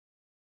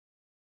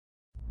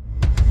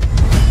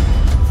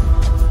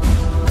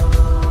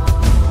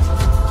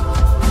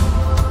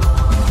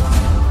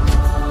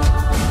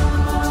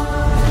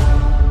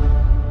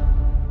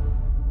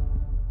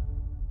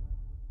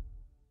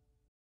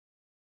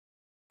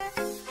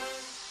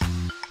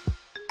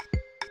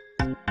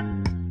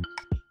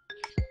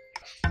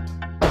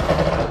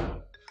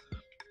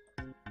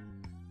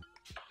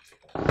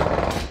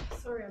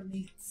Sorry I'm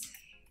late.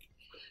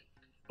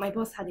 My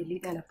boss had a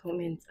late night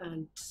appointment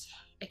and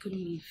I couldn't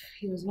leave.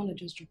 He was gonna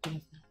just drop me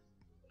off now.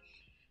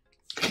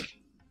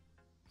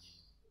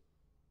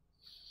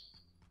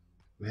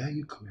 Where are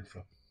you coming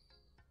from?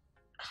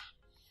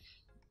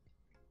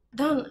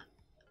 Dan,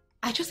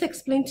 I just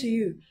explained to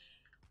you.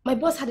 My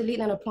boss had a late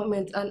night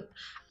appointment and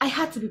I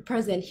had to be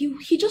present.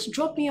 He just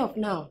dropped me off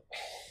now.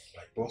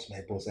 My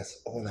boss,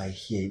 that's all I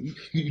hear.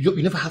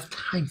 You never have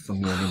time for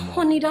me anymore.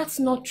 Honey, that's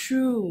not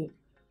true.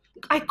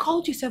 I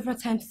called you several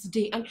times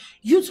today and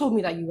you told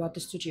me that you were at the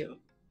studio.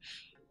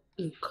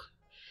 Look,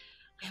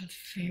 I'm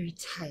very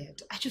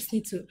tired. I just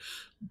need to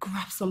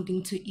grab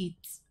something to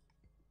eat,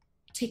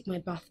 take my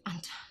bath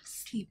and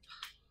sleep.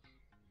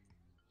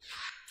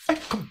 Hey,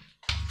 come on.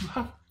 You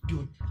have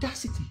the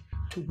audacity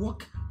to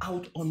walk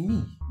out on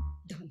me.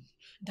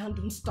 Dan,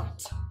 don't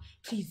start.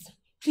 Please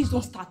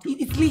don't start.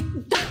 It's late.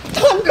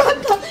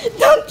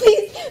 Dan,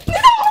 please. No!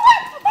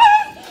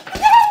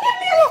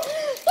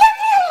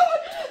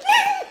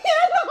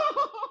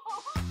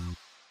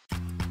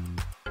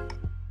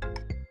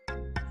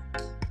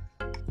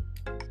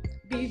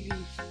 Baby,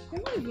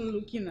 you're not even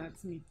looking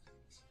at me.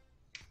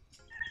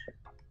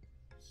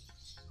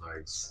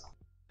 Nice.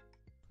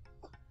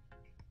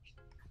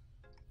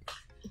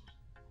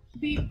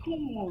 Babe,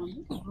 come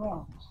on. What's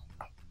wrong?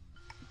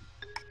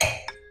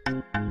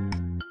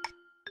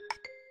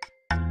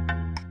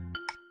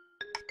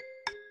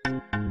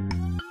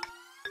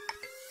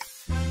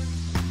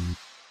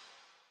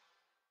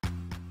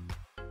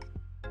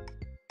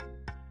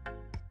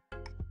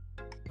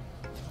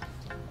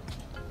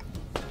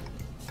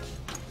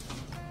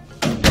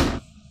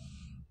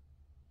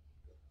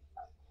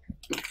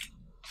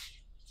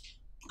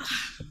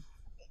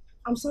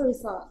 I'm sorry,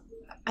 sir.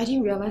 I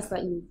didn't realize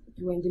that you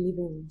were in the living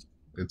room.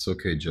 It's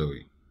okay,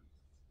 Joey.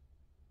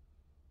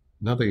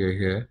 Now that you're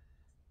here,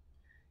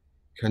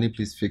 can you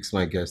please fix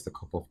my guest a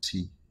cup of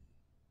tea?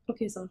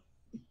 Okay, sir.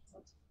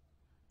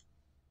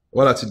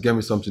 Well, I should get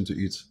me something to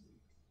eat.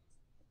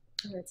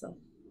 All right, sir.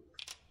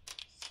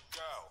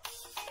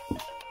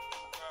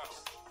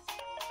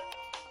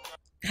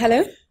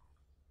 Hello?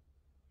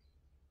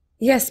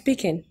 Yes,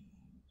 speaking.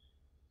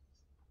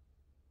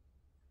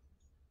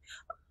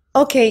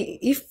 Okay,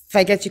 if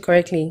I get you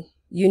correctly,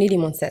 you need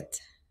him on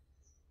set.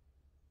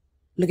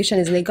 Location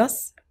is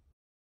Lagos.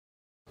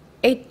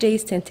 8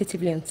 days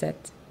tentatively on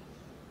set.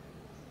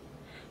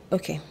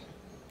 Okay.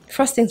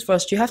 First things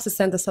first, you have to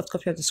send a soft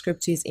copy of the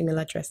script to his email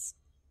address.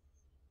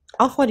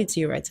 I'll forward it to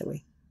you right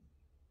away.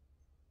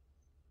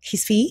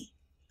 His fee?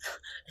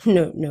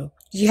 No.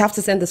 You have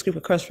to send the script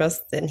across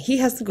first, then he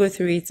has to go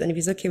through it, and if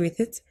he's okay with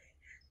it,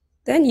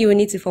 then you will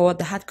need to forward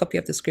the hard copy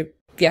of the script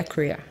via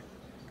courier.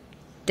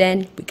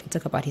 Then we can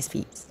talk about his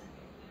fees.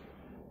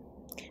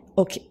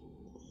 Okay.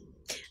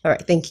 All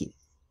right, thank you.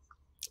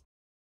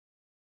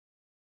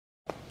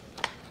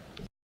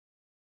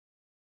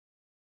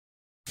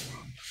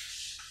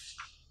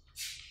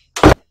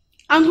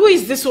 And who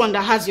is this one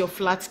that has your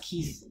flat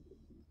keys?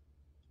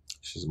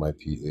 She's my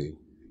PA.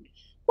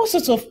 What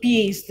sort of PA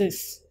is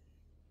this?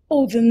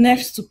 Oh, the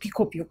nerves to pick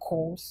up your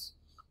calls.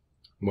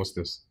 What's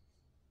this?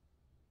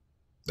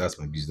 That's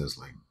my business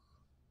line.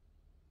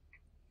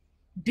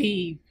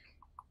 Babe,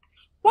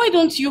 why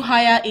don't you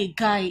hire a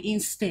guy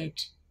instead?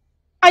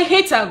 I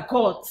hate her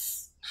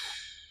guts.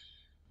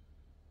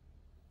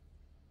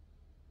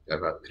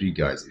 I've had 3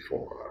 guys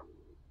before her.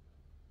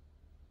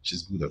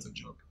 She's good at the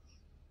job.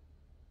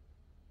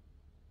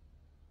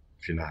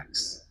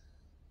 Relax.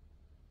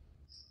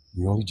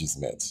 We only just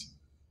met.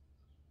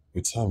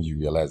 With time, you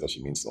realize that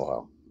she means no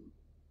harm.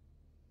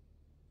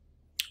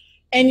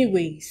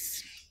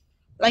 Anyways,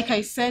 like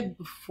I said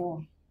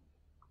before,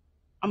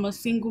 I'm a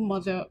single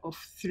mother of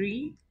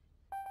 3.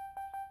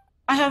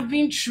 I have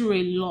been through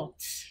a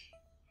lot.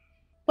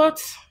 But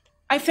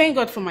I thank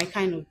God for my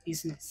kind of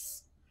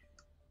business.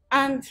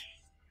 And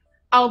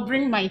I'll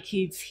bring my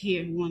kids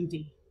here one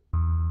day.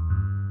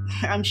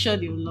 I'm sure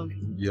they'll love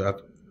you. You have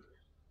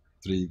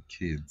 3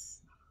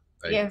 kids.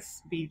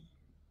 Yes, babe.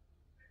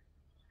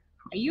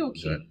 Are you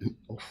okay? Yeah.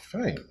 Oh,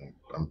 fine.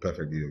 I'm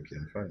perfectly okay.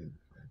 I'm fine.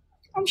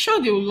 I'm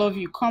sure they'll love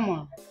you. Come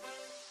on.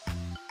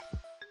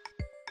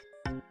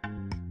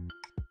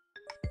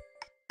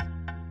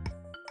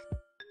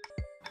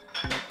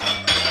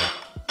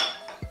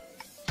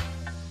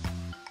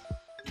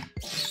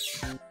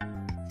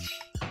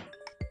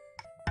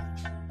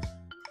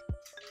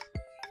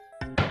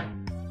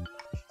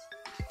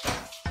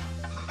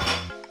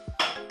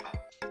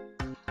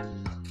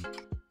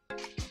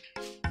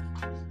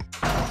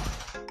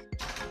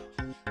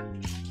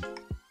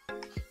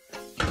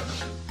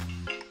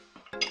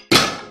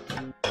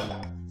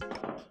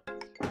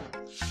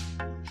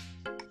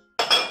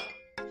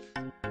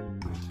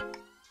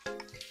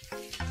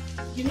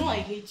 You know I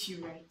hate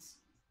you, right?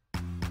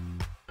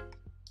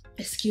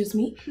 Excuse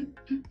me?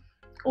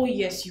 Oh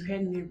yes, you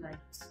heard me right.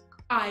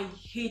 I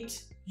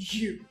hate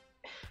you.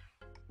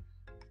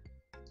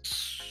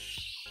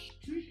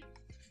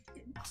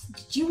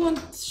 Do you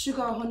want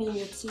sugar or honey in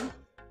your tea?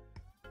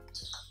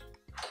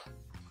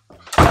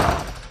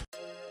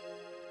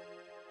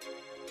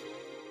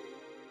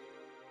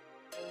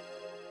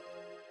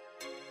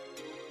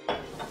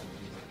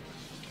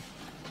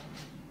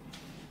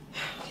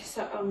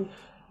 So,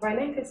 by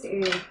 9:30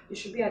 a.m., you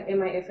should be at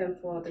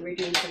MIFM for the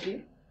radio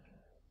interview.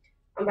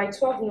 And by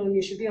 12 noon,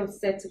 you should be on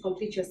set to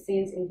complete your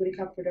scenes in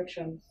Goodica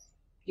Productions.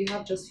 You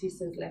have just few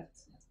scenes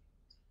left.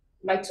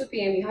 By 2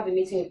 p.m., you have a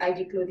meeting with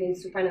IG Clothing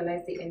to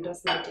finalize the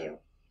endorsement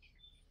deal.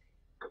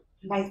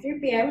 By 3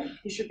 p.m.,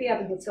 you should be at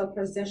the Hotel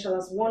Presidential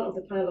as one of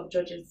the panel of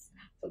judges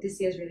for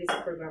this year's release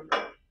program,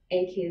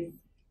 NK's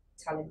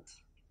Talent.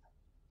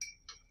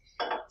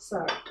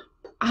 So,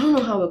 I don't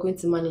know how we're going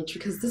to manage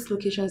because these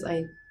locations are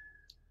in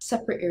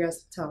separate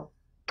areas of town,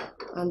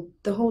 and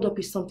the hold-up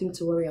is something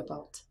to worry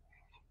about.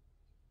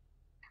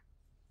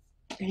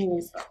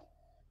 Anyways,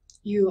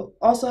 you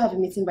also have a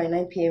meeting by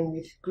 9 p.m.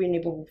 with Green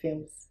Neighborhood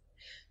Films.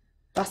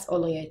 That's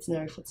all on your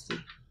itinerary for today.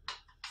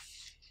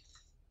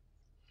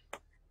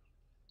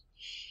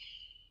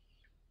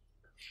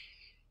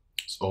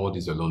 So all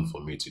this alone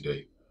for me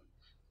today?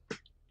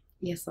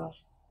 Yes, sir.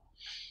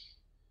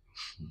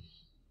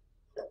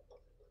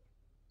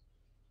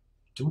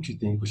 Don't you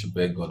think we should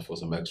beg God for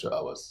some extra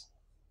hours?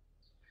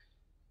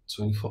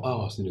 24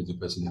 hours in the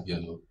person in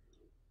piano.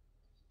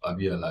 I'll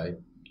be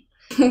alive.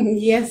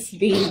 Yes,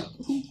 babe.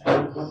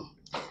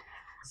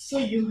 So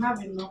you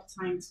have enough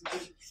time to be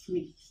with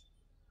me.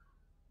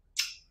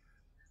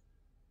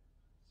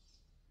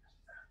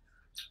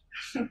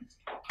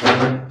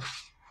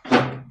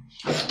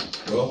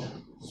 Well,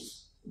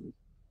 you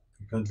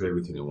can't do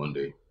everything in one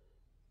day.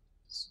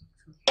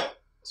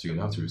 So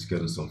you'll have to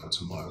reschedule some for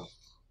tomorrow.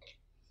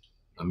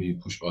 I mean, you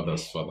push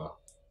others further.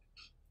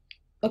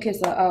 Okay,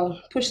 so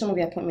I'll push some of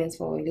your appointments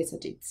for a later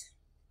date.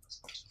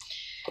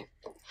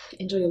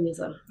 Enjoy your meal,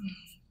 sir.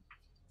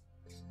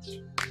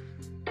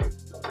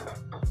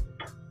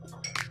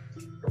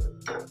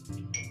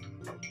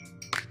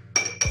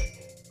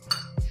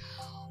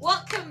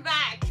 Welcome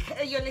back.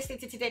 You're listening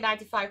to Today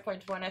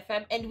 95.1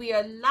 FM, and we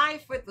are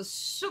live with the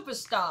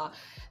superstar,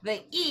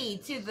 the E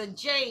to the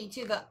J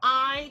to the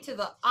I to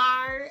the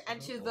R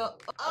and to the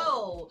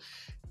O.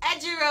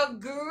 Ejiro,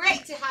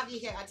 great to have you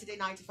here at Today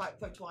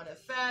 95.1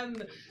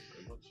 FM.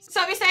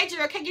 So, Mr.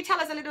 Ejiro, can you tell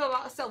us a little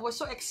about yourself? We're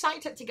so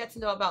excited to get to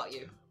know about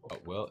you.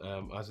 Well,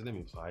 as the name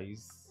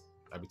implies,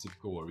 I'm a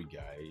typical worry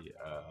guy.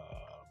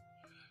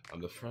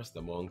 I'm the first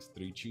amongst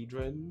 3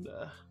 children.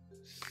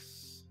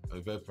 I'm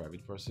a very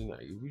private person.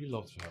 I really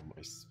love to have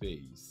my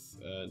space,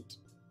 and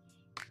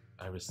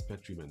I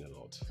respect women a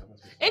lot.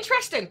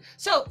 Interesting.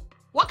 So,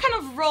 what kind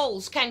of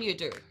roles can you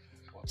do?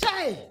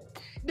 Child,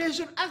 they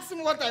should ask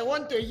me what I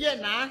want to hear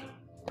now.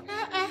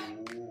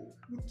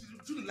 You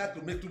shouldn't like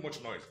to make too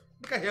much noise.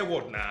 You can hear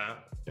what now?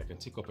 I can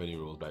take up any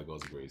roles by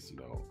God's grace,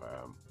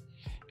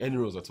 any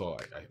roles at all,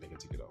 I can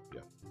take it up,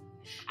 yeah.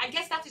 I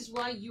guess that is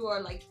why you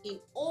are like in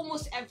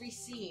almost every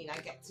scene I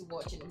get to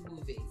watch in the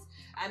movies.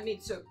 I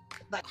mean, so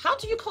like, how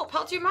do you cope?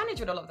 How do you manage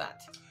with all of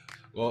that?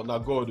 Well, now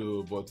God,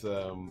 but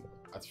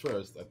at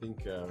first, I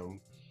think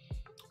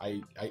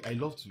I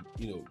love to,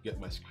 get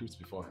my scripts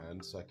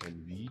beforehand so I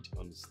can read,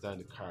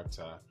 understand the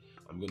character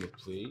I'm going to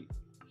play.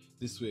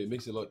 This way, it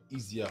makes it a lot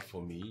easier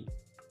for me,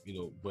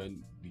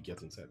 when we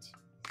get on set.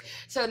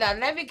 So now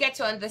let me get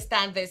to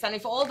understand this. And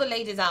if all the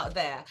ladies out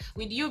there,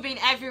 with you being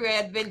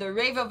everywhere, been the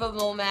rave of the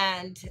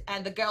moment,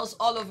 and the girls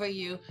all over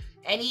you,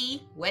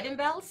 any wedding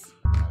bells?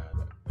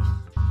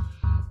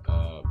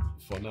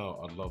 For now,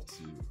 I'd love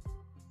to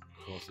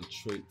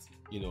concentrate,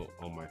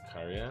 on my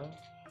career.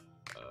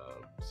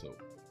 So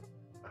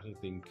I don't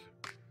think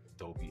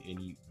there'll be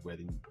any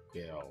wedding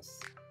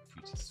bells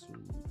future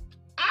soon.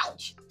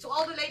 Ouch! To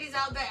all the ladies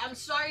out there, I'm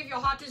sorry if your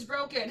heart is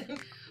broken.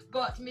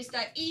 But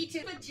Mr. E to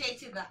the J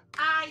to the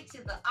I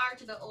to the R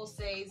to the O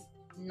says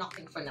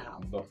nothing for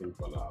now. Nothing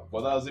for now.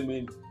 But that doesn't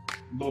mean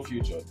no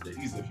future.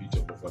 There is a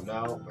future, but for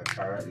now, my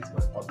career is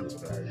my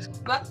utmost priority.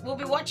 But we'll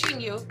be watching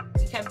you.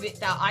 We can be,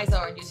 our eyes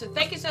are on you. So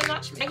thank you so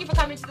much. Thank you for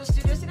coming to the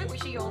studio today.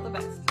 Wishing you all the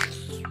best.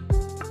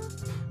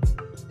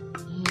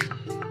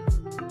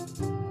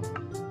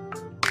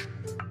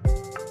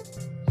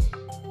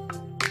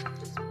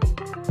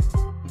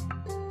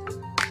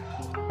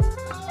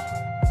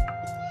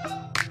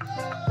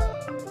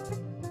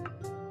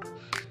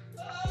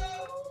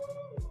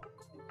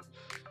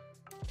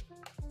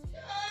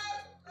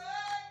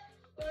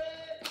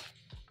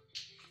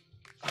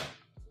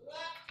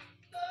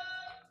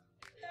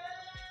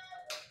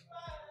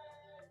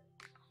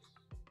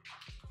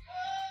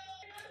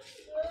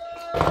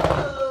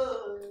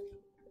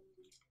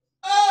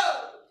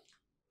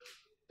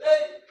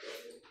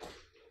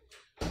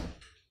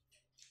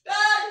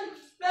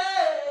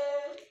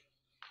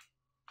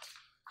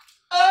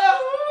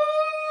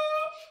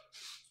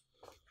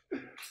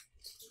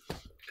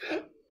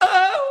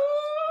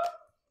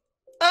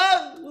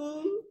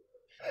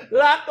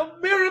 Like a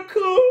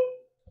miracle.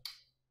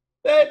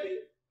 Baby,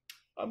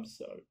 I'm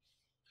sorry.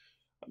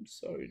 I'm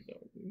sorry,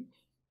 darling.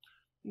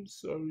 I'm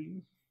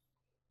sorry.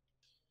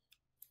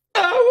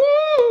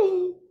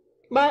 Oh,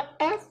 My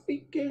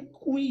African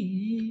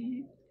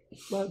queen.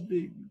 My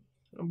baby.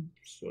 I'm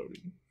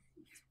sorry.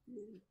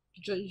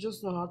 You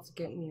just know how to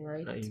get me,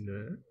 right? I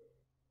know.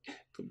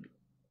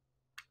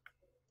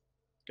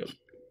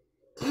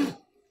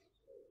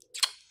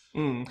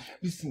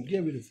 Listen,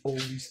 get rid of all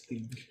these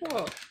things.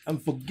 What? And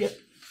forget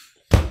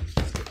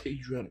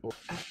Adrian.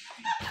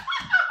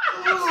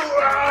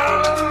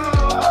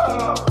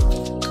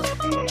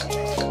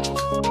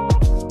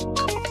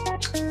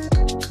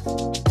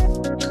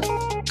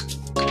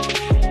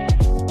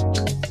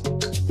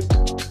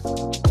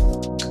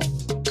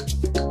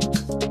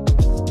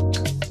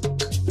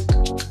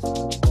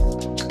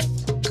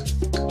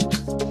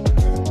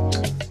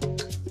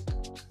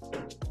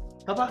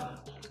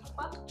 Papa,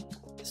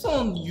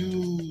 son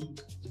you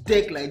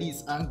deck like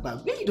this and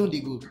back. Where don't they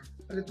go?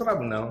 I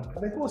travel now.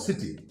 I go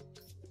city.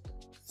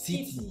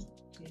 City.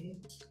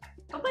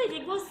 Papa, if they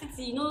go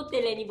city, you don't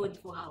tell anybody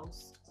for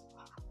house.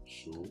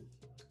 So,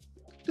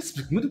 this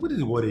what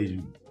is worry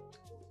you?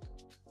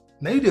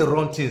 Now you the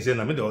wrong things,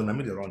 and I mean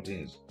the wrong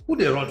things. Who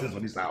the wrong things for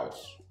this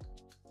house?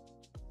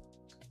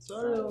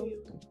 Sorry.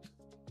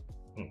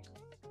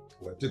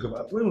 Well, think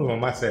about when we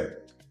myself.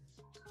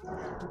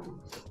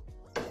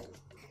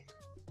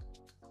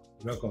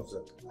 No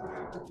concept.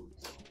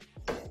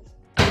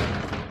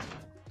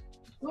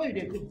 Where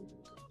they go?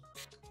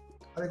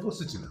 I go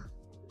city now.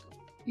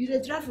 You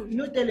dey travel, you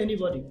don't tell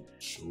anybody.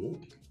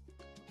 So,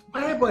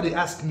 everybody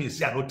ask me,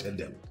 say I don't tell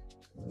them.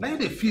 Now you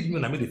they feed me,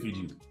 and I mean they feed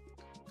you.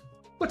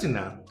 But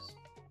now,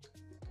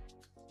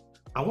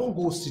 I won't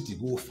go city,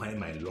 go find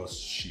my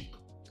lost sheep.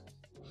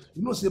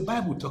 You know, the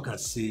Bible talk and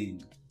say,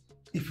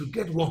 if you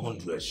get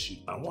 100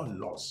 sheep and one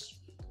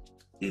lost,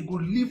 it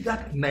will leave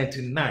that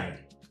 99,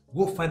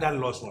 go find that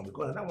lost one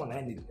because that one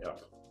I need help.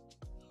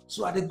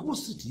 So at the go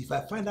city, if I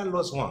find that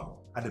lost one,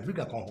 at the bring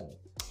I come home.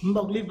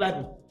 Mbok, leave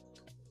Bible.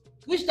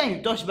 Which time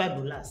you touch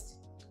Bible last?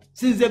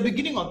 Since the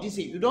beginning of this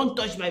year, you don't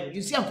touch Bible.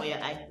 You see them for your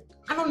eye.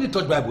 I don't need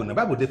touch Bible now.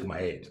 Bible there for my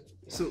head.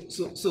 So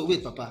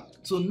wait, Papa.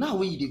 So now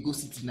when you dey go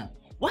city now,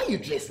 why you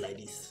dress like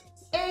this?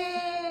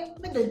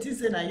 Make them think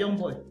say na young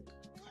boy.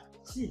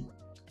 See.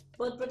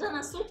 But brother,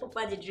 na so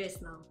Papa the dress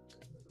now.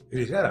 You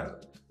dey hear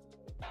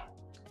am?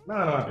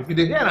 No. If you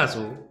dey hear am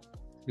so,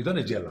 you don't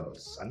dey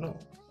jealous. I know.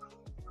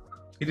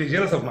 You dey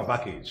jealous of my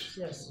package.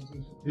 Yes.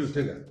 You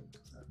take her.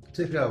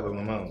 Take care of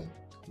my mama.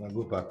 My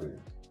good package.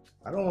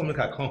 I don't want to make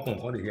her come home,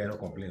 come here and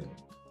complain.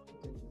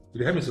 You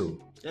dey hear me so?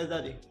 Yes,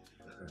 Daddy.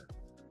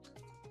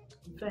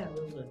 I'm fine,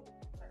 well.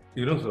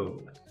 You know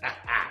so?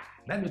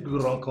 That make you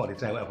wrong all the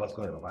time when I first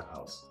come to my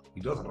house.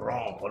 You just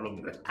wrong, follow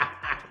me.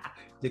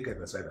 Take care of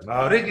yourself.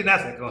 My original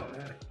second.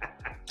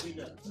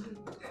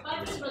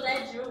 Why this brother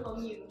is zero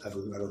from you? I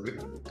go get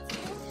it.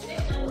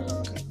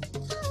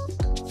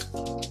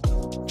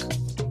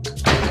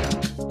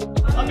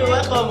 Okay,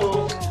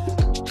 welcome.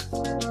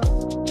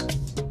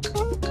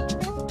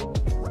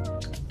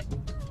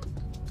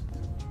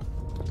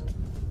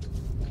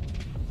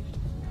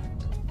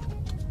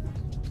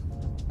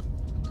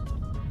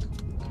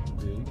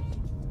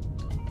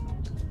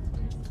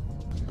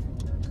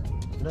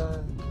 Can I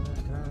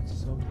ask you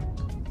something?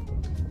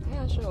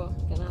 Yeah, sure.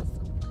 You can ask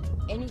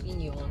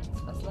anything you want.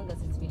 As long as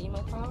it's within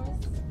my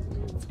powers,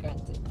 it's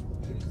granted.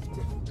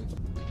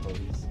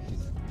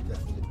 He's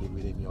definitely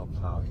within your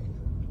power.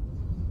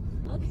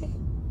 Okay,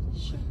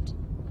 shoot.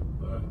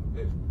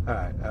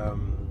 Alright,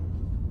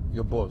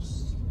 your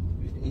boss,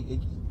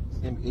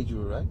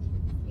 Adrian, right?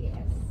 Yes.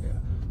 Yeah.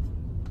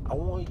 I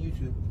want you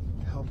to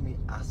help me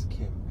ask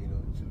him,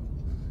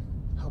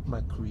 to help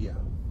my career.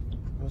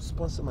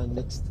 Sponsor my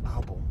next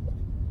album.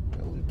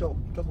 We're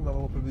talking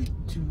about probably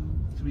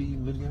 2-3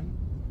 million.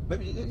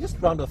 Maybe just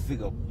round a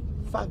figure,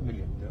 5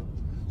 million,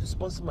 to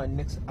sponsor my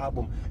next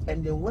album.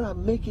 And then when I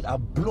make it, I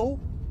blow.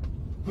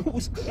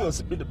 Who's going to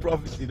split the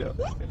profits,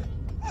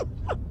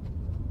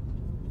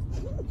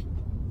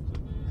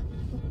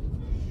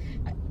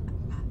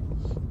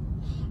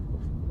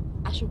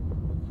 I should.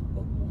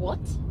 What?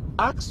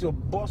 Ask your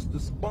boss to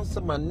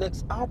sponsor my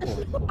next album.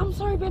 I'm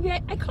sorry, baby.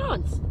 I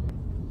can't.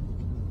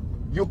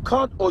 You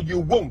can't or you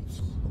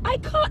won't. I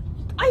can't.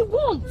 I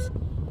won't.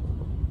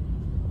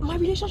 My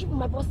relationship with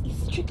my boss is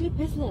strictly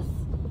business.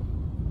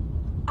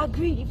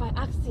 Agreed, if I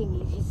asked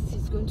him,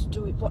 he's going to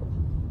do it, but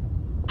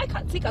I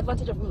can't take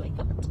advantage of him like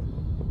that.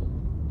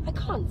 I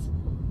can't.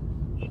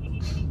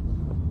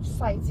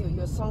 Besides,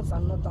 your songs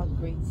are not that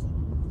great.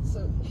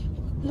 So,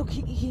 look,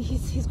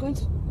 he's going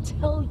to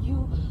tell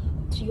you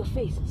to your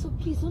face. So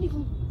please don't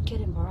even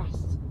get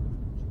embarrassed.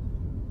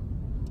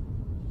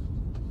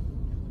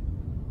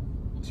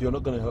 So you're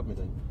not going to help me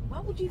then? Why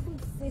would you even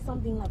say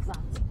something like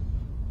that?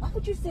 Why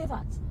would you say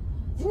that?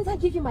 Didn't I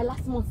give you my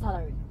last month's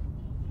salary?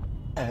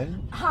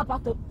 And? How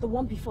about the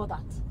one before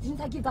that?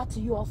 Didn't I give that to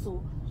you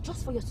also?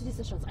 Just for your study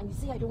sessions, and you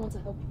say I don't want to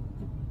help you.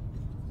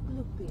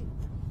 Look, babe,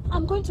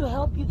 I'm going to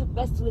help you the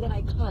best way that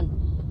I can.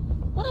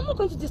 But I'm not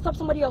going to disturb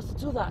somebody else to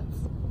do that.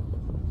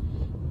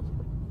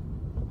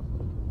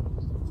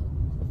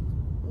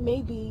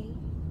 Maybe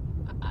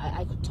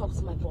I could talk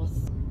to my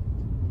boss.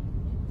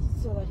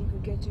 so that he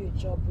could get you a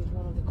job with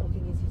one of the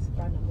companies he's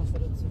brand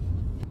ambassador to.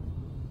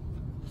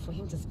 For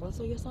him to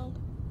sponsor your song?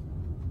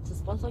 To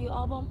sponsor your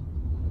album?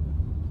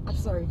 I'm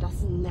sorry,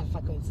 that's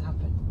never going to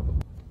happen.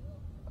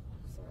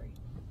 Sorry.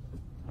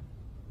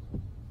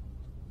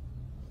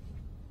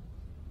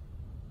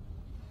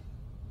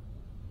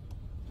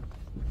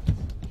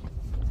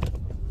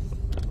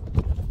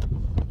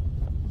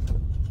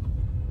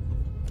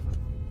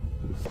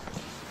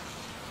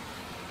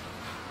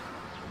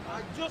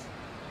 Just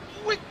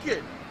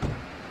wicked.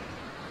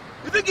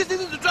 You think it's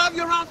easy to drive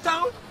you around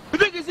town? You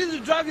think it's easy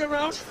to drive you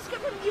around?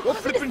 Go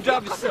flip and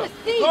drive yourself.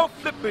 Go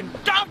flip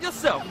and drive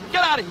yourself.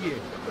 Get out of here.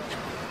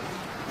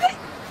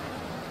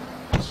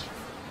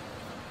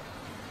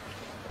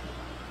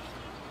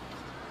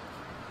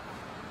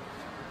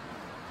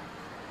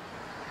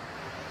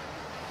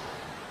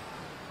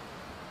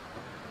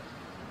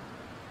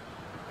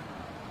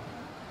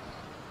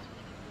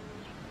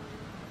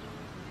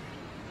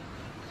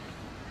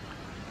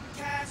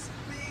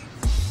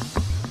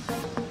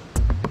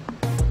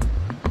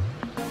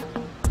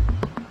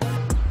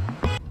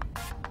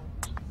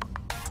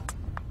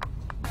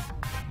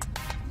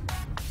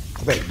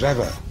 I beg,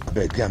 driver, I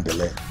beg,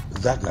 Gambele,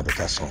 that na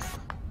better song.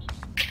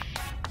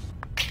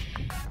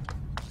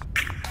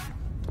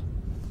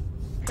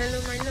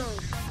 Hello, my love.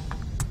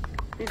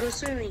 We go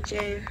swim with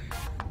Jane.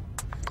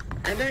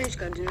 I don't reach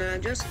Kaduna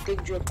just to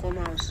take job come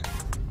house.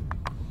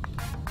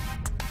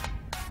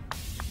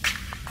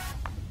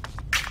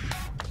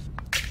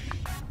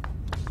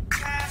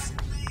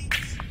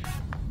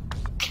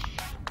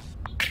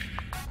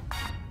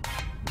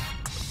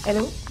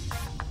 Hello?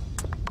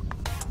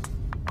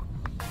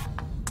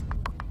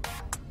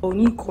 Oh,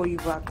 need call you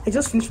back. I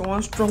just finished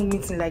one strong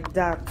meeting like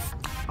that.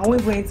 I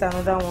won't go into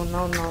another one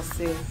now,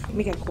 safe.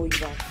 Make I call you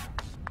back.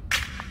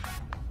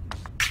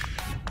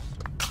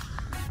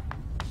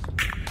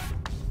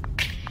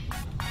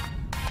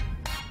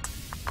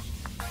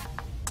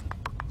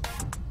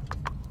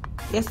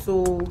 Yes,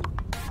 so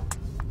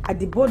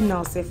at the board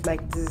now, safe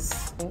like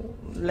this.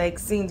 Like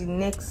saying the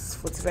next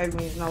 45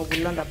 minutes now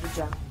we'll land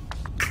Abuja.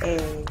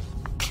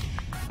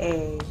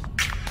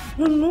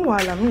 No,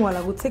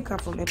 wala. We'll take her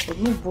from airport.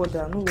 No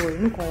bother, no worry,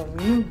 no come.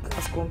 No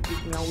gas come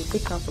pick me. I will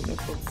take her from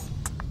airport.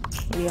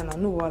 Yeah,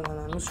 no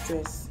wala, no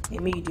stress.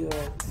 It made you do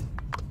right.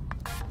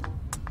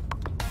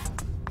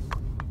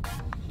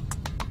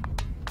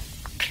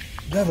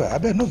 Driver, I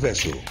beg no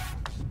vessel.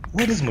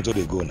 Where does motor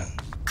they go now?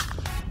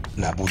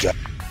 Na Abuja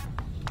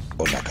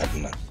or na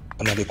Kaduna?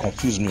 And now they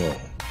confuse me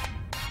all.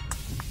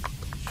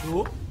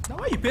 Sure? Now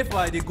why you pay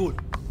for the good?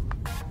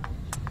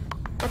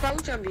 Papa,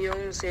 which one be your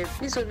own self?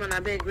 This old man, I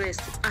beg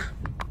rest.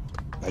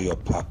 Now your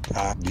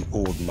papa, the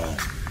old man,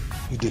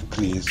 you the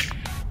craze.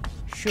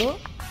 Sure?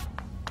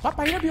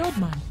 Papa, you're the old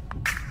man.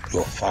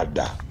 Your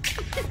father.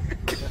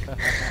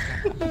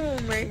 Oh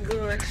my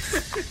God.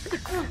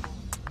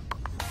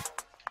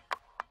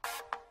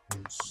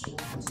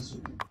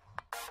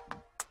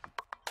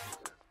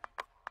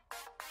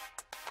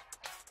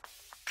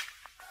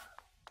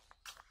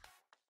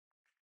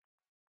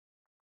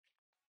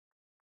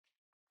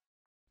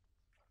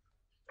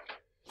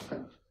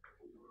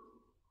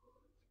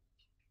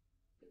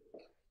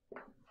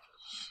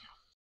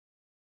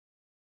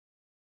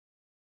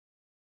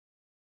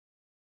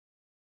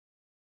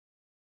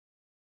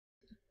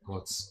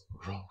 What's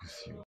wrong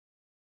with you?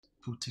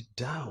 Put it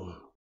down.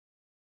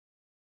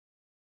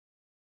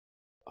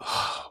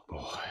 Oh,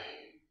 boy.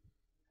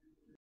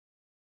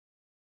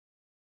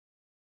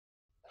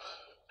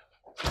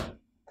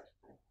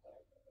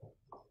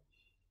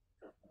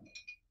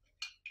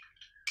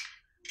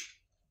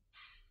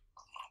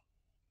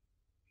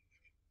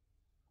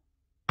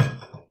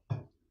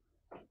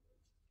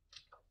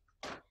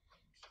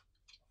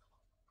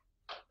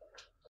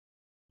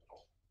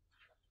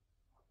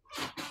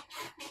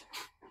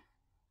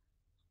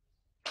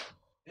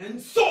 And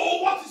so,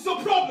 what is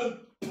your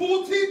problem?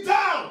 Put it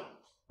down!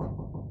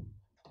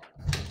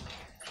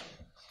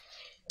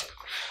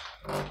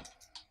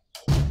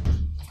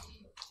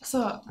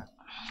 So,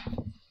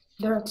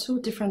 there are two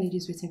different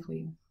ladies waiting for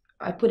you.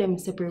 I put them in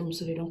separate rooms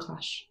so they don't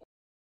clash.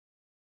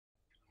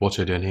 What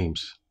are their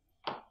names?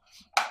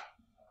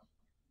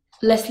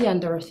 Leslie and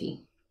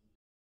Dorothy.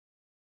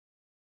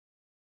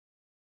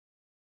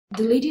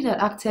 The lady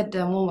that acted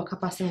the one Waka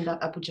passing in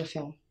that Abuja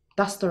film,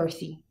 that's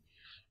Dorothy.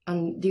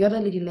 And the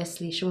other lady,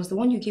 Leslie, she was the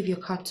one you gave your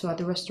card to at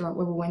the restaurant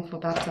where we went for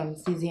that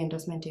ZZ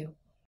endorsement deal.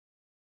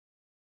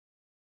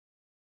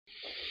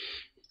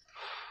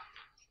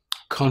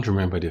 Can't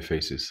remember their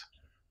faces.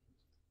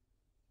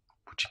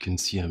 But you can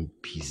see I'm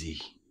busy.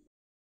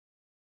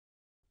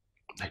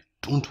 I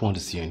don't want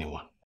to see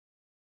anyone.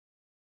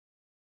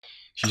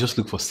 You just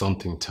look for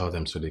something, tell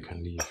them so they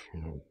can leave,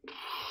 you know.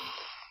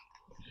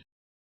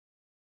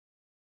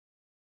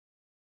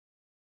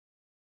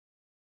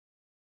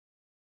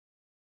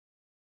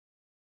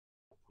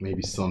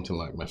 Maybe something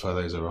like my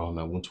father is around,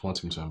 I won't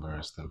want him to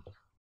embarrass them.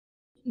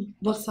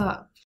 But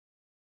sir,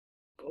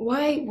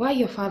 why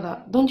your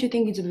father? Don't you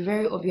think it would be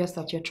very obvious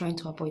that you're trying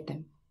to avoid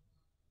them?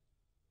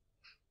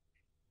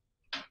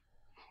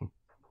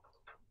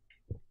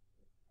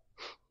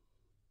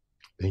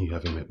 then you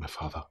haven't met my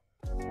father.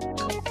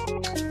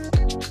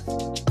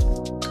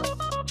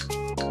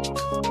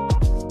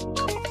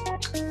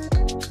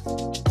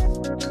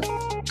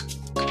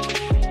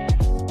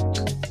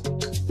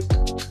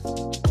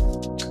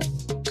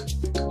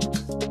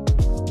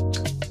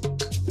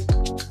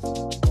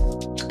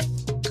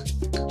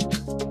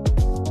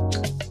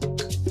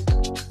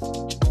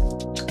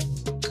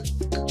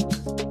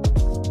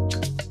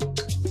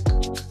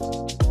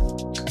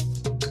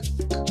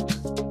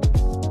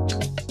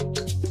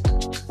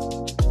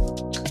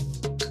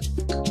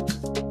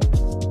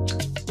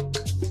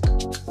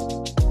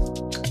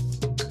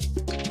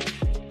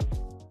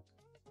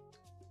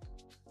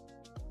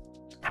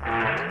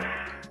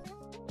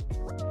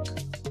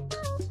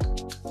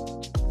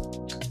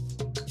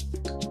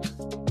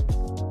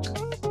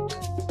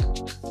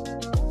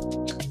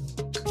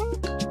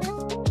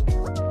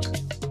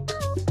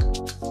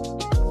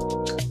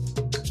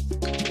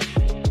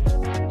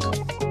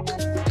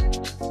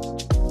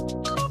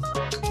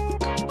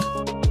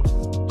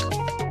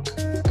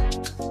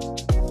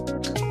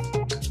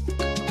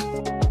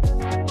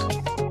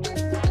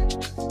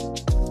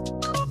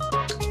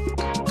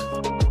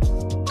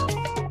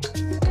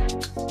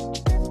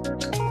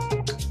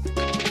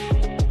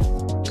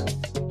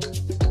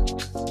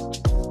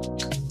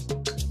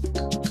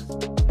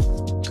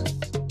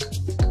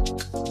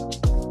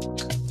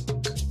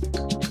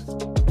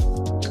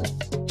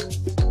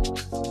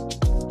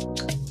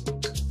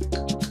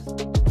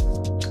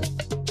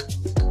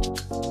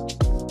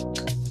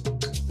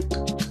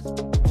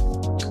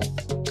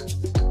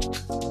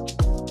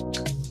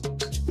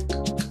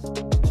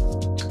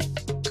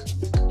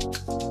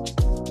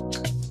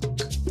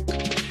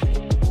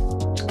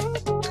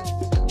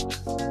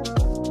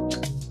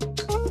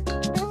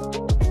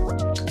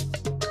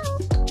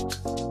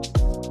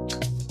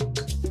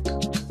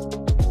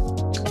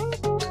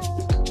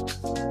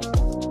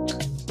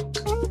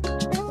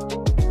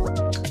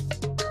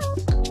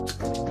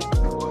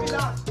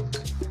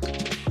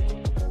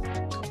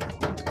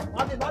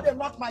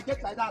 My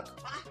gate like that.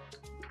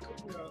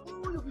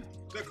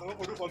 They come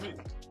up for me.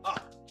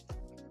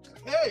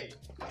 Hey,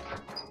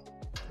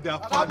 their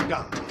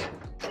father.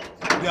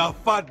 Their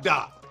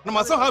father. Now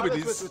my son have it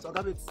this. Wait,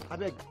 I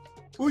beg.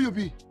 Who you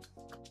be?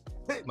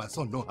 Hey, my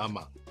son no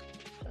hammer.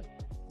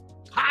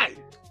 Hi.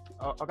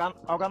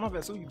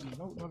 Organovers, who you be?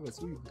 No,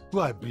 who you be? Who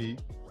I be?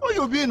 Who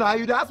you be now?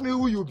 You ask me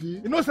who you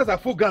be. You know, says I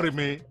full Gary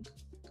me.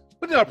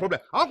 What is your problem?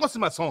 I want to see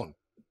my son.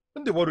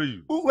 Don't they worry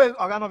you? Who well,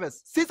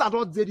 Organovers? Since I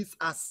don't do this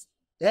ass,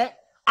 yeah.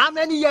 How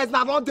many years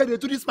now don't they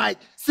do this my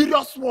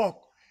serious work?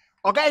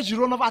 Okay, you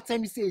run over tell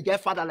me say you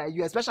get father like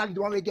you, especially the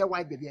one we get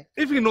white baby.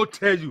 If he not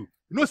tell you,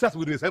 you know sense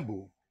we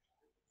resemble.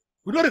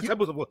 We don't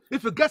resemble someone.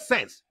 If you get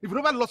sense, if you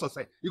never lost of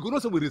sense, you go know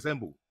say we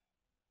resemble.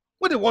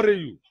 What they worry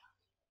you?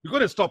 You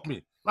gonna stop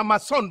me? Now my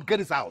son get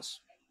his house.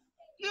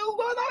 You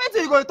go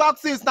now you go talk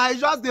since now.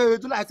 You just do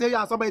like say you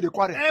and somebody they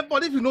quarrel.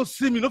 But if you don't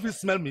see me, you don't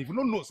smell me. If you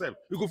don't know self,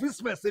 you go feel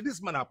smell. Say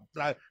this man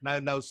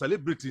now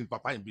celebrating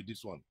Papa and be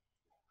this one.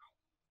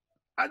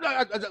 I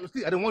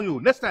don't want you.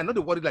 Next time, not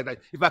to worry like that.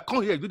 If I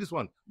come here, you do this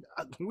one.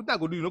 What I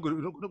go do? You not go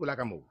like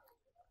I'm over.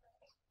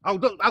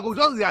 I go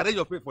just rearrange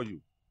your face for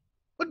you.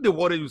 What they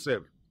worry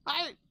yourself?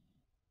 I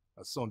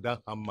son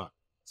that hammer.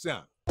 See.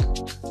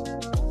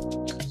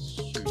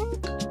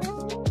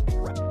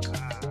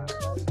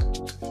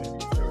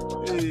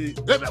 Hey,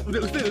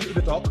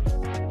 they talk.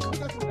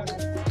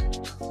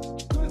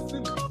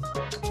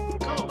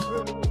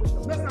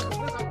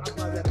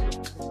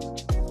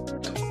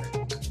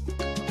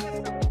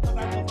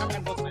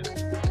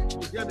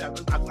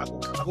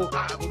 I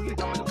go really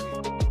come on.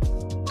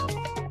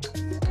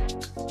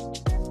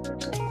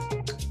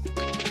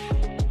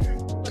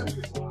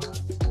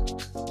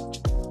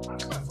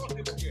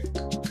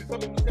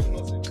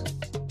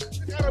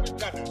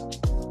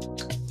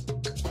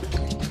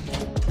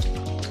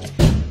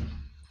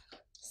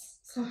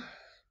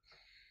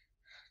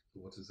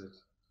 What is it?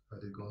 Are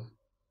they gone?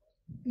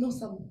 No,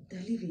 sir,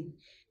 they're leaving.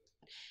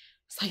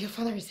 Sir, your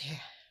father is here.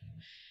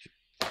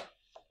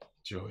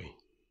 Joey,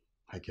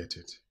 I get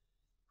it.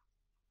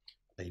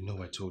 I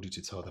know I told you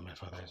to tell them my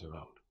father is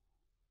around.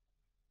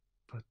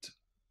 But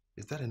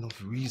is that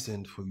enough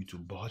reason for you to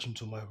barge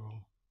into my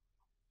room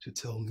to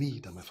tell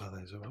me that my father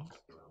is around?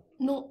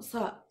 No,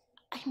 sir.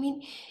 I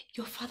mean,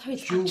 your father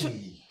is Joey.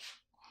 actually...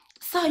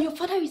 Sir, your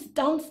father is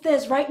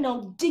downstairs right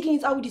now digging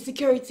it out with the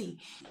security.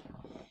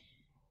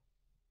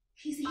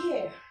 He's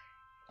here.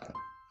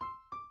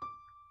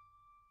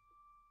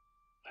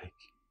 Like,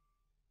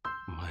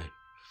 my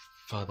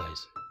father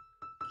is...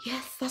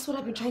 Yes, that's what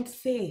I've been trying to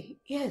say.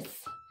 Yes.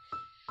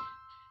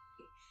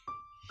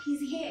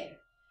 He's here.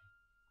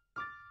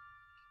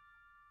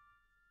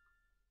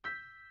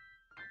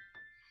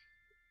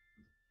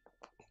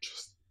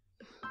 Just...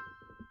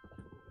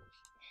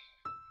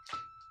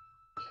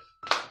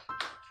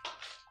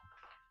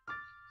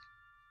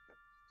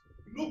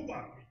 Look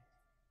at me.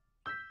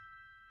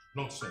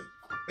 Nonsense.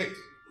 Hey,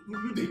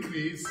 you the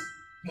craze,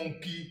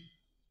 monkey.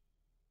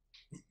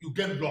 You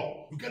get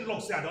law. You get law.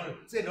 Say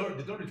they don't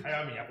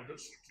retire me. I will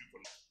just shoot you for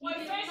law. My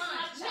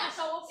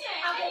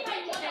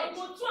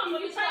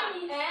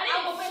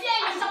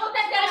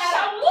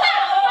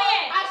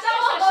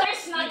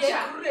first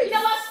Snapchat.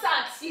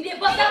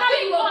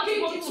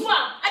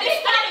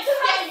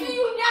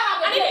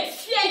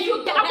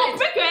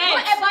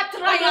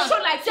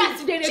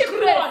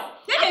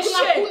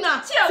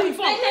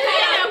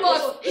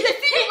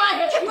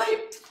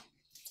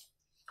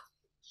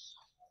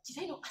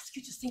 Did I not ask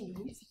you to sing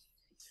your music?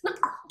 Now,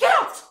 get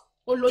out!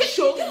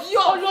 Olosho!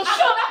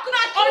 Olosho!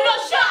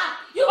 Olosho!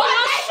 You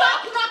Olosho!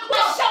 Come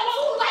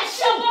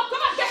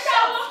on, get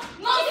out!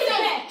 No,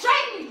 try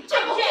me!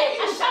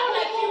 I shower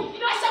like you!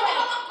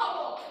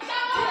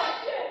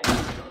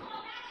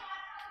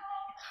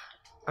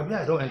 I mean,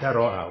 I don't enter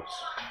our house.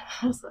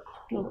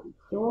 No,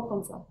 you're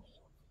welcome, sir.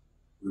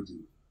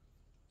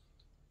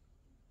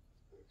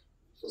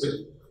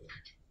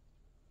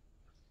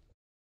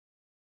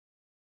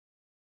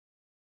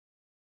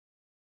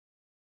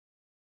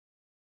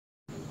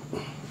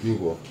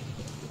 Meanwhile,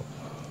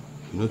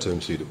 no time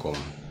to see the come.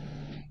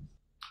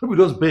 Maybe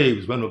those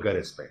babes will not get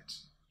respect.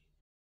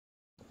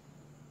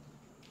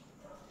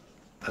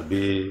 I'll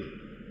be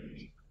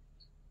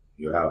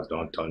your house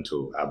don't turn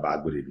to a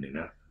bad good evening,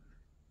 huh?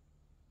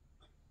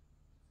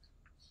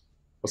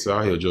 What's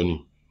out here,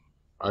 Johnny?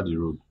 How the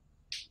road?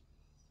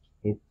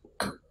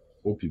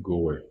 Hope you go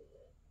well.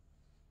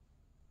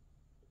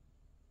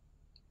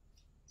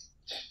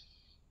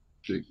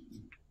 Jake.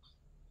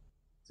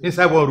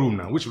 Inside what room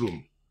now? Which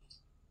room?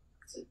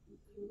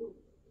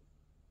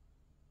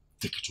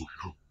 Take it to my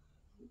room.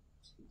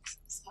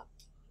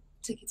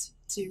 Take it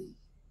to your room.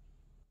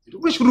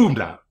 Which room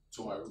now?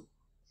 To my room.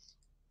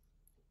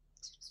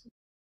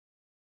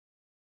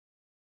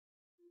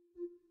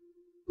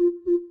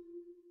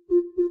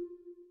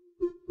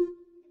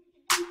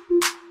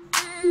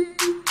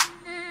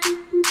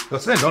 Your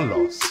son don't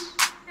lost.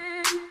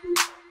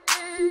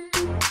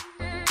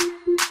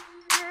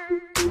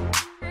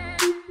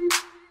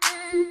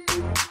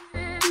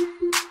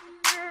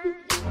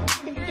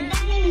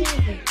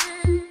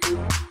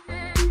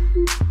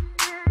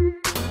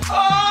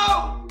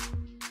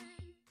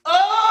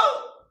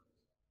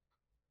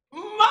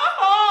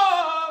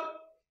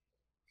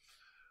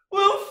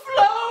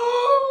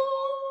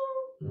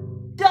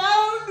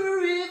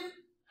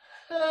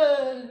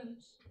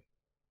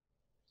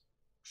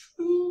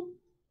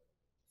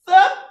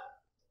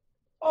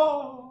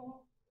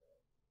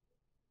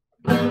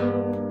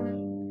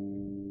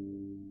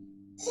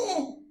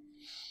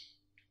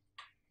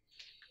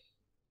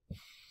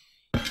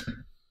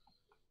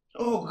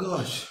 Oh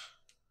gosh.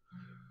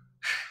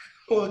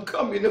 Oh,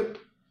 come,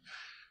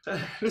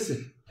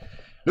 listen,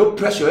 no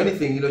pressure or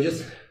anything,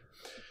 just,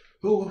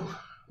 oh,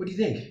 what do you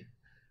think?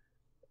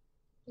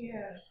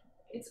 Yeah,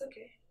 it's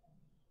okay.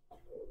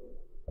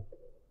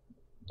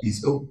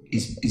 Is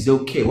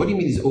okay? What do you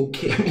mean it's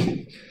okay? I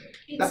mean,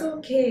 it's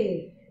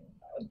okay.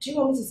 Do you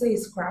want me to say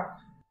it's crap?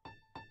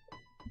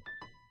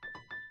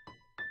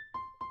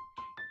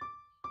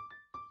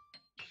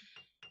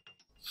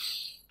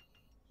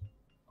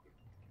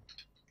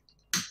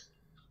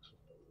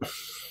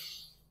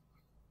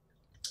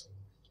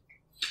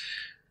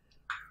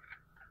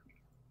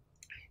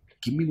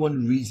 Give me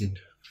one reason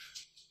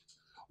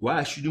why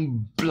I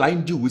shouldn't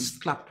blind you with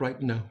slap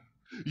right now.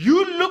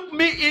 You look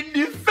me in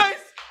the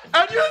face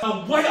and you...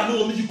 And why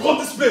are you come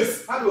this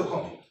place? How do you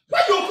come?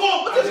 Why you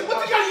come? What can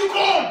you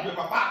come?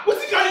 What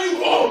can you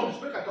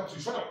come? Make I talk to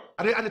you. Shut up.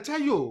 I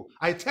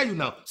tell you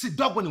now. See,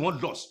 dog when you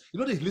want lost, they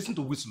listen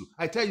to whistle.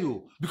 I tell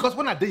you, because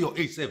when I did your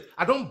age,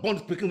 I don't born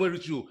speaking where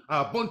with you.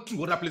 I born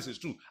two other places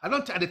too. I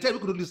tell you we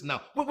could do this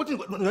now. What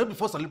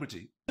before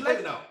celebrity? You like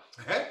it now?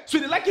 So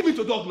they liking me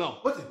to dog now.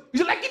 What?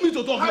 You liking me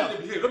to dog now? How they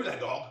behave? Don't be like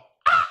dog.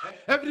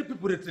 Every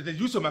people they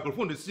use your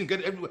microphone, they sing,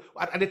 get everywhere.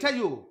 And I tell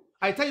you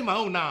my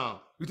own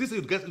now. You think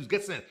you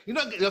get sent?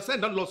 Your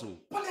sent don't lost.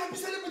 But I'm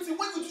celebrity.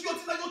 When you do your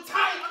thing at your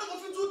time, I don't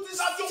want to do this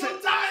at your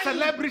own time.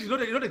 Celebrity, you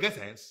know they get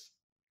sense.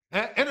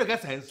 You don't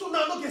get sense. So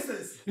now no get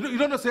sense. You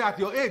don't know say at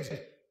your age.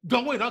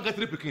 Don't worry, don't get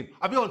three picking.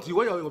 I'll be until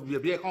where you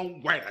be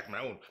come white like my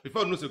own.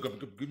 Before you know say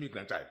give me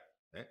grandchild.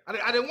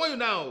 I don't want you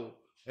now.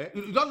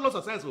 You don't lose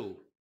your sense. Oh.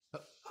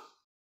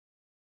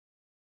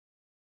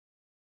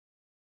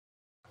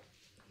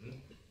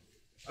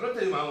 I don't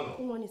tell you my own.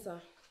 Good morning,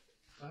 sir.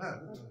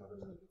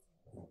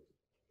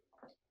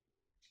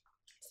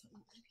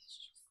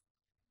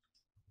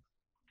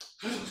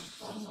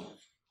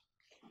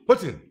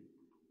 What's in?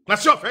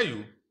 That's your friend,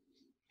 you.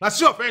 That's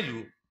your friend,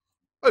 you.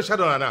 Oh, shut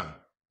down now.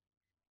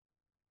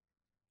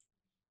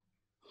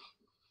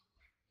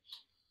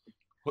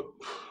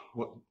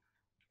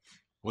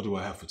 What do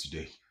I have for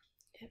today?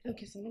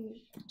 Okay, so let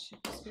me check.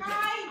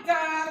 Hi,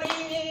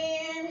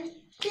 darling.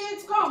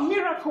 Kids, come.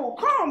 Miracle.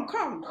 Come.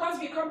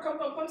 Cosby,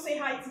 come say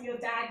hi to your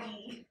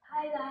daddy.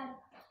 Hi, Dad.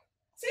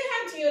 Say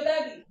hi to your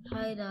daddy.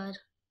 Hi, Dad.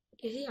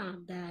 Is he our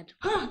dad?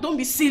 Don't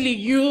be silly,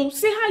 you.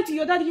 Say hi to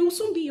your daddy. He will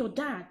soon be your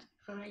dad.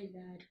 Hi,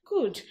 Dad.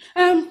 Good.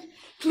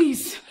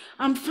 Please,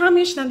 I'm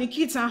famished and the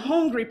kids are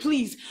hungry.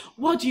 Please,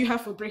 what do you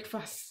have for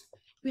breakfast?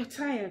 We are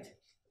tired.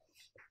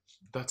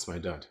 That's my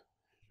dad.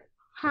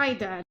 Hi,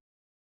 Dad.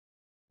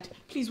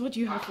 Please, what do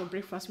you have for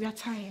breakfast? We are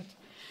tired.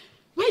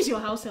 Where's your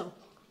house help?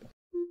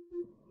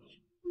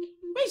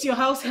 Where's your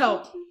house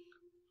help?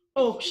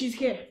 Oh, she's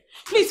here.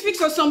 Please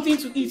fix us something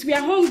to eat. We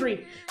are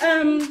hungry.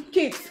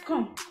 Kids,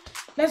 come.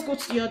 Let's go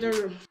to the other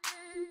room.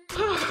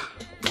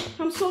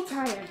 I'm so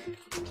tired.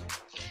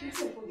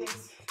 Let's go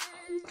this.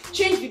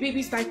 Change the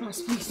baby's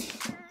diapers, please.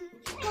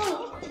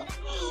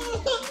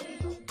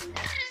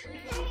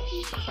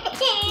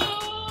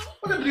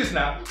 What is this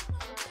now?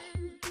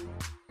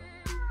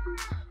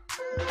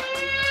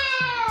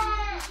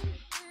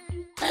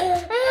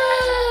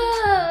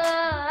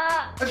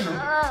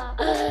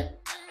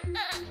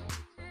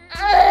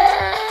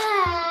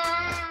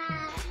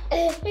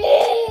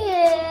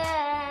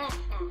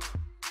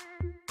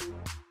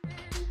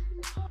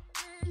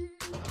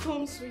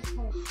 Home sweet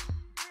home.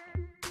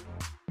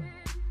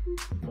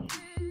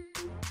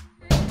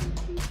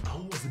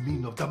 What was the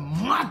meaning of the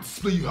mad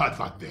display you had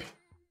back there?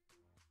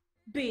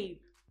 Babe,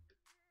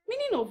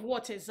 meaning of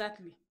what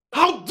exactly?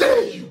 How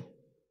dare you!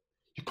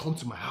 You come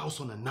to my house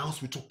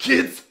unannounced with your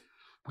kids?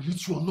 Will you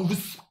show no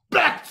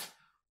respect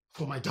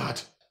for my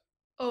dad?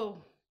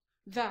 Oh,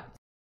 that.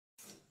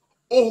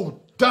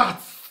 Oh,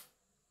 that!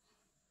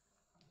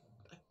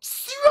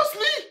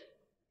 Seriously?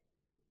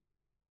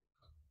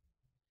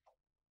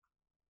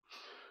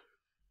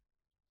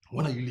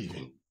 When are you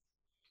leaving?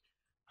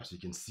 As you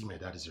can see, my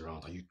dad is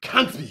around and you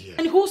can't be here.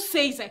 And who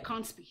says I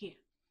can't be here?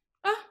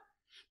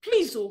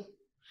 Please, oh.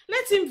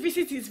 Let him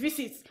visit his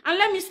visits and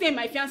let me stay in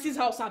my fiancé's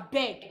house, I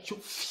beg. Your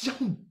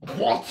fiancé?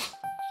 What?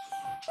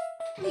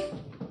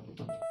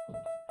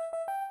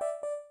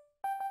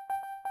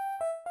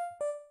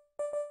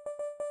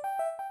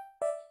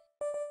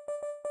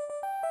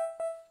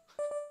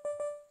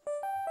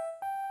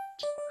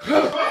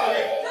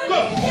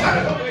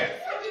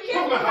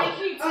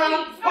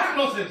 What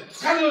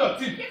nonsense? Carry your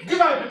team. Give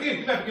her a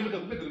begin.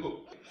 Make it go.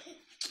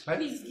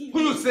 Please give Who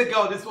you say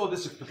girl this all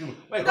this begin?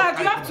 Dad,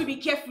 you have to be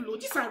careful. Oh.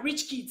 These are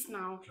rich kids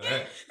now.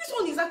 This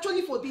one is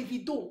actually for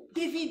Davido.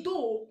 And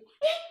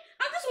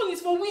this one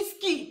is for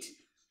Wizkid.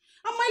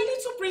 And my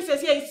little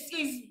princess here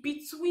is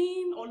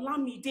between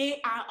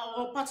Olamide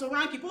or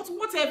Patoranki, but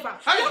whatever.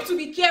 You have to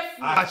be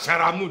careful.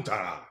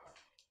 Asharamuntara.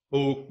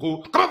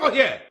 Oh, come over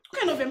here. What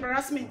kind of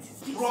embarrassment is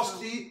this?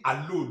 Frosty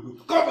alone.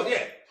 Come over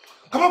here.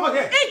 Come over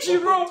here.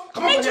 Ejiro.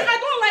 Come over here. I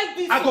don't like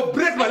this. I go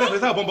break my leg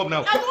without a bomb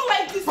now. I don't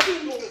like this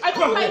thing. No. I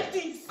don't like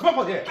this. Come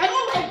over here. I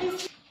don't like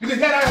this. You can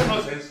hear that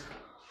nonsense?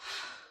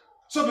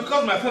 So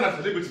because my son is a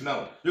celebrity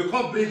now, you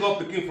can't bring up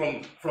the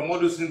king from all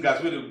those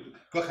singers where they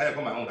can't carry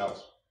from my own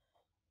house.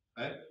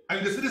 Eh?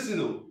 And you see this thing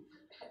though?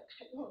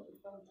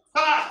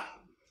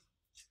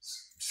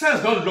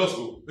 Sense don't lost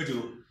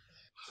you.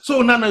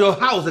 So now your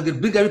house, they can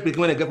bring every picking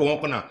when they get from one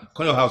corner,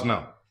 come your house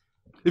now.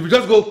 If you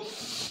just go,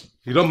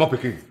 you don't mop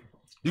picking.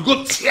 You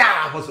go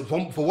tear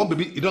for one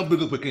baby, you don't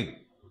bring up picking.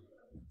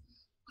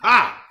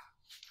 Now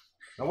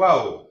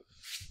wow.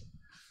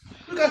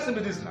 You guys send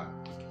me this now.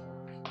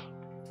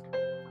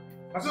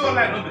 I saw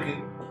online, don't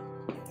begin.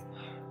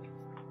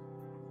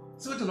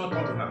 So it's not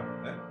talking now.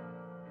 Eh?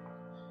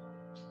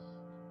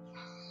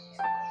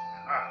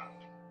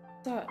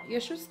 Sir,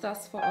 your shoot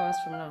starts 4 hours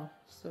from now,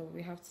 so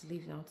we have to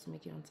leave now to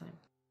make it on time.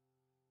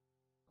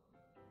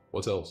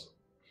 What else?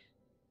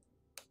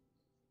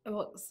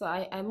 Well, so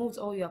I moved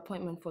all your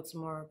appointment for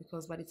tomorrow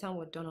because by the time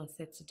we're done on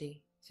set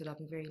today, it would have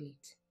been very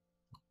late.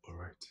 All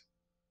right.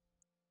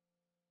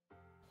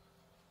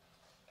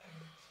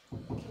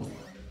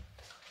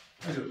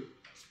 Hello.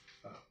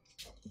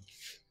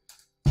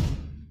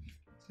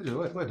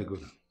 Hello, where they go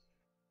now?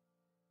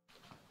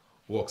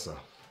 Work, sir.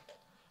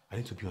 I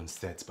need to be on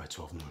set by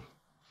 12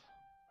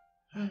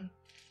 noon.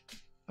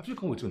 Have you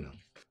come with you now?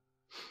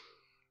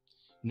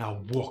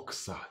 Now work,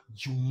 sir.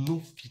 You know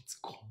fit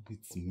come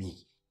with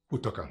me. Who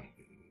talking?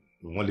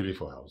 You won't leave me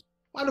for house.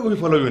 Why don't we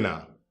follow you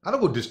now? I don't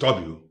go disturb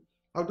you.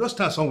 I'll just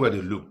stand somewhere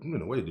they look. You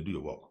know, where they do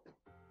your work.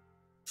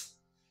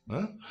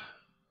 Huh?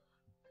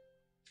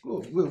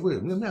 Go,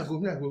 wait. May I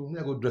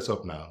go dress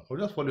up now. I'll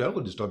just follow you. I don't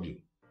go disturb you.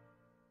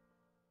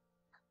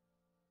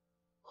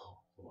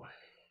 Oh boy.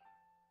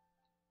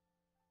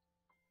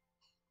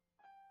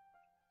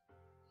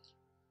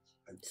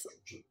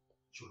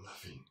 You're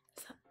laughing.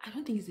 Sir, I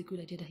don't think it's a good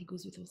idea that he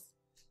goes with us.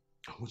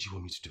 And what do you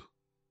want me to do?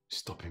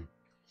 Stop him.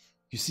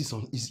 You see,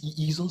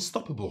 he's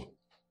unstoppable.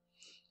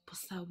 But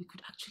sir, we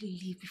could actually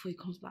leave before he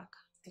comes back.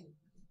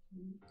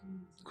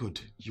 Good.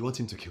 You want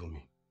him to kill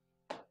me?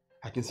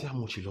 I can see how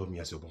much you love me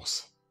as your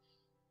boss.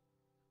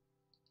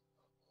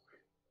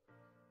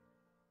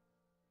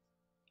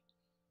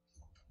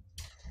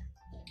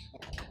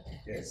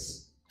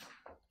 Yes.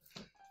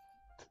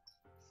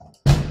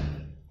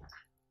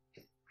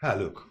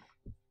 Look.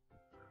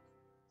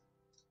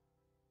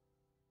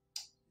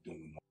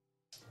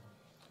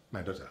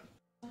 My daughter.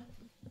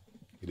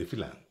 You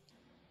feel am?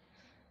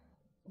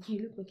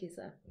 You look okay,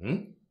 sir.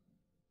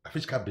 A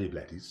fish cat babe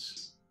like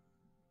this.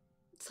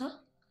 Sir?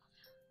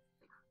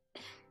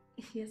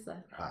 Yes,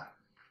 sir. Ah.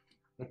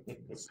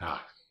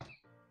 Ah.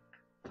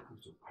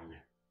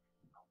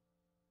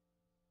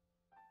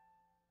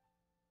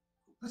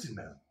 Listen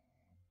now.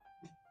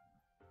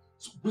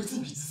 So what's be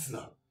this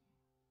now?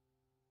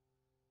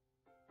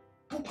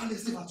 Properly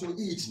live at your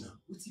age now.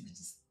 What's be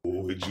this?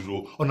 Oh,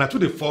 Ejiro, on to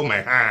they fall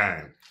my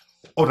hand.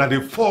 Or they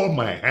fall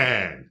my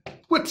hand.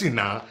 Waiting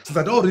now, since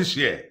I don't reach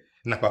here.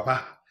 Na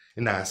papa,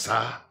 na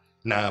sa,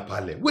 na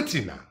pale.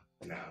 Waiting now.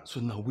 So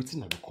now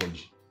waiting I go call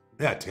you.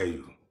 May I tell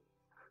you,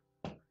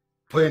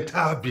 for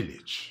entire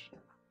village,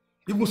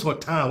 even some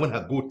town when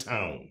I go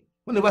town,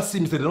 when they see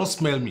me, they don't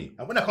smell me.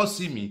 And when I come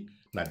see me,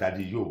 na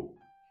daddy yo.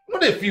 No,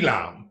 they feel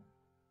am.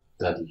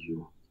 Daddy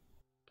you.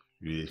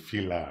 You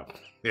feel am.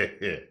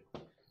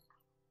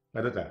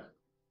 My daughter,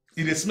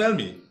 you they smell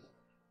me?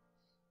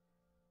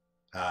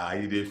 Ah,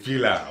 you they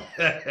feel am.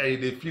 You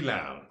they feel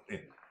am.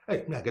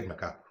 Hey, may I get my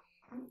car?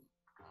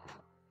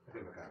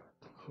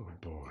 Oh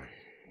boy.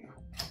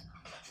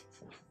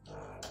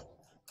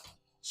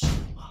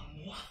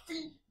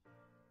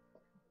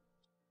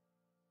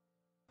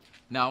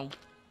 Now,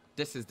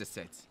 this is the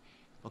set.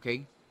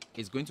 Okay?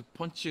 It's going to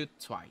punch you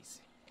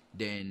twice.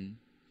 Then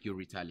you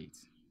retaliate.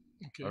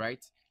 Okay.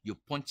 Alright? You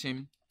punch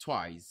him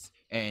twice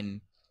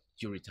and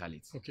you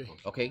retaliate. Okay.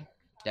 Okay?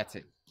 That's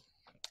it.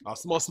 Now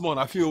small,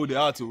 I feel they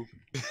are too.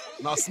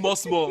 Now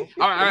small.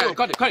 Alright,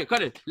 cut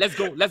it. Let's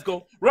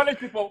go. Run it,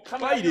 people.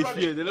 Come Why on, they run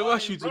fear? it. They never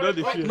shoot, they Run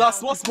fear. it. Now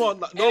small,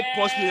 don't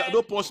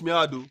punch me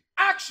hard though.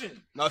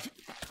 Action! Now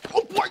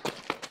oh boy!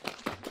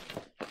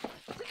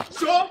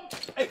 So,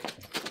 hey,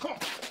 come on.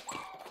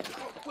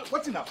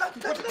 What's it now?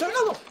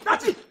 No.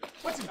 That's it.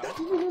 What's it now?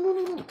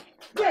 No.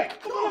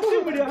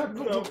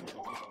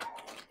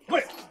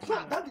 Wait,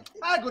 wait.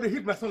 I go to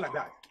hit my son like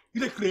that.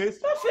 You like crazy?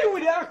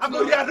 I'm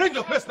going to rearrange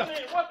your face now.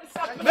 What is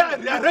happening? Now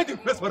rearrange your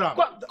face for them.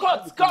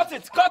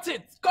 Cut it.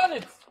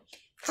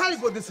 How you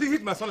going to see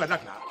hit my son like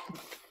that now?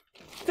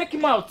 Take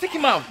him out.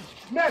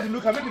 May I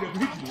look at making them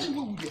hit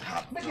you?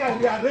 Make I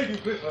rearrange your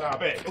face for them.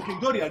 Okay,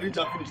 don't rearrange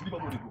and finish. Leave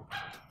them go.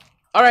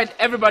 All right,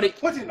 everybody.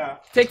 What's it now?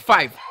 Take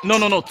 5.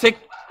 No. Take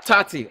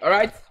 30. All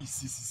right.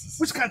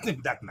 See. Which can't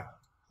think that now?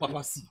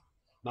 Papa, see.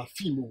 Now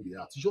film over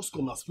there. You just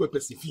come and spoil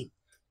person film.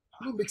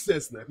 It don't make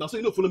sense now. Now so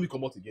you don't follow me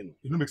come out again.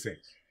 It don't make sense.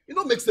 It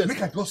don't make sense.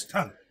 Make I just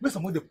stand. Make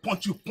somebody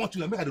punch you, like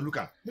make I look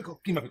at. Make a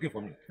king my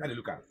for me. Make I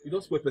look at. You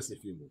don't spoil person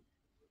film.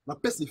 Now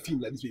person film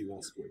like this way you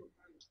want spoil.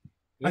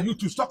 And you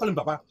two stop calling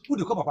Papa. Who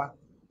they call Papa?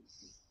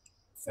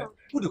 Sir.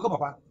 Who they call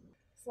Papa?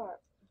 Sir,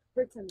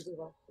 break time is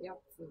over. You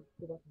have to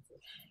go back and say.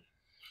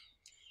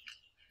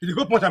 Did you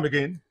go punch him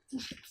again?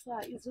 Sir,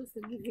 it's just a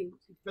living.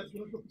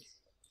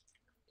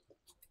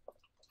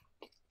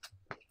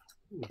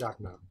 Who that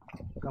now?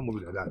 Can't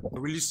move like that. The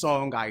release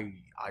song I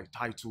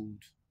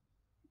titled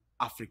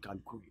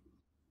African Queen.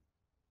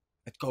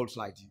 It goes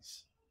like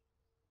this.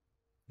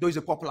 Though it's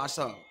a popular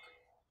song,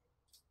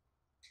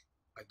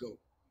 I go.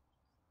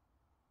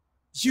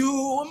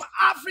 You, my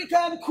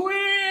African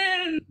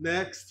queen.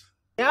 Next.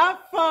 I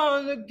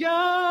found a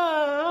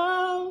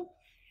girl,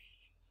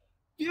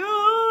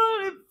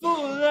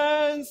 beautiful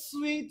and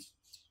sweet.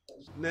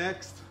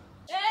 Next.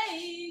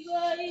 Ego.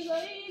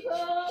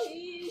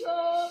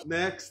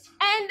 Next.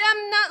 And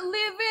I'm not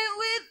living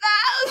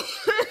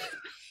without.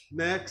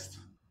 Next.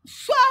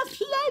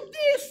 Just let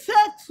this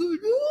say to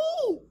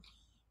you.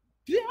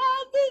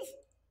 Babies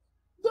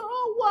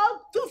don't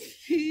want to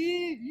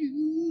see you.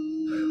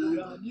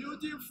 You are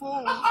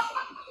beautiful.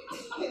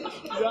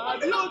 You are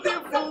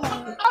beautiful.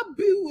 I've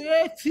been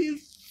waiting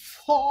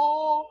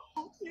for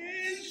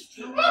this.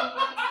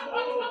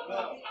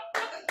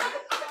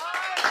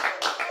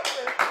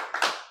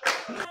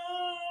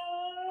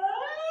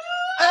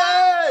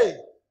 Hey!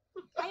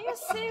 Are you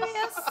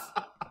serious?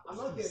 I'm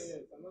not there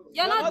yet.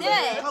 You're not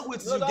there. You can't wait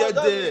till you get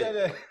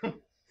there.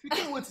 You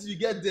can't wait till you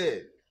get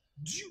there.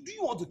 Do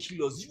you want to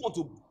kill us? Do you want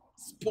to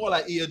spoil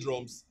our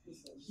eardrums?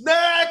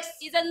 Next!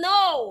 It's a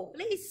no.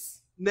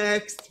 Please.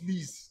 Next,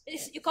 please.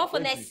 You come for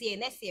next year.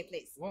 Next year,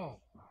 please. Wow.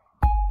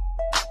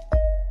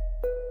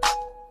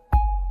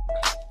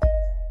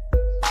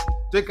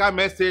 Take a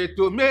message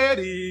to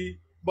Mary,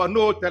 but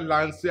no tell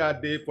and say a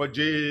day for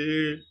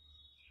jail.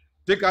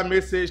 Take a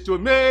message to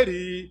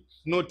Mary,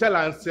 no tell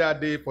and say a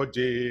day for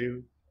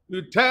jail.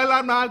 You tell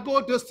her not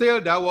go to sail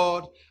the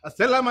world, I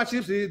sell her my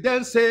ships,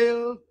 then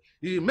sail.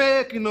 You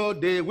make no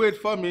day wait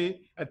for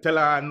me, and tell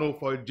her I know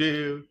for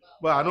jail,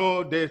 but I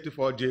know day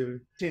for jail.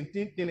 At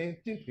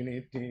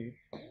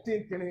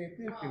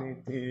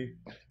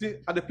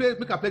the play,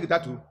 make I play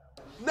guitar too.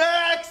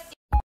 Next!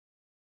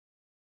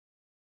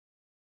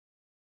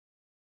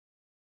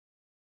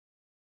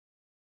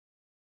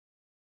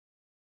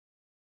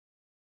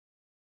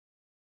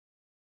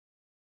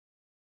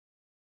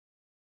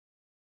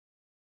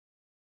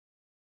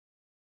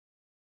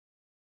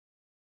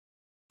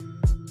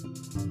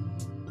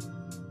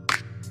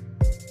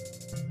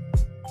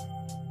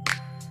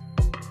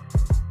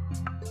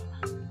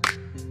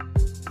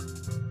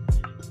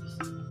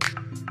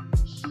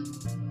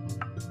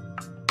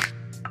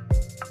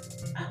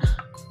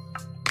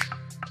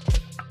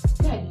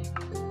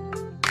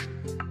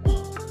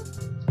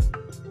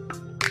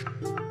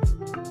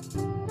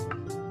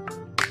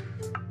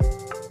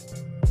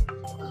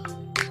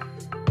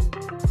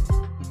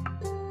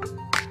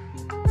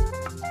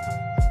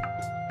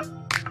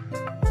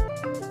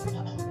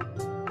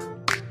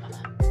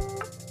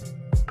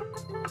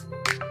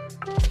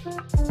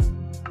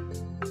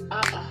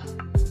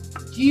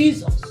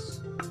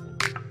 Jesus.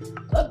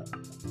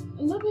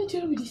 I'm not going to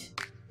deal with this.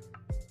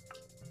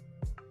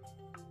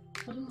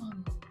 I don't know.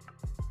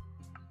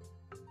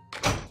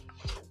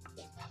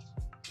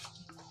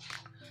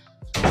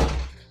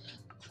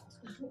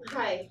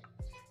 Hi.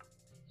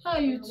 How are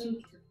you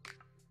too?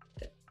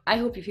 I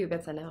hope you feel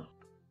better now.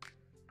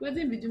 What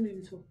did you do me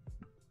before?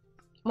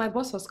 My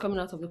boss was coming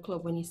out of the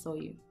club when he saw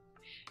you.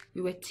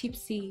 You were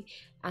tipsy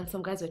and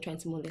some guys were trying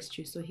to molest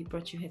you, so he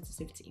brought you here to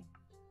safety.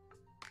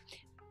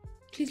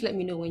 Please let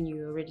me know when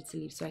you're ready to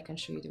leave so I can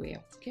show you the way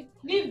out, okay?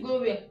 Leave, go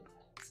where?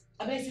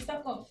 I beg sister,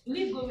 come.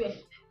 Leave, go where?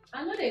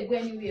 I know they go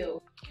anywhere.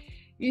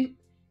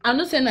 I'm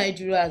not saying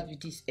Nigeria as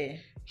with this air.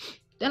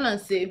 Then I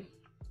say,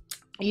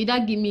 you either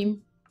give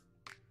me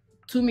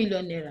 2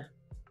 million naira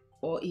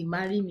or he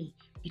marry me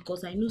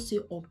because I know say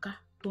Oga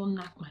don't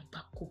knock my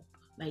back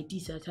like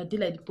this. I did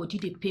like the body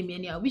they pay me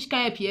anyhow. Which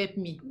can help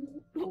me?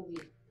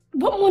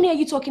 What money are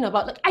you talking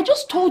about? Like, I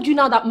just told you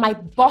now that my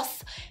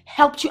boss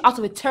helped you out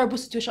of a terrible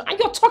situation and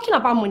you're talking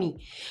about money.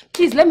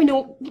 Please let me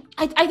know.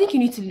 I think you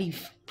need to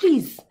leave.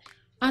 Please.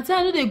 Auntie,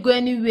 I know they go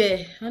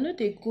anywhere. I know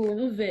they go.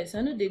 No verse.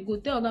 I know they go.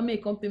 Tell Oga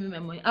make come pay me my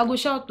money. I go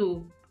shout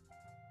to.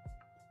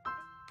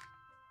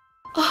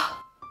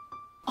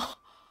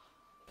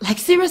 Like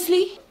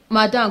seriously?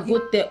 Madam, go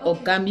tell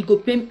Oga me go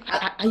pay me.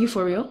 Are you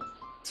for real?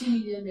 2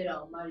 million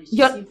naira on marriage.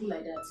 Simple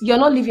like that. You're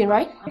not leaving,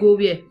 right? Go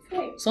where?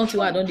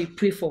 Something I don't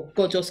pray for.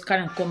 God just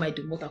carry and call my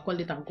remote. I call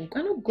it and go.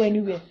 I don't go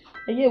anywhere.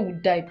 And here will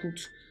die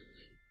put.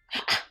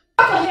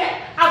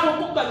 I will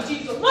come back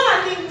Jesus. No,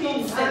 I think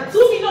things. 2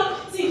 million.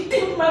 See,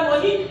 take my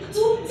money.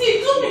 2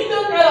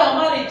 million naira on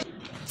marriage.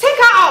 Take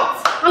her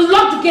out and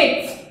lock the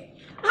gate.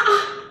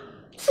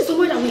 This is the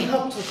way that we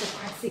help to, for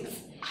Christ's sake.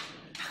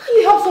 How can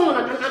you help someone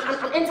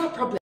and enter a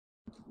problem?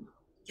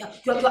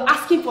 You're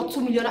asking for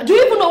 2 million. Do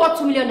you even know what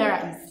 2 million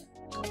naira is?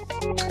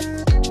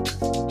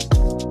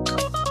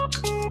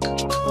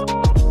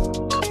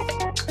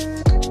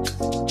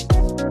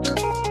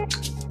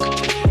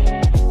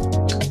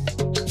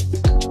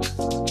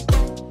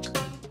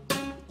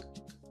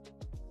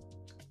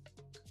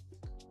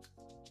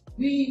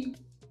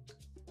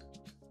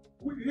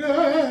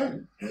 Yeah.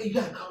 Hey, you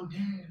gotta calm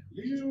down.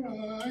 You're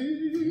right.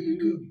 You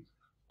good.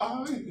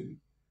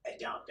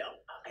 Down.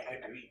 I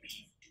really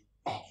believe.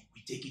 Oh, we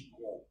take it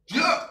more.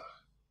 Yeah.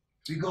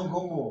 We gonna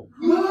go more.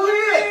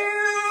 Oh,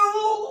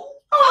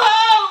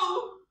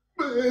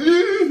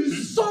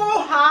 so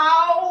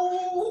how?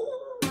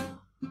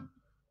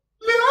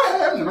 I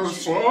have no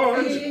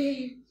choice.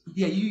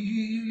 Yeah,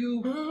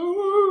 you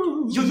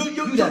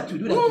do that too.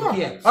 Do that too.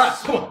 Yeah. All right,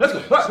 come on, let's go.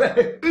 All right.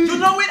 You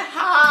know it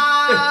how?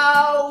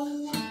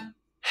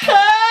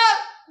 Help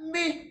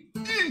me.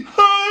 Let me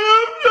go.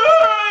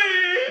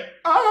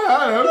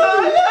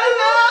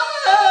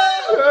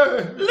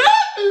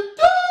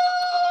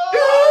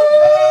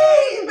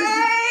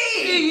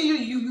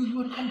 You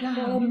want to come down?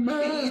 Oh,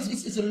 man.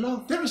 It's a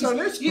love. Let's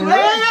Hey,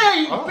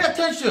 pay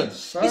attention.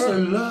 Sorry. It's a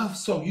love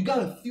song. You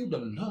gotta feel the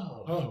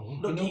love. Oh,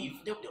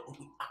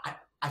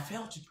 I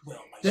felt it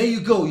well. There you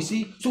go. You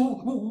see. So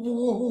we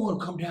want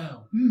to come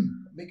down.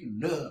 Making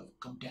love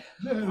come down.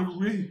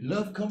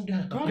 Love come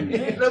down.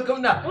 Love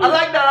come down. I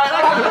like that.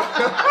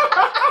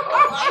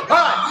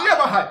 Hi.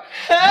 Yeah, hi.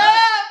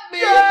 Help me.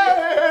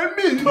 Help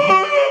me.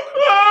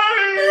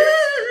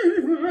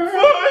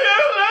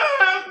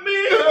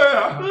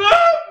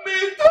 Let me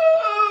go.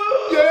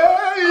 Yeah,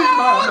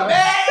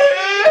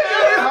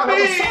 help me.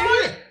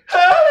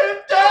 Help me.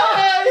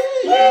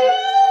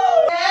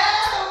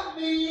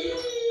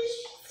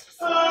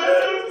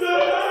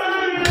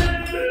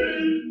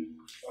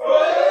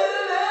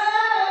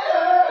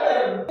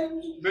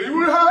 They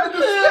will hide the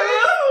baby.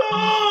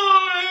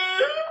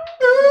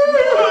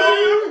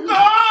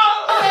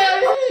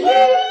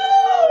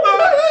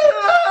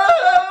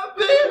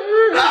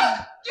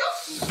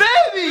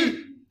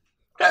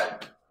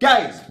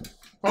 Guys,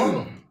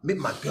 meet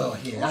my girl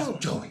here. That's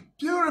Joey.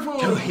 Beautiful.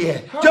 Joey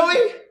here.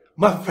 Joey,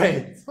 my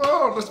friend.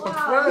 Oh, that's my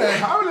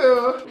friend. How are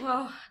you?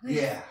 Wow.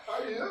 Yeah.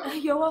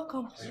 You're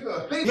welcome.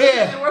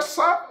 Yeah. What's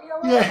up?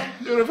 Yeah.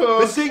 Beautiful.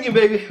 We're singing,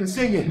 baby. We're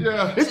singing.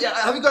 Yeah. Listen,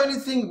 have you got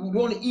anything we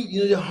want to eat?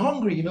 You know, you're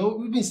hungry, you know.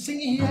 We've been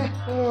singing here.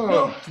 Oh. You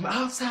know, from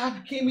outside,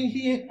 we came in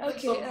here.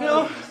 Okay. You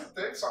know.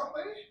 Take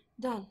something?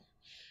 Dan.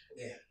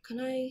 Yeah.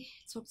 Can I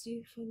talk to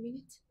you for a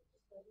minute?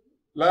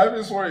 Life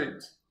is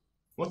sweet.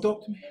 Want to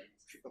talk to me?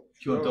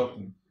 You want to talk to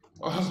me?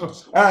 All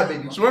right,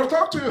 baby. So want to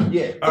talk to you?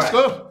 Yeah. Let's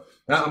go.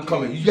 Now I'm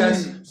coming. You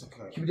guys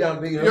keep it down,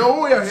 big. Yeah,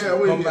 oh yeah, yeah.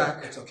 Come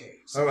back. It's okay.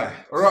 All right.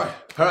 All right.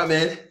 All right,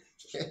 man.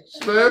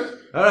 Babe.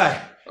 All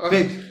right,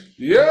 babe.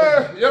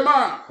 Yeah, yeah,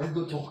 man. Let's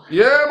go talk.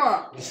 Yeah,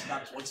 man. It's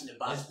not what's in the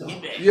box.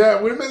 Yeah,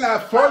 women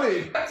are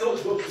funny.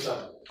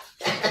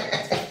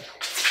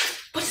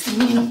 What is the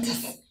meaning of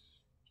this?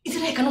 Is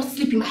it like I cannot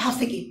sleep in my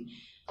house again?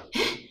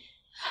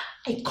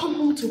 I come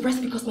home to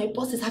rest because my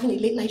boss is having a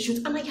late night shoot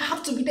and I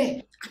have to be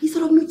there. And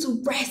instead of me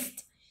to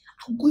rest,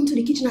 I'll go into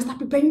the kitchen and start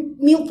preparing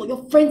meal for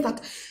your friends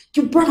that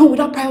you brought home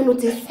without prior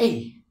notice.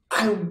 Hey,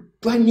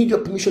 do I need your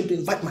permission to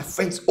invite my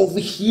friends over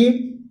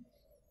here?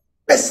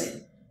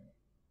 Listen,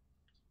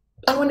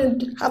 I want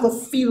to have a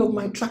feel of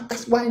my track.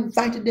 That's why I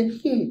invited them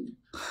here. You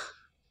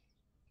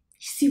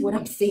see what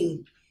I'm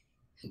saying?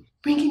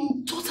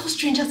 Bringing total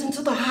strangers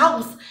into the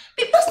house.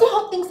 Babe, that's not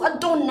how things are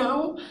done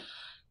now.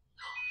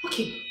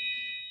 Okay.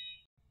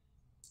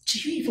 Do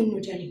you even know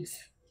their names?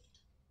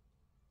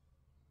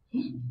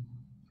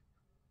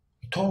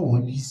 The tall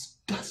one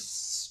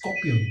that's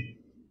Scorpion.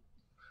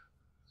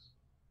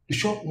 The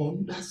short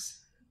one, that's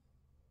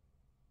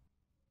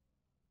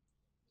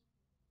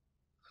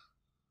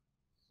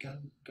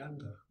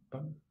Banga.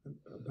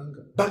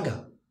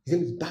 His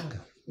name is Banga.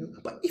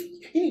 But if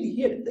you need to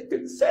hear them, they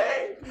can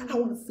sing. I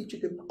want to feature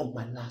them on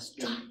my last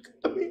track.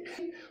 I mean,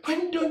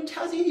 when Don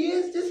tells you he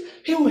hears this,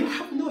 he will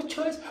have no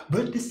choice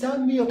but to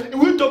sign me up. And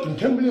we're talking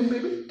 10 million,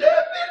 baby. 10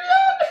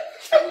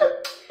 million!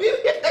 We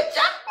hit the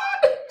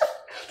jackpot!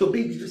 So,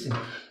 baby, listen,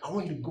 I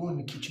want you to go in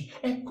the kitchen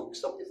and cook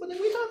something for them.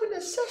 We're having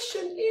a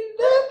session in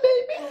there,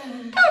 baby.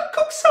 I'll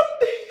cook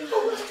something.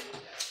 All right.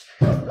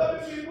 I'm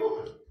coming,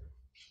 people.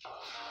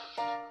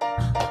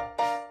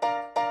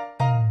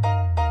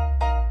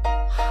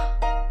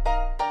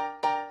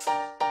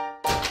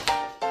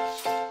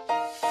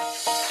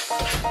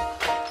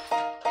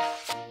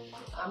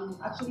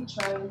 Actually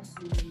trying to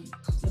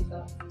take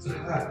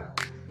that.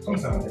 Come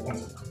down.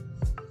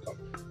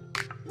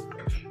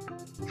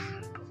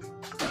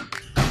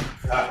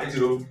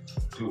 Ejiro,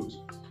 good.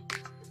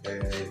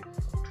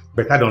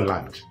 But I don't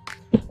land.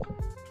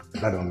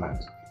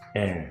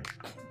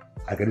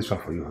 I get this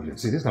one for you.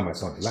 See, this is not my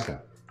son. You like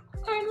her?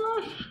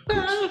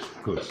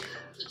 Good.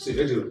 See,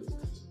 Ejiro,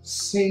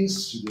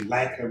 since you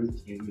like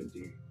everything you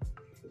do,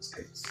 let's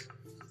get it.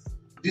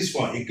 This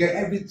one, you get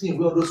everything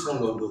where those one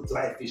of the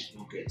dry fish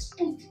you get.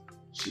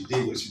 She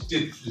did what she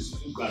did. Please,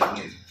 you go and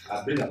get.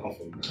 I'll bring her come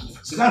for you.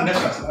 Sit down next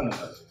to her.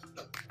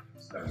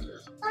 Sit down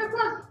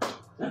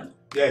there.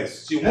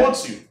 Yes, she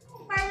wants you.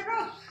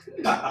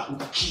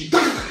 Sit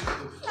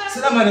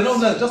down, man. No,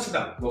 just sit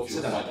down. Go,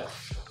 sit down, madam.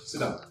 Sit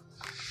down.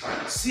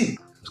 See.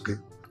 Okay.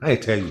 I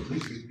tell you.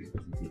 Wait.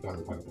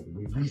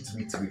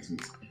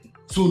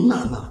 So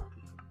now.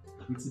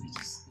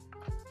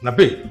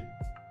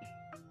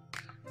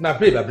 Now,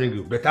 babe, I bring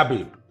you better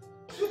babe.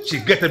 She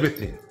get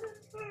everything.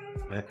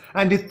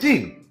 And the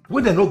thing,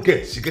 when they don't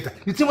get, she get it.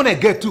 The thing when I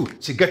get too,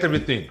 she get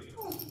everything.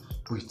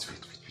 Wait.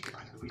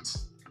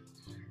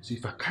 So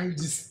if I carry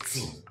this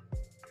thing,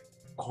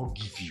 God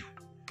give you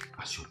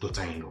as your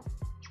daughter-in-law,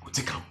 you will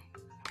take her.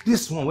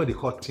 This one where they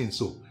call thing,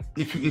 so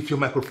if your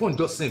microphone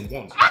just sing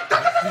once.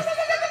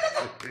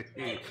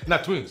 Now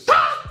twins.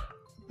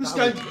 This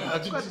guy,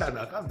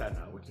 calm down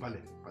now. Pale, I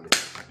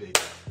beg.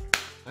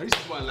 Now this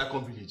is why I like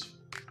on village.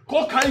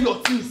 Go carry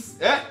your things,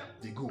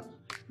 They go.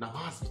 Now my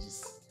house is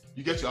this.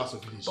 You get your house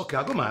of village. Okay,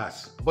 I go my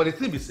house. But the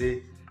thing be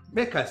say,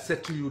 make I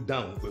settle you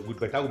down with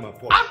better woman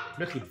for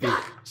make you date.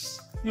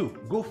 You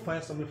go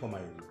find something for my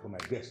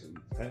guests to eat.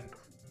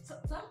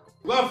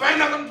 Go and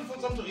find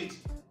something to eat.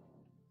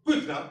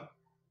 Quick now.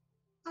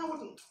 I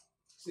want to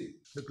see.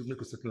 Make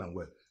you settle and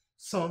well.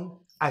 Son,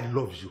 I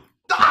love you.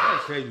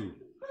 I tell you.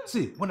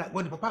 See, when I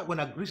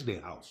reach the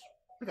house,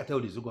 I think I tell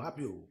you this, you go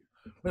happy.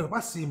 When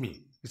Papa see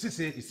me, you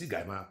see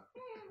guy man.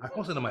 I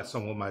consider my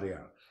son will marry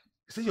her.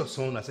 He said, your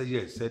son? I said,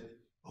 yes. He said,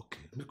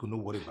 okay, make you no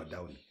worry about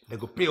dowry. They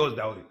go pay us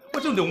dowry.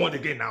 What do they want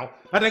again now?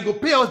 And they go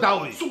pay us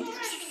dowry.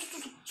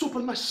 So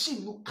but my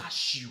shame no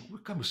cash you. We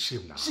can't be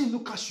shame now. Shame no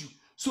cash you.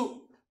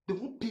 So they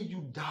won't pay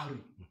you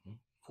dowry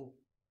for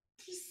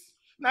this.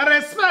 Now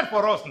respect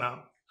for us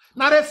now.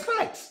 Now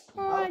respect.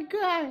 Oh my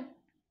God.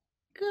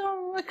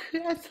 Go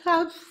let's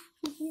have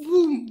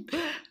boom.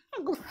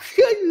 I'm gonna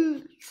show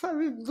you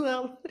something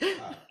well.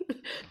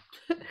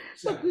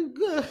 Something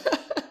good.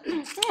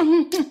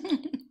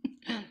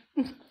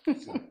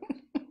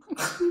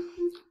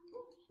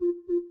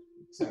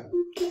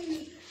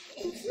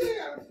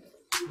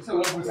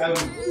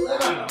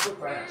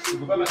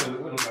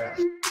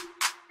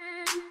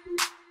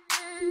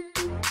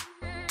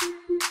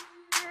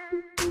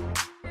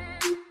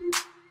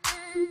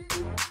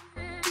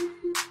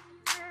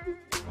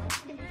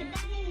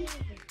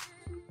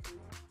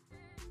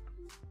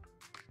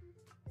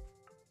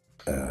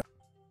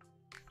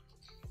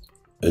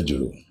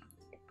 Ejiro.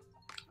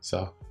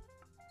 Sir?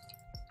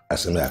 I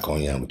say I come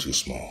here, I'm too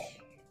small.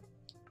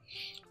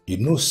 You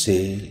know,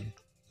 say,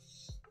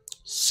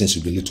 since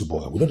you be little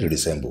boy, we don't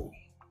resemble.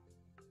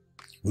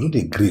 We don't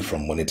agree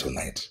from morning till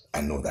night. I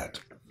know that.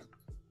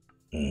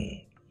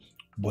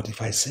 But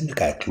if I say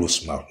make I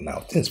close mouth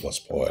now, things will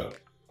spoil.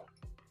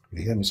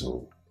 You hear me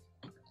so?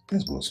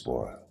 Things will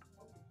spoil.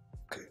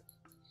 Okay.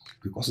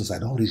 Because since I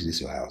don't reach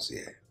this your house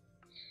here,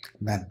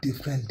 now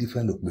different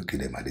look make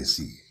them I they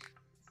see.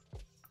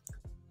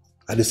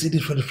 And they see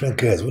different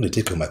girls when they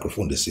take a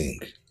microphone, they sing.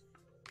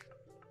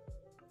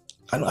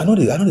 I know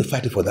they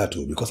fighting for that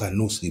too, because I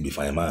know you be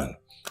fine man.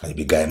 And you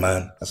be guy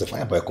man. That's a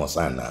fine boy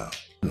concern now.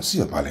 You see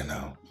your pally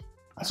now.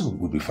 I said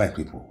we'll be fine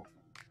people.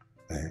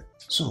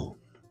 So,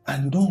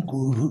 and you don't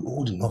go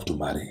old enough to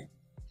marry.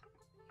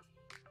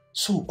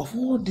 So of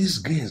all these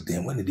girls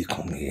then when they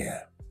come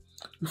here,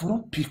 if you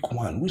don't pick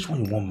one, which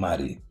one you want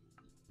marry?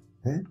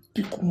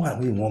 Pick one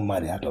we won't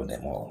marry out of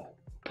them all.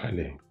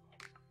 Pale,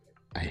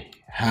 I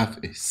have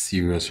a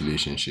serious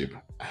relationship.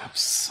 I have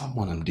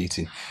someone I'm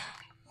dating.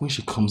 When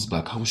she comes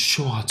back, I will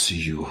show her to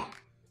you.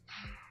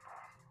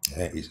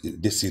 Is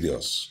this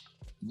serious?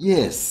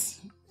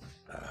 Yes.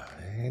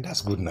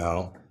 That's good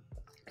now.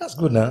 That's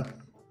good now.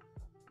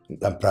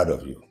 I'm proud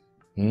of you.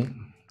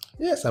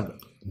 Yes,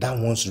 that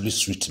one's really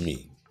sweet to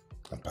me.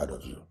 I'm proud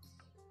of you.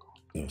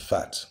 In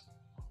fact,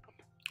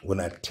 when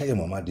I tell your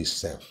mama this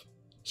self,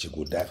 she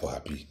will die for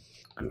happy.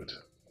 Good.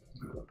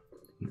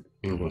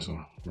 You go,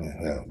 sir.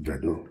 Yeah,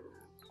 Dredo.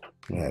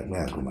 Yeah,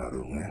 I go my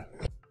room, yeah.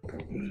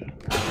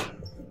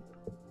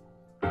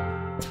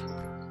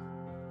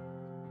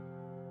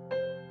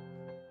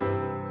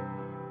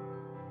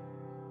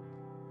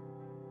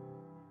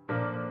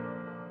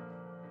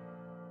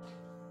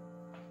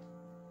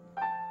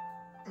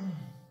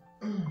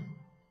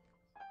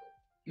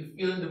 You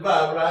feeling the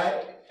vibe,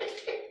 right?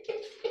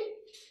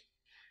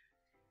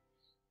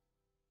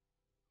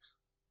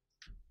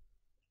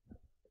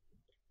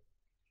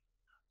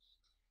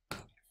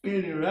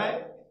 Feeling it,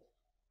 right?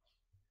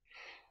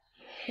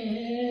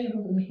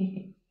 Help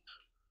me.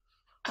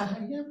 I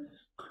am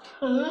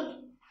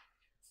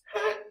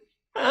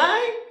I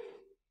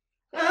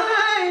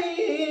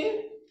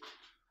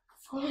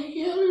for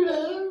your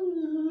love.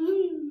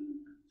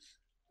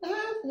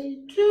 Love me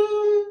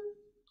too.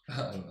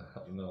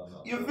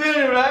 No. You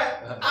feeling it, right?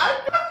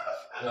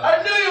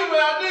 I knew you, man.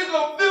 I knew you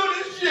gonna feel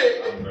this shit.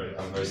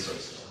 I'm very sorry,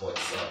 sir. But,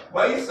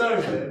 why you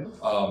sorry, man?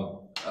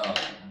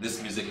 this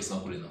music is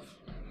not good enough.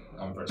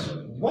 I'm very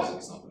sorry. What?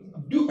 Music is not good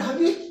enough.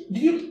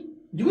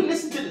 Do you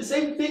listen to the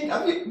same thing?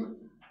 Have you?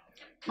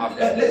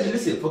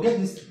 Listen, forget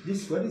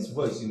this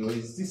voice, you know,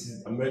 this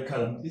is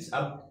American, this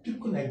I'm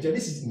typical Nigeria,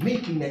 this is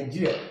made in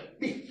Nigeria.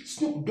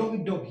 Snoop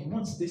Dogg, he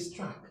wants this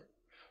track.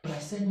 But I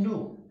said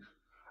no.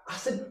 I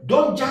said,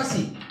 don't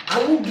Jazzy.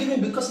 I won't give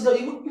him because you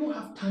don't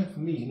have time for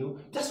me, you know.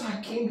 That's why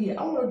I came here.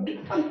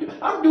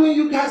 I'm doing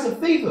you guys a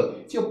favor.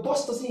 If your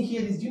boss doesn't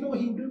hear this, do you know what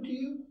he'll do to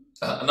you?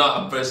 No,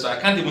 I'm very sorry.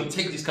 I can't even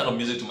take this kind of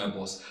music to my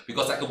boss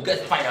because I could get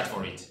fired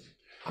for it.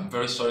 I'm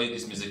very sorry.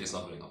 This music is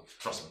not good enough.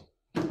 Trust me.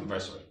 I'm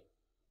very sorry.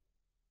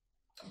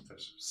 I'm very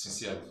sorry.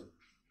 Sincerely.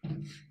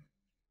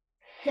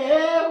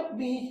 Help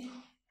me.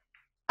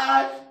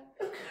 I'm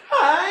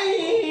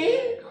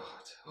crying.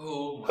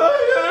 Oh my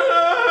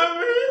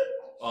God.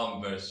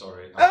 I'm very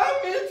sorry.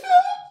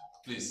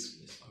 Please,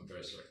 I'm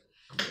very sorry.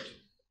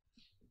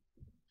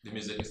 The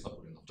music is not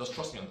good enough. Just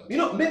trust me on that. You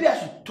know, maybe I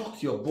should talk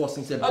to your boss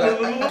and say,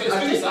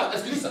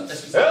 Excuse me,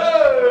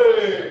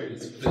 sir.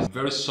 Please. I'm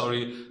very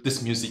sorry.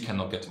 This music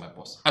cannot get to my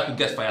boss. I could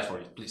get fired for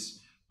it.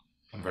 Please.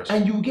 I'm very sorry.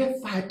 And you will get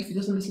fired if he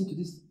doesn't listen to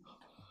this.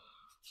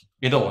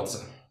 You know what,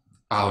 sir?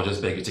 I'll just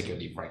beg you to take your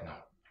leave right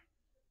now.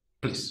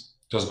 Please.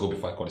 Just go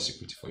before I call the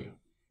security for you.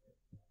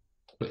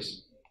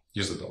 Please.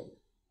 Use the door.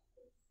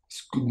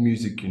 It's good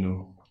music, you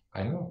know.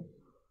 I know.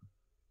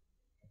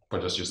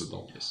 But just use the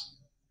door, please.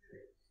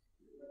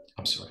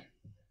 I'm sorry.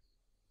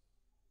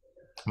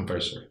 I'm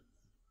very sorry.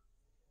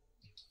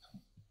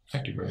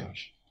 Thank you very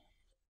much.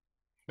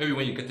 Maybe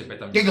when you get a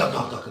better music.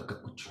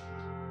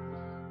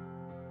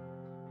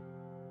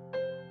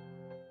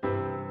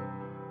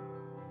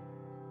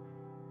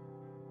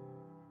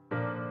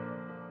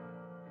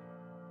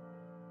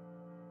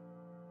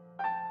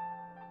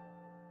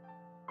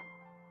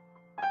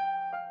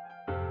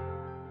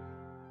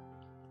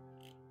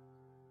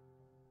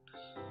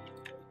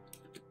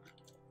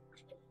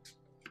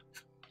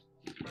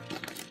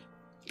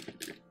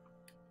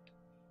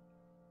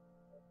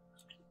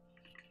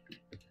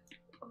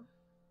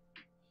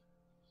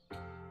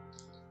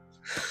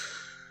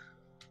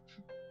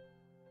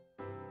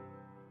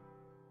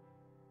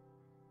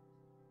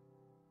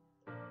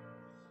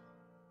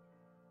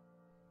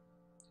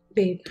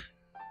 Babe,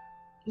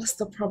 what's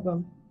the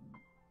problem?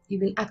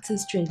 You've been acting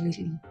strange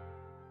lately.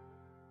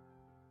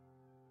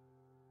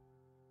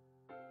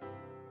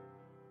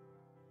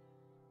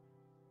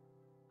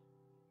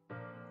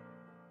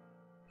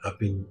 I've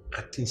been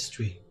acting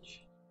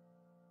strange.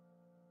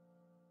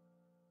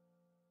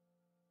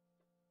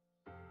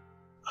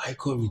 I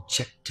got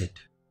rejected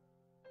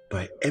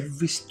by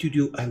every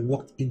studio I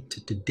walked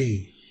into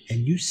today,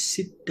 and you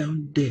sit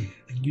down there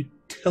and you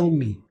tell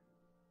me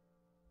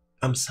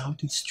I'm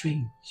sounding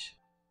strange.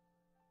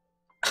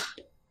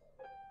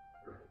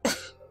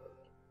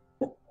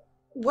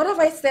 What have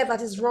I said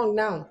that is wrong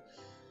now?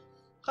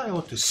 I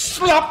want to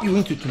slap you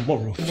into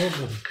tomorrow.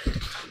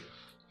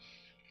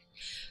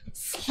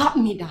 Slap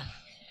me, Dan.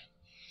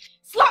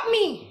 Slap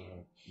me!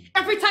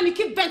 Every time you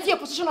keep venting your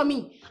position on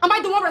me, am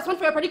I the one responsible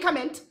for your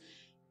predicament?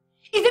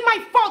 Is it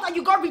my fault that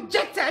you got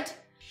rejected?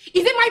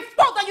 Is it my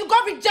fault that you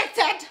got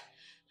rejected?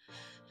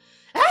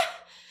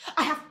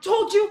 I have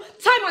told you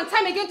time and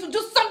time again to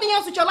do something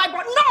else with your life,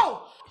 but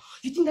no!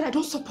 You think that I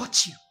don't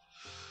support you?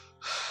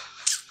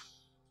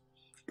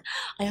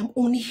 I am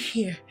only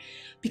here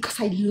because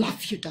I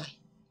love you, Dan.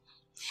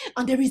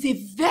 And there is a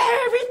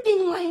very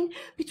thin line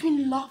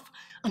between love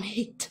and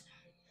hate.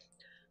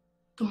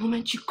 The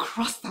moment you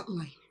cross that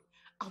line,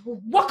 I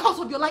will walk out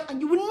of your life and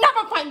you will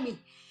never find me.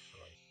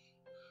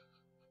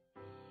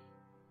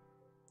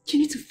 You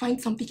need to find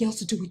something else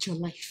to do with your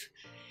life.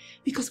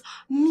 Because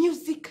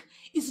music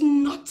is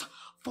not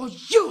for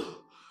you.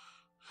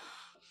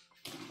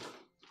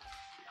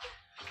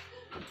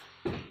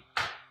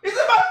 Is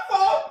it my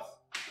fault?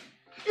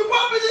 You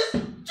bought me this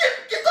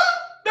cheap guitar?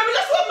 Baby,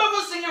 that's why I'm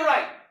never singing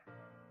right.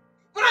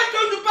 When I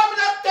told you to buy me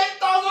that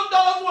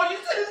 $10,000 one, you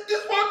said it's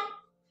this one?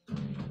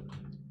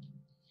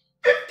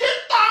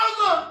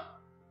 15,000.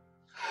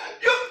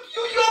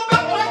 You're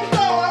better right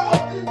now. I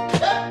want this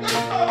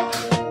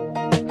 10,000.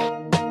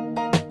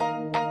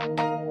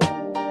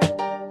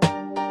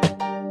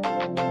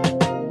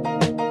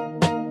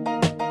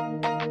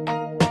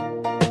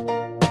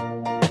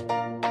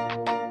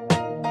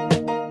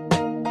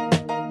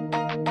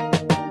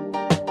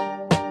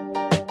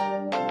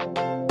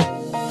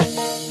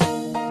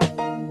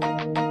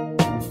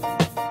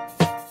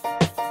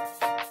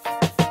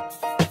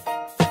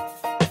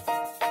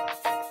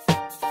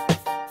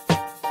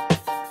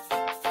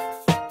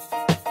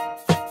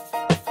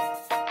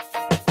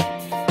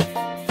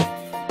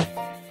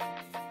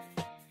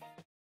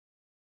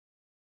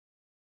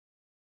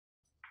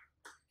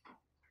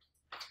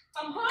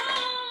 I'm home!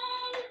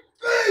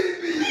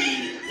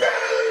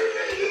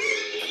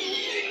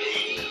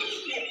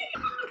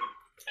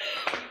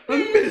 I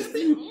missed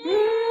you.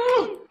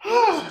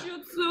 Missed you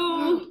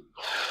too.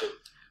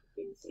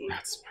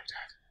 That's my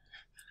dad.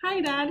 Hi,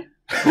 Dad.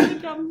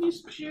 I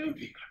missed you.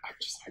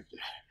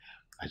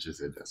 I just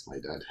said that's my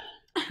dad.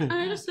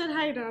 I just said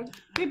hi, Dad.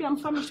 Baby, I'm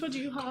famished. What do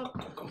you have?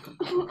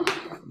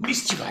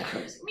 Missed you, my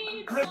friend.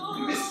 Me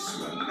Missed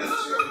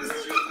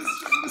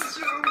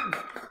you.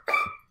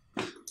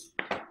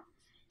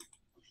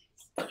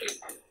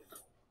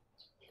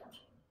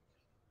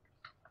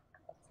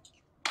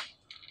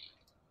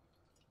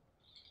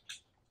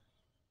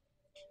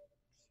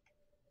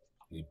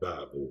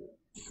 Babu.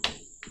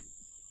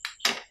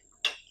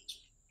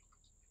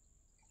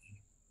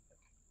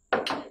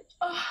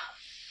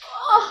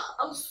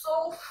 I'm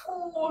so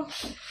full.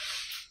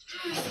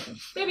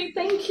 Baby,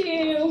 thank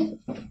you.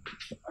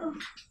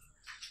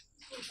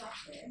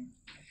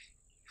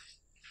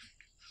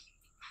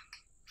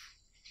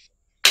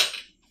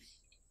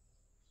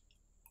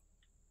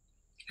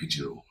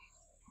 Ejiro.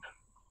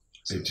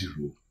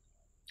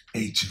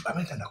 How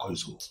many times I call you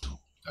so?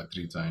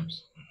 3 times.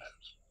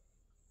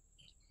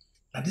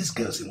 Now this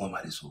girl say one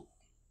marry so.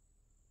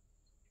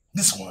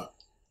 This one.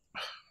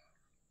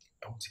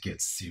 I want to get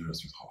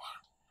serious with her.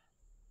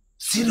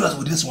 Serious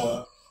with this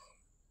one?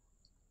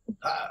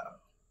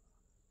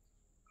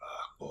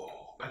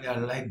 And I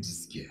like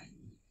this girl.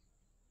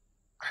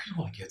 I don't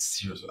want to get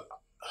serious with her.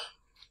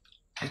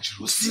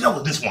 Ejiro, serious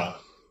with this one?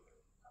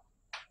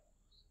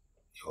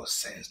 Your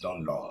sense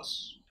don't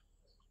lose.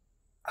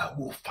 I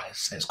will find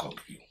sense come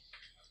to you.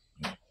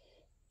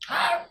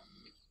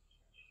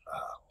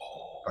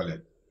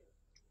 Ale,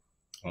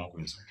 I want to go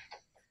inside.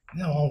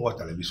 I want to watch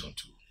television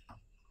too.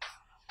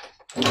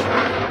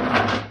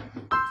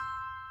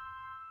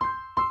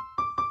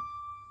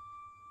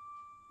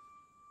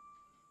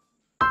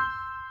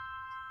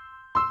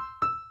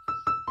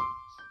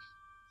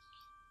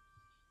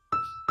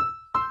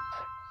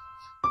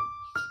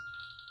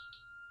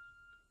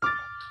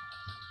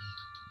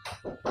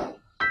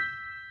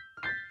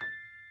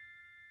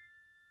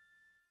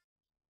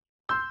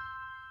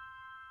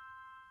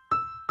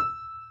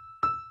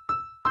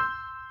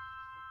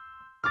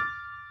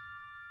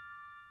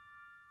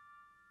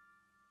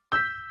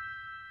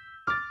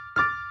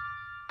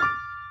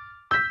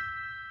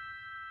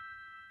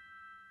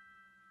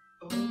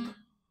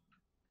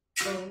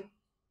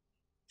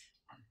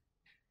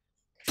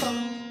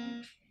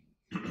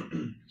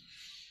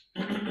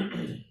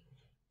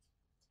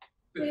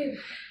 Babe,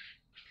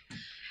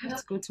 I have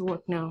to go to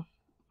work now.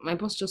 My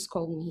boss just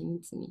called me. He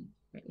needs me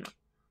right now.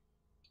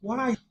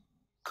 Why?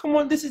 Come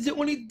on, this is the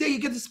only day you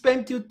get to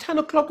spend till 10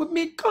 o'clock with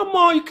me. Come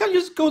on, you can't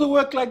just go to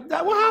work like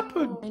that. What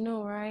happened? I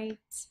know, right?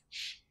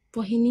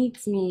 But he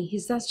needs me.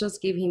 His dad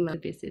just gave him a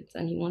visit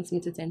and he wants me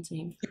to tend to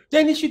him.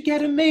 Then you should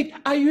get a maid.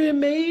 Are you a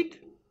maid?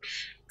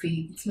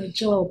 Babe, it's my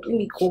job. Let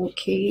me go,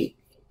 okay?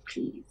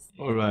 Please.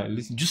 All right,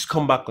 listen, just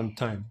come back on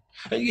time.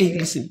 Hey,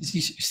 listen,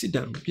 sit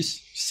down.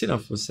 Just sit down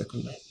for a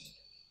second now.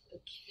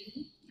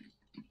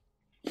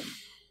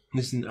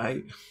 Listen,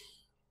 I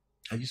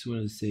just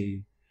want to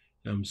say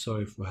I'm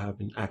sorry for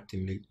having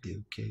acting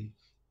lately, okay?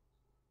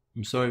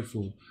 I'm sorry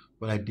for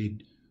what I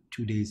did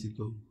 2 days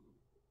ago.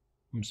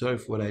 I'm sorry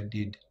for what I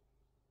did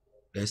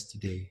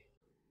yesterday.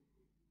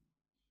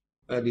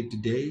 What I did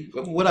today,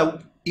 what I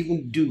would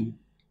even do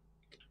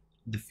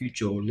in the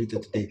future or later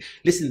today.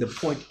 Listen, the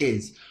point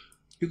is,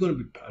 you're going to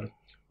be proud of me.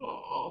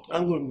 Oh,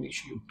 I'm going to make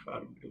sure you're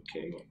proud of me,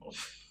 okay?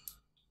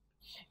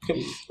 Come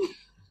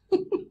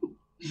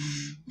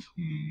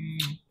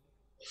here.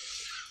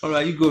 All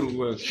right, you go to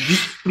work.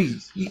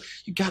 Please, you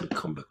got to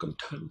come back on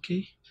time,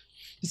 okay?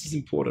 This is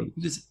important.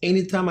 This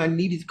anytime I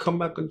need you to come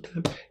back on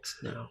time,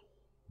 it's now.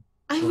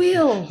 I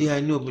will. Yeah, I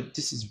know, but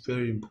this is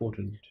very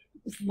important.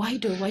 Why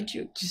though? Why do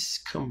you?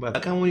 Just come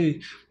back. I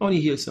want to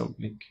hear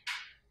something.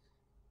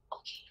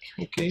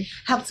 Okay.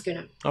 Have to go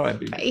now. All right,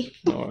 baby.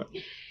 Bye. All right.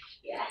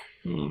 Yeah.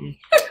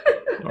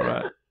 All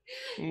right.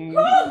 All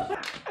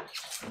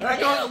right,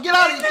 go on. Get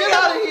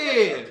out of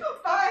here.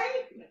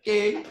 Bye.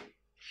 Okay.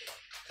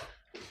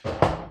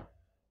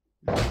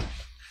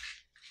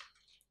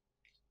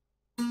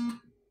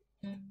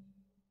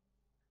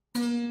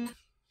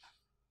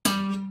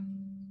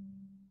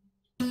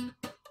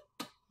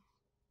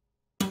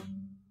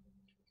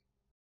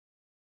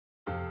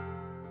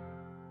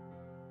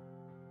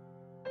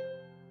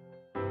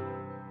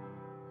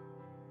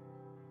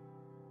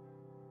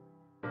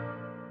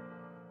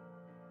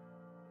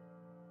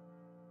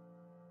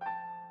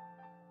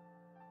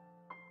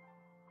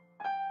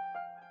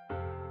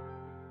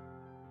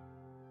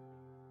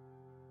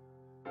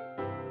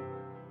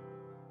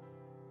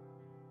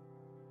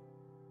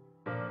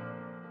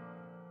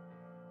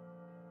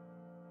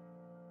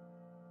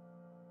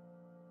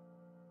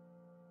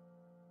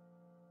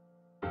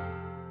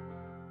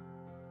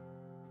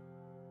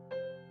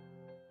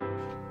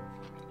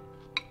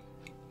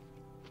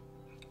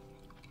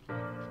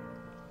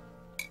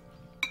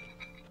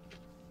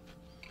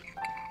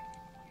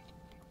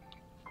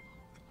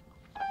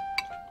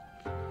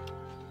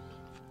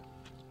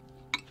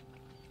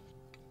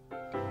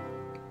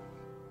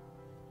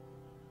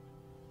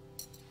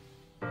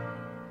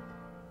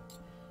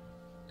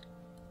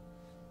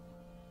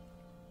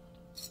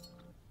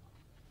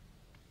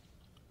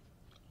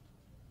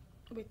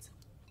 Wait.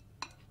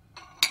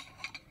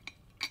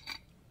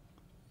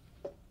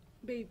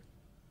 Babe,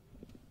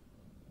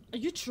 are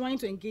you trying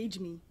to engage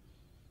me?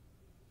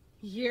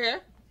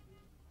 Yeah?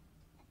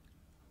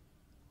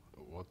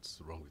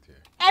 What's wrong with you?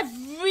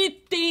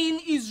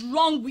 Everything is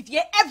wrong with you.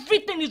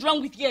 Everything is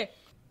wrong with you.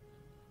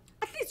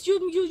 At least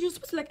you're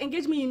supposed to like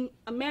engage me in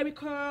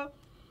America,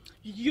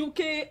 UK,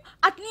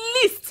 at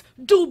least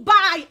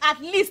Dubai.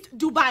 At least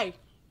Dubai.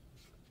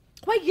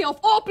 Why here of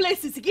all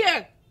places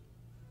here?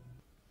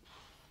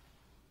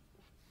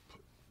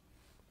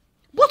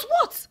 But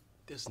what?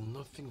 There's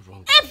nothing wrong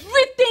with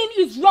Everything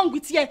is wrong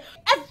with here.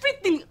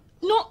 Everything.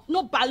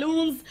 No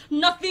balloons,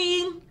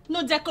 nothing,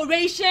 no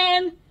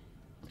decoration.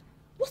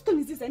 What time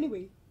is this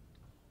anyway?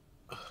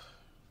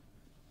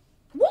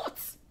 What?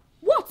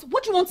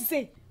 What do you want to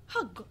say?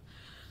 Oh, God.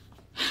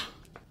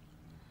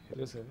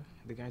 Hello, sir.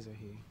 The guys are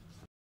here.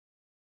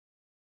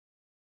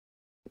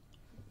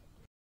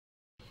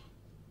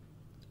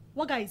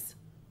 What guys?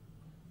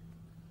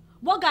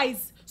 What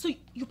guys? So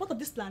you're part of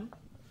this plan?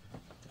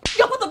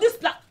 You're part of this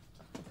plan?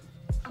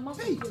 I'm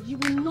asking you, you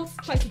will not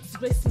try to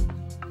disgrace me.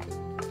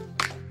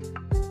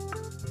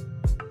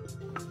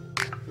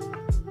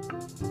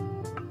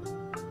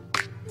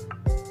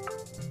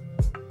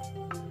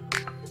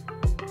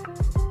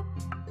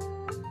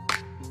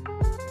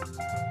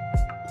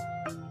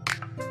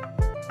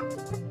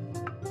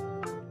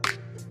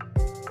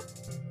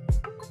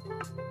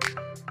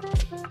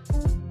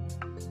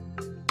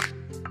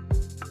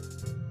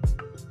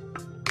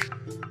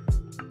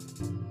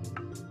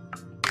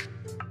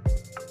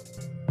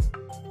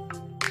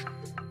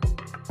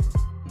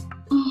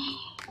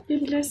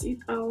 Baby, let's eat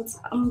out.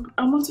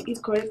 I want to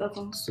eat correct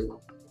afang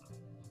soup.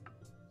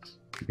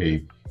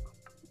 Babe,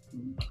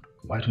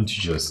 why don't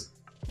you just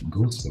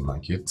go to the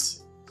market,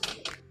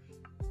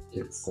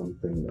 get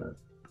something that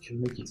can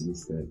make it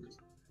instead?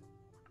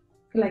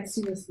 Like,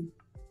 seriously.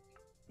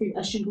 Babe,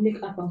 I should make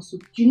afang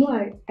soup. You know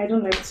I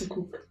don't like to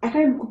cook. I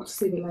can't even cook to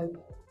save a life.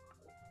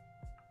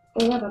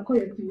 Or rather, call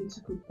your PA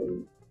to cook for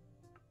me.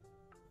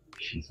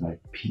 She's my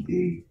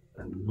PA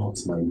and not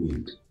my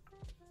maid.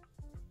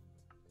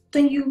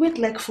 Then you wait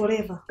like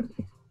forever.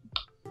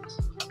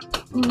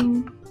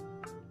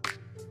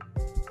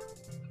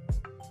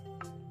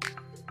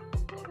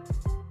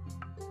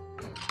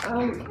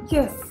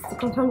 Yes, to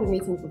confirm the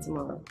meeting for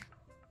tomorrow.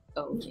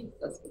 Oh, okay,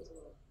 that's good.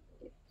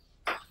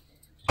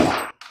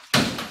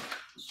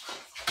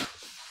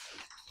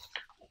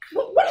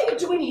 What are you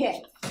doing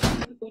here?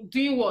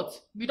 Doing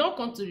what? We don't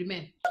come to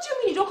remain. What do you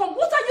mean you don't come?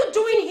 What are you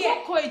doing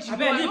here?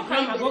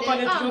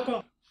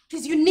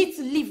 Please, you need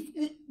to leave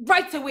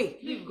right away.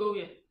 Leave, go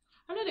here.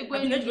 I know they go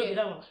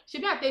anywhere. She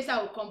be at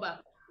I will come back.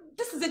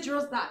 This is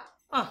Ejiro's dad.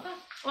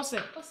 Ose,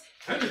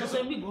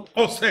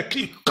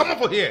 come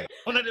over here.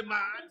 Under the man.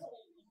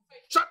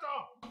 Shut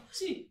up.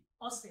 See,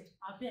 Ose,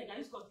 I beg, I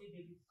just got the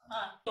baby.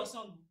 Your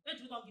son,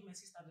 Ejiro don't give my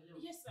sister Bele.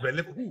 Yes, sir.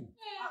 Bele who?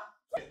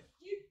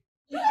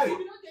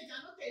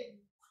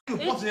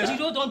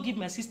 Ejiro don't give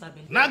my sister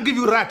Bele. Now give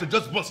you right to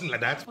just busting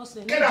like that.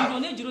 Get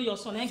out. Ejiro, your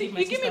son, give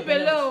my sister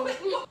Bele.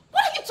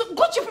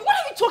 What are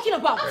you talking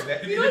about?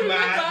 You don't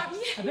remember?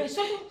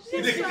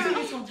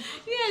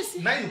 Yes.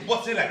 Now you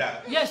busting like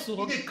that. Yes,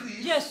 so.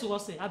 Yes, so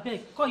Ose, I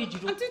beg, call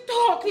Ejiro.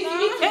 Talk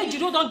now.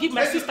 Ejiro don't give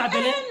my sister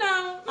Bele.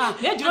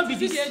 Ejiro be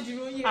this.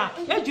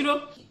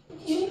 Ejiro.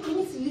 You need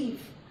to leave.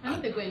 I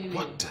need to go anywhere.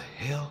 What the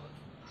hell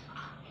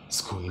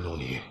is going on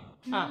here?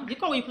 The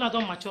car we plan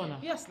don't mature now.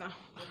 Yes, now.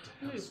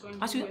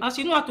 As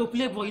you know how to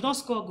play ball, you don't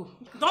score goal.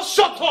 Don't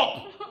shut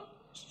up!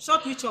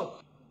 Shut which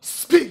up?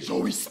 Speak,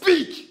 Joey,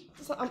 speak!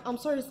 Sir, I'm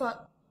sorry, sir.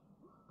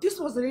 This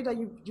was the lady that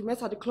you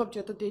met at the club the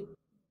other day.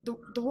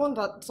 The one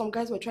that some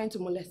guys were trying to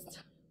molest.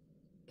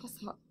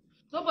 That's her.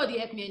 Nobody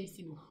helped me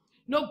anything.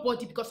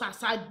 Nobody, because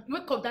I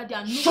wake up that day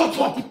and Shut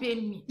nobody up!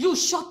 paid me. You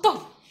shut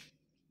up!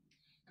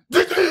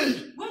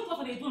 Didi! Wait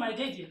for the do my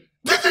JJ.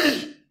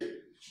 Didi!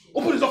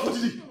 Open the door for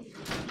Didi!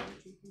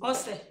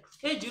 Ose,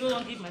 hey, Jiro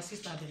don't give my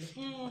sister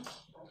belly.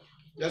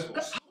 Yes,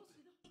 boss.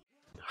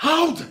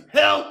 How the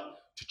hell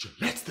did you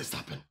let this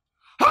happen?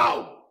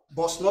 How?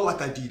 Boss, not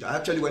like I did. I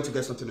actually went to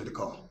get something in the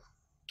car.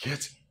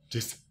 Get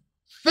these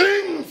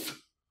things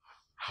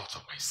out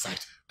of my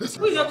sight. This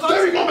Who is your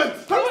very cousin? moment.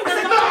 Sit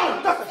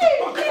down.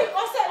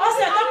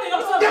 Ose, come to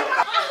yourself.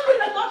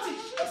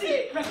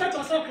 Respect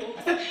yourself.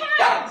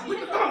 Ose, we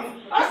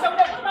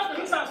come back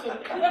to this house.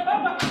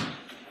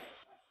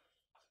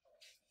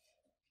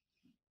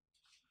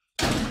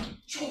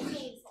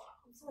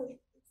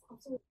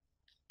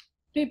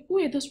 Babe, who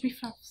are those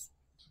riffraffs?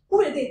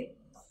 Who are they?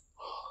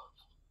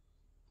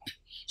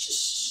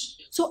 Shh.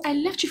 So I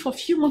left you for a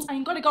few months and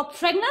you got a girl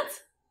pregnant?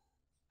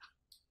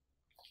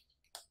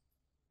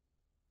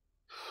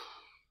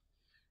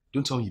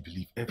 Don't tell me you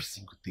believe every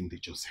single thing they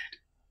just said.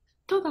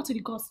 Tell that to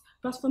the gods.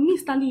 But for me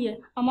standing here,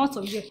 I'm out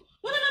of here.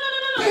 No.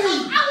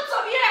 I'm out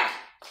of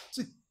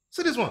here.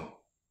 See this one.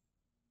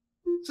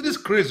 See this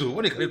crazy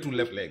when he carry 2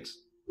 left legs.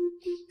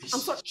 I'm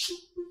sorry.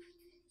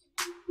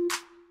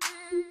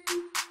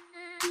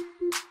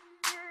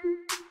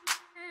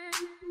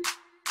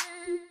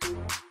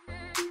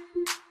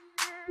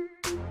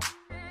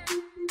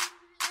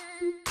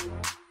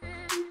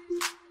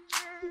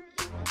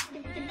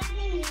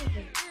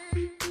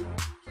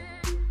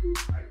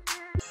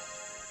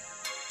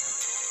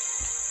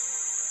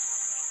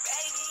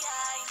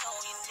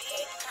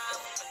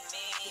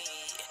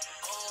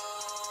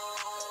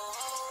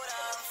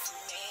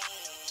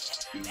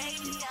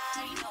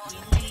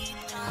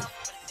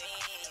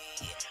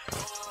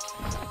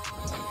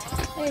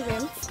 Hey,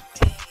 Vim.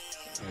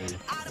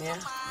 Hey. Yeah.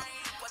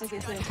 Okay,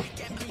 so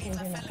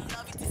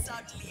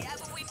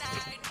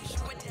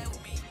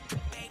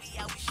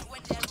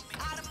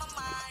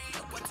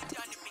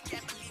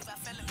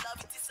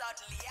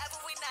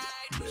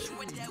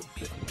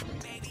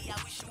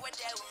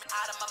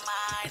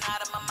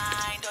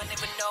don't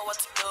even know what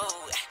to do.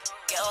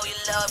 Girl, your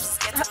love is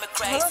getting me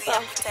crazy.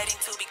 I'm pretending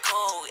to be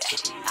cool.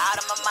 Out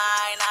of my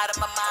mind,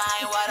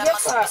 what am I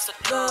supposed to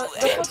do?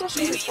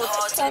 Baby, you're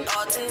hot and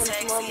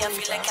sexy, I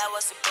feel like I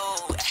was a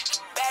boo.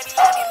 Baby,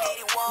 you give me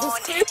the one,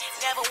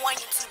 never want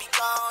you to be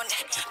gone.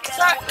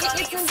 Girl, I won't call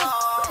you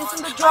phone. it's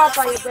in the drawer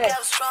by your bed.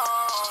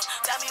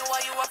 Tell me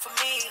what you want from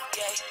me,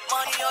 yeah.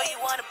 Money all you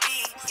wanna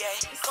be, yeah.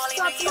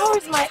 Calling on you, Where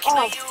is my checking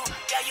on off? you.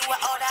 Girl, you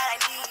are all that I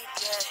need,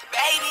 yeah.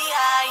 Baby,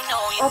 I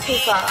know you Okay,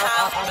 need sir,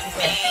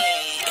 company.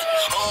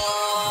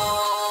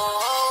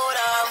 Hold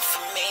on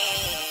for me.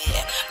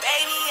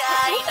 Baby,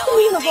 I What's know the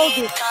meaning you of all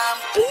need this?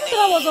 company. You knew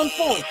that I was on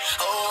phone.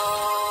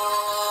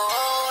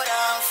 Hold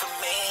on for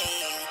me.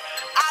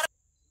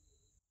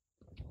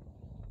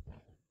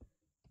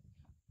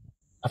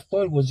 I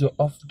thought it was your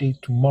off day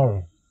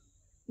tomorrow.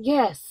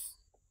 Yes.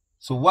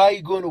 So why are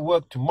you going to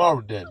work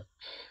tomorrow then?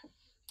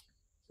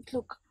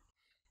 Look,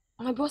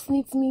 my boss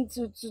needs me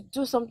to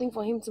do something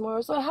for him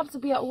tomorrow, so I have to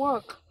be at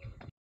work.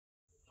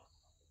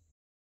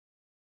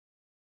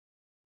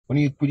 When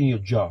are you quitting your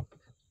job?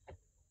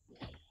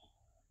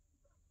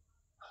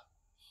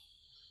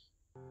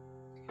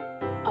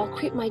 I'll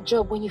quit my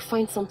job when you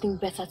find something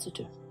better to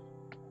do.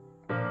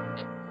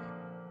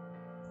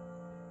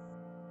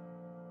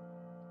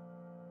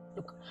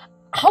 Look,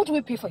 how do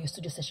we pay for your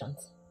studio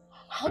sessions?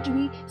 How do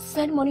we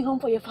send money home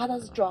for your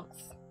father's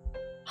drugs?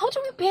 How do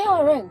we pay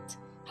our rent?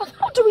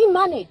 How do we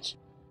manage?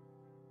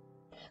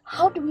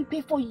 How do we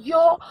pay for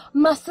your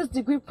master's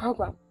degree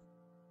program?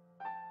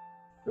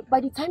 Look,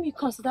 by the time you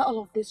consider all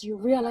of this, you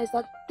realize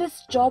that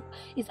this job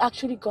is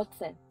actually God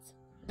sent.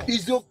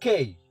 It's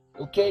okay.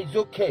 Okay, it's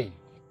okay.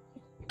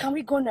 Can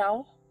we go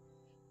now?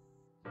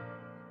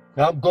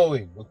 Now I'm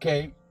going,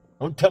 okay?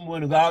 Don't tell me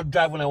when to go. I'll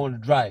drive when I want to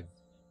drive.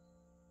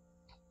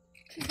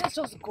 Please, let's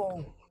just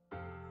go.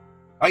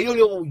 Are you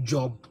only on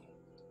job?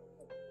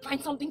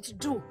 Find something to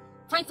do.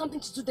 Find something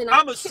to do then.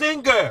 I'm a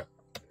singer.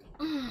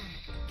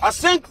 I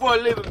sing for a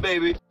living,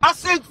 baby. I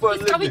sing for a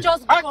living. Can we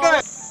just I go?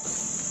 can't.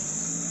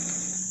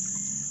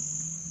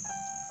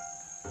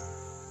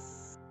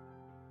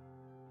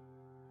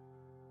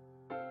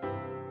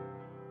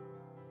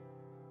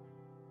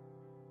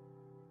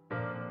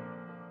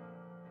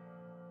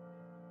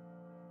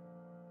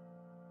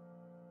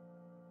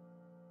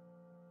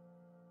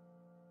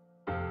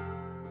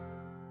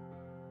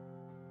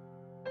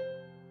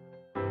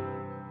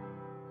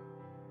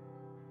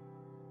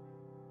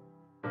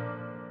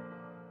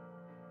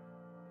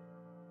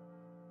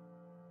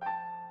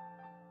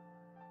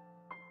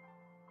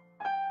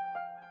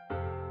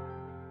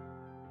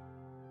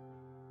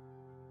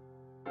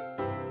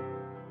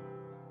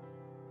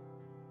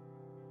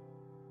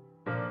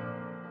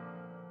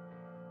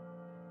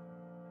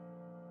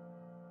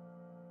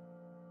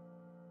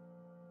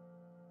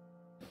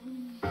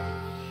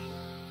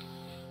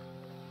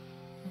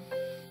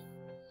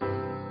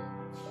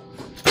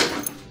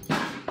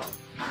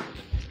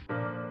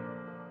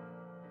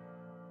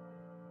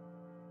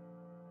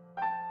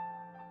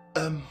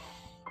 Baby.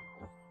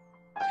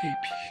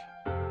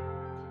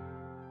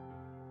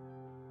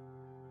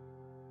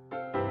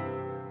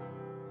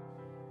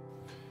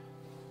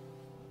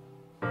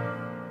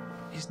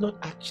 It's not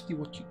actually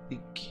what you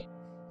think.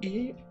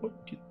 Yeah, what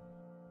you...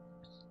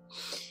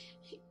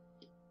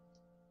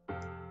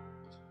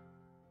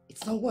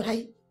 It's not what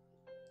I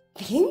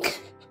think.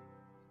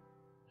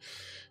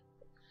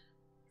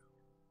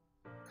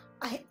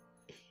 I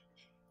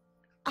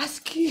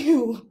ask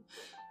you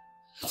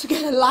to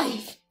get a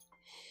life.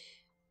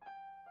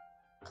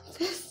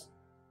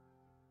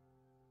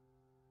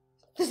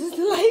 This is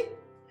the life.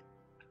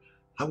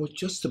 I was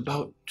just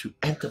about to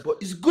enter, but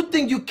it's a good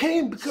thing you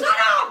came because... Shut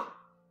up!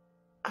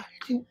 I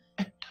didn't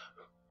enter.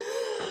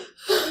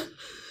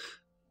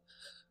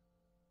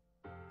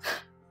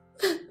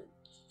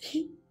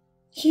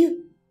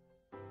 You...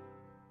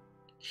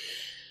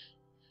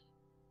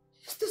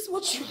 Is this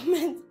what you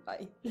meant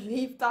by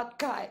leave that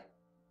guy?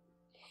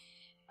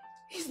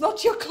 He's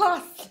not your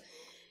class.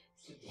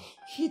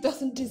 He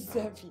doesn't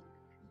deserve you.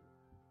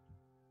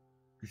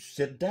 You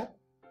said that?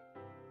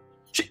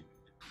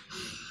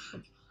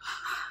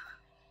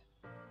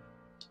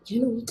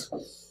 You know what?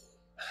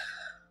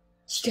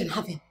 You can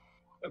have him.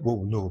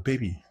 Whoa, no,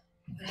 baby.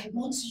 But I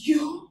want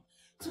you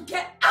to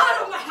get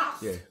out of my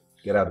house. Yeah,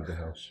 get out of the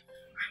house.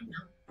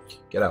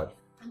 Get out.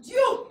 And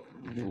you!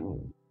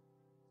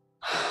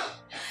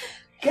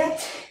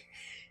 Get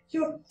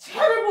your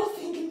terrible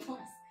thinking voice.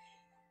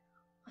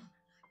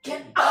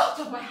 Get out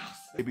of my house.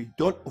 Baby,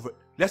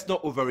 let's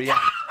not overreact.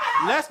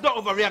 Let's not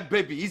overreact,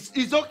 baby.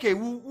 It's okay.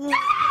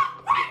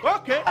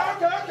 Okay.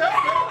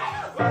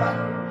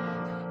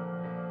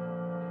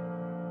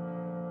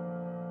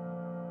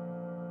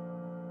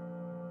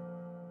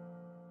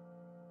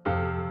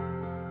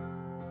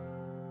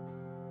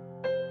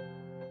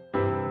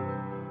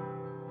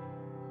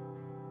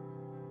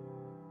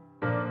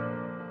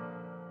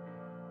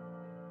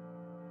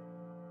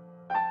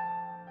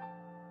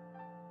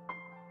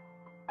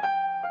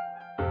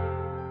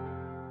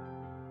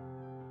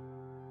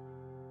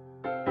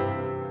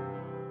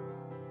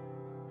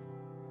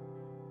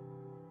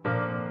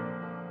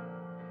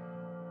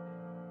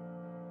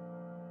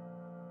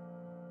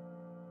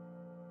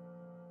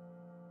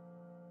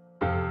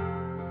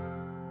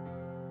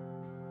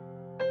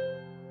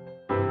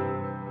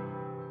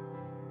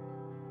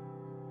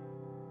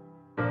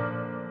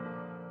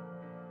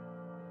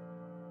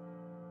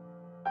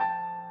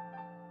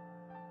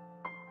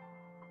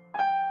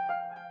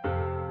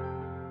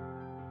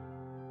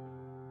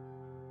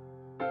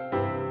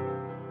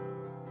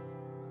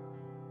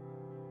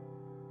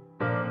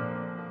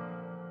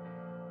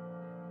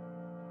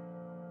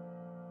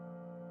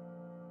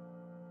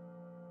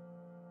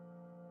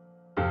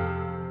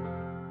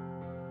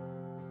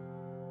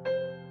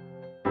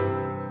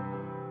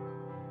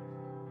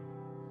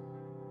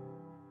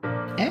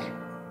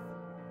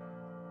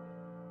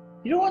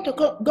 You don't want to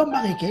go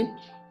back again?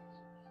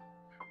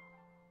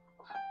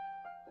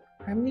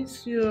 I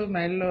miss you,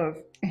 my love.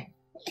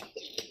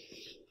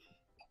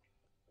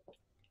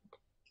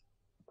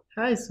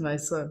 How is my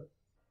son?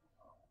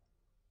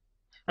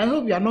 I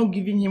hope you are not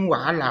giving him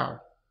wahala.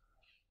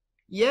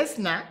 Yes,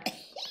 nah.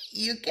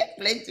 You get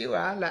plenty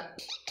wahala.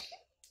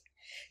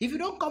 If you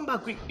don't come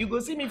back quick, you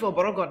go see me for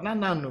Paragon.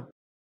 No.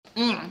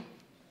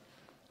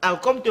 I'll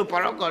come to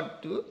Paragon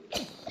too.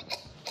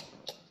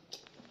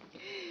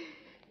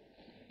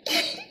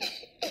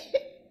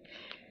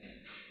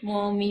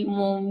 Mommy,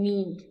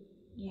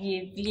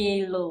 you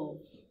play love.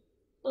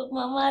 But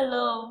Mama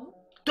love.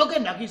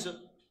 Token Nagiso.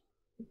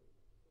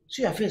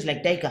 See your face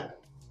like tiger.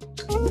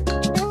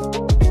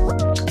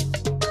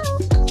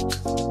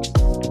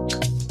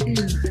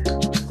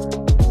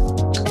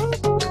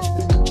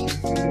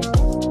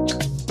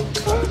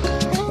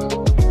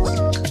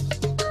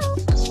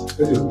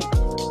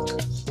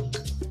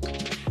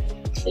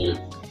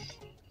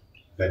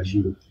 That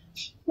you.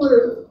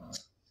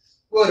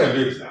 What a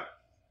baby now.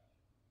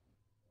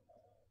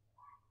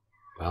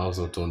 I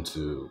also turned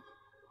to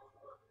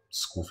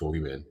school for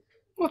women.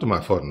 Not my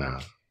fault now.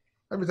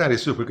 Every time they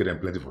soup, we get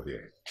plenty for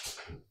here.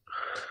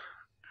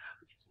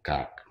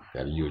 Kak.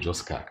 That you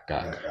just kak.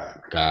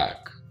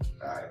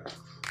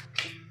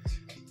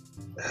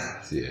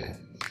 Yeah.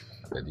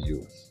 That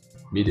you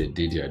made a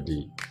day their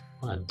day.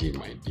 I did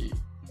my day.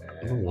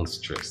 I don't want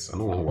stress. I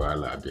don't want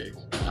wahala, I beg.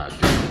 I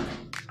beg.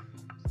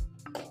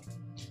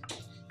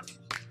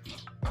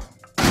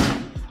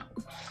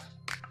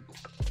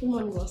 Good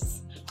morning,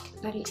 boss.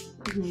 Daddy,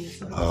 good morning.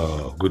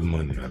 Oh, good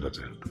morning, my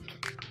daughter.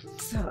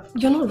 Sir,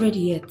 you're not ready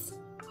yet.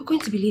 We're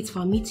going to be late for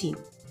our meeting.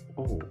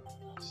 Oh,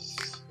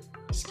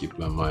 skip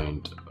my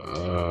mind.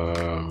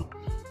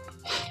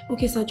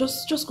 Okay, sir,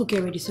 just go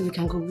get ready so we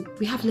can go.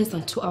 We have less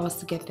than 2 hours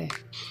to get there.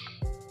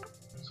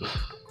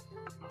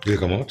 Did you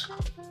come out?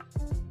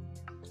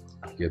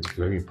 It's a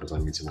very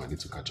important meeting I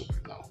need to catch up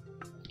with now.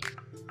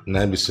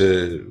 Nabi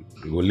said,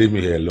 you will leave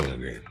me here alone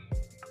again.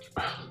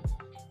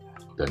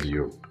 Daddy,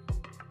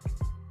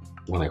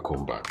 when I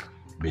come back,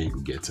 maybe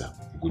you get a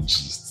good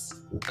gist,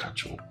 we'll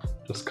catch up.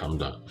 Just calm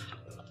down.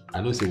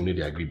 I know say we need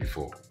to agree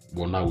before.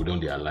 Well, now we don't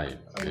be alive.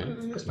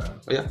 Yes, now.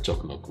 Oh, yeah,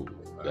 chocolate cool.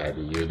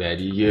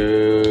 Daddy,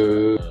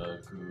 you.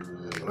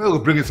 Well,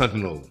 bring me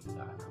something, no.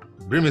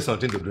 Bring me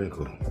something to drink,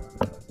 oh.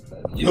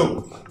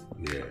 Yo!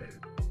 Yeah.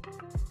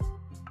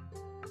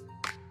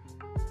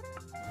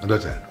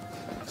 Daughter,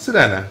 sit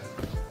down now.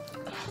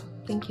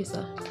 Thank you,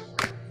 sir.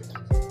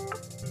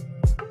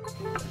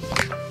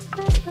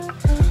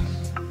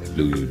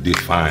 Look, you did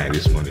fine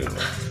this morning.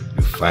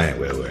 You fine,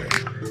 well.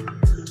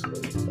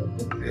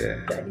 Yeah.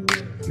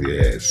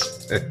 Yes.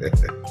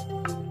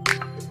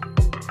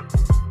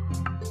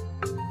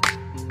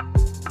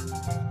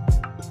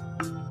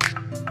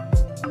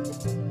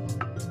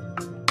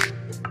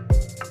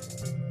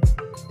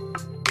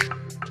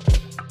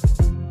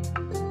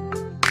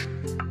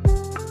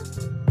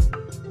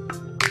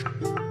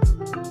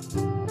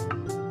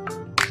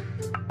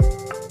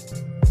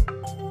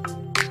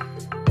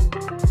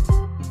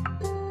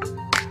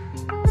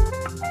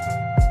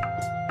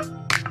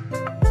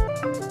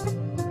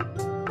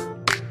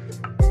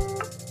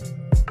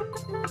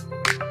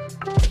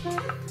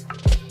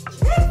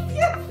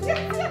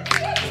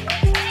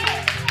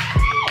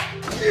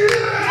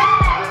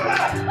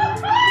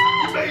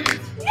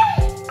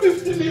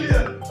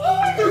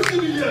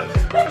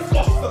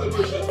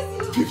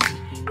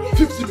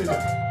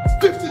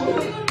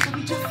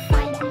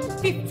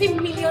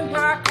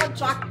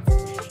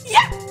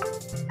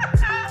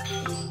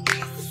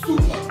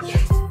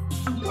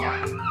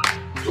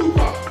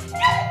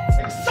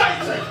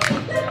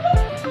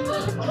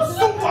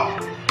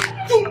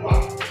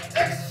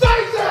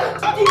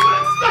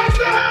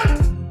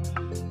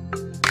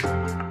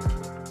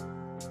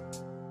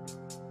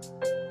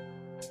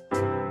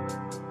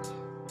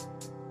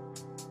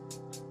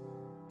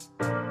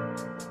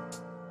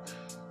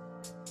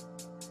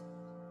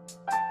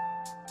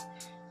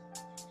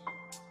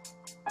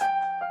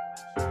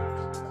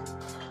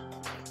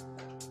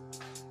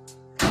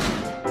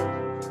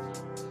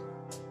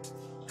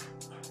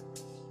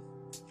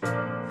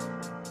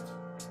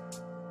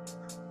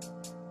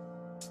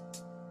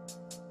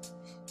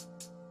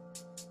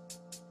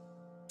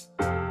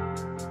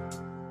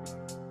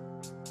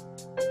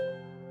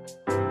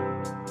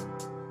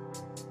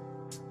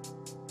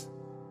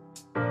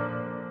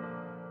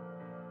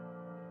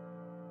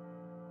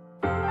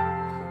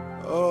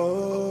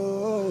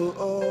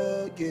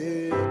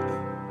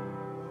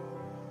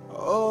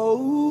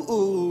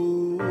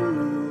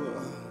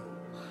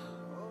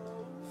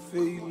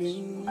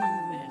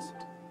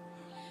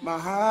 My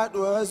heart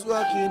was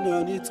working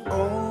on its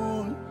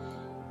own.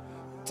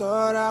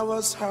 Thought I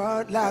was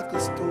hard like a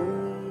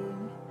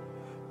stone.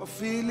 My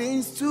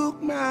feelings took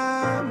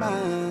my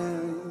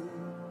mind.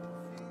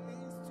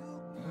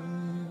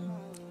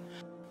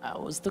 I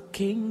was the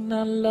king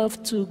and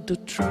love took the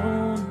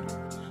throne.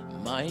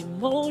 My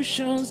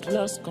emotions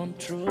lost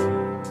control.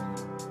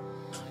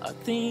 I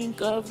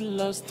think I've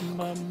lost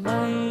my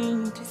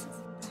mind.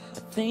 I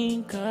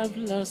think I've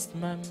lost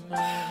my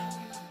mind.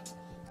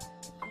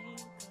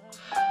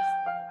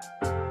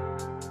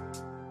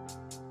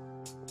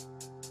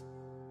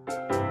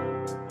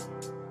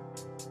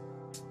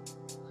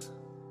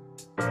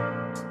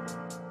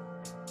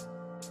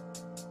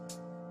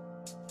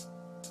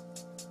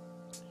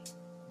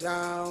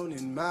 Down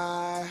in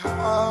my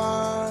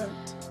heart,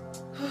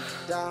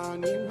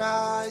 down in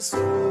my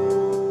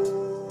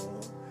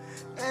soul,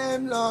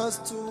 am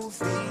lost to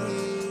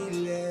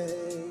feelings,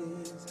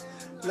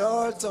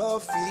 lots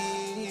of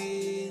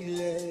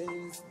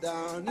feelings.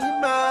 Down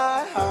in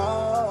my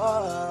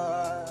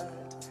heart,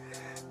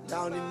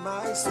 down in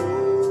my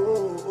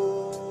soul,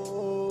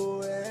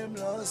 am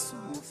lost to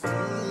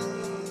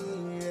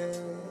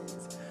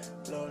feelings,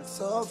 lots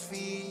of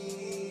feelings.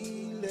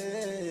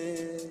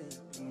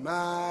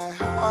 My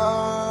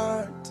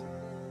heart,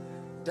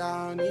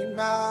 down in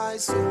my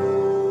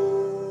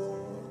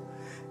soul,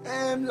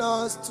 am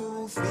lost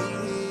to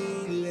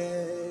feelings,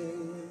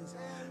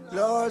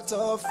 lots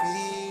of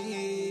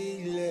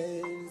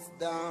feelings.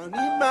 Down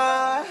in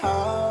my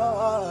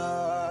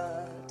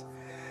heart,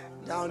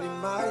 down in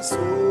my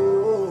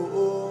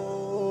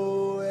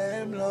soul,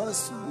 am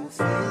lost to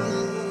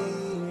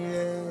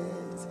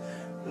feelings,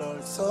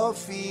 lots of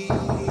feelings.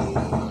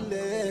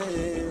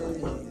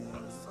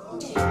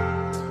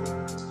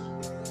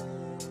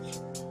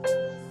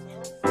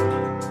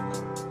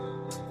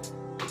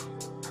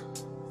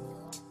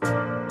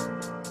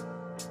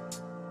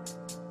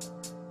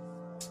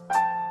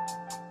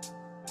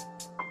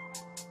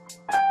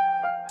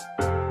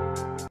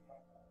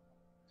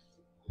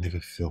 Never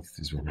felt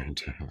this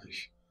romantic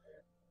rush.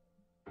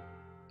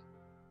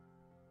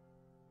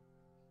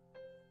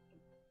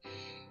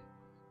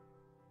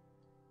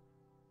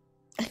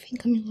 I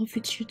think I'm in love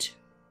with you too.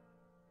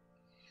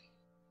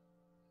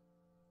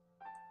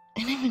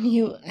 I never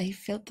knew I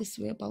felt this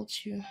way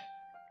about you.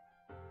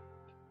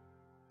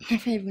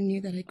 Never even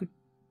knew that I could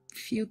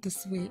feel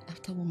this way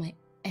after what my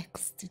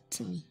ex did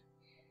to me.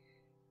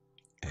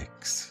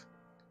 Ex?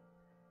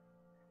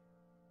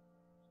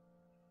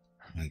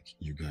 Like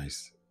you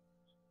guys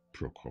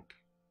broke up?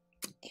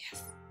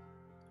 Yes.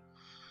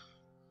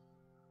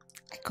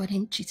 I got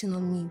him cheating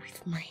on me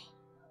with my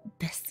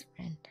best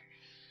friend.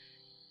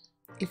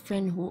 A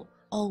friend who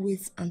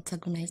always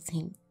antagonized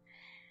him.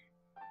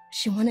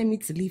 She wanted me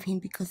to leave him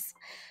because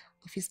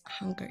of his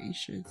anger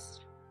issues.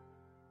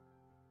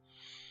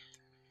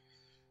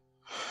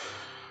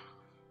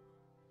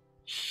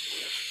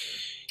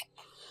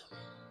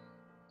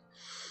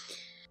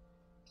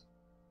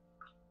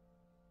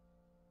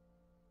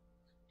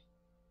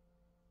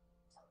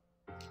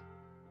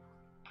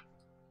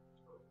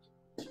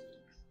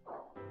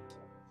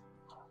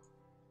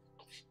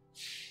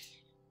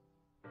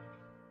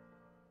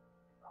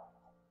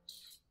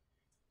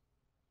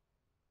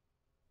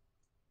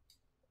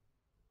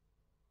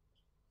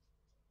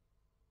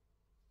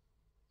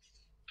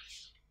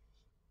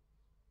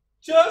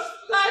 Just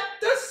like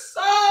the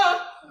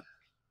sun.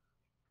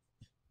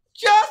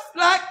 Just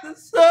like the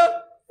sun.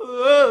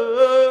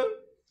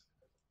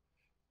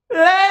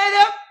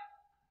 Light up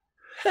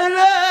and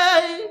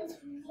light.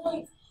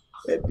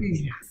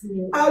 Baby,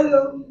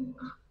 hello.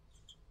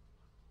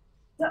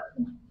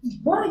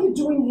 What are you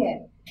doing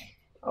here?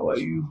 How are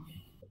you?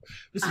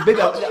 Listen, baby,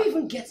 How did you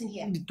even get in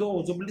here? The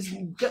doors.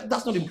 Listen,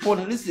 that's not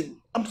important.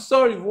 Listen, I'm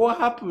sorry for what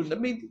happened. I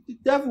mean, the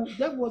devil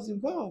was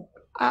involved.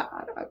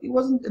 It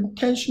wasn't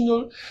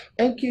intentional.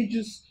 NK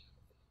just,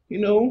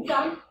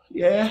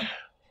 yeah.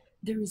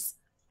 There is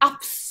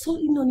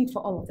absolutely no need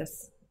for all of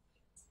this.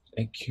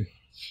 Thank you.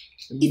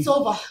 It's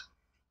over.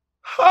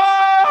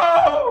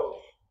 Oh!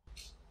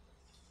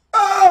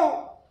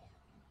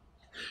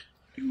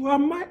 You are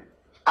my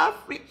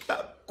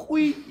African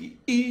queen.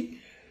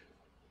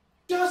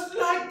 Just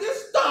like the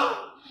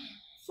star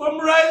from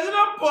rising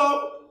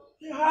above,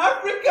 the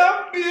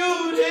African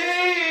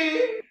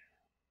beauty.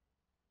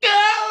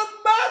 Girl,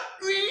 my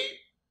queen.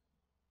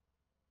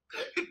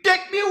 You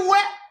take me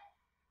where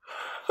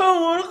I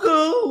wanna go.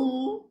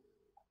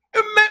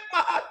 You make my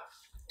heart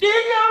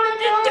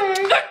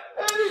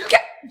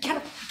Get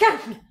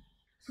off me.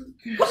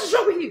 What is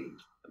wrong with you?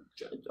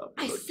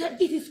 I said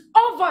it is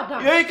over now.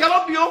 Yeah, it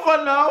cannot be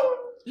over now.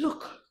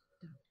 Look,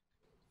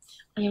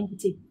 I am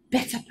with a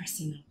better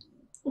person now.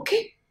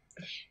 Okay?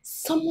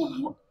 Someone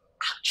who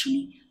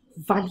actually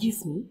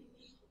values me,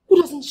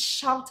 who doesn't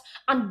shout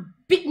and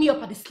beat me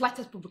up at the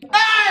slightest provocation.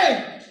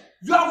 Hey!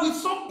 You are with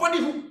somebody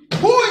who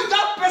is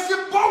that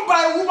person born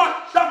by a woman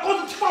that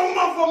goes to keep a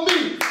woman from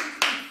me?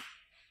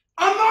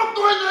 I'm not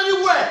going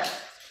anywhere.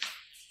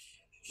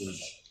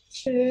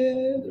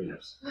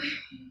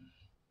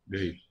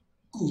 Babe,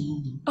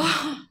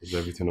 is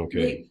everything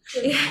okay?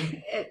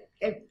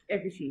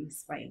 Everything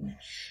is fine.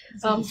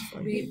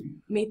 We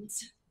meet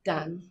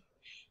Dan,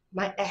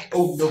 my ex.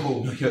 Oh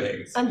no, your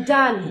ex. And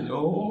Dan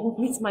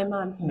meets my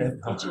man.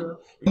 Never.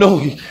 No,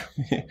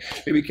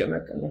 baby, can I?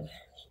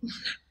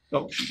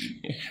 No.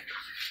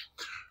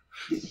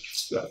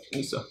 Stop,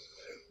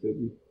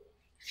 baby.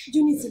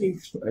 You need to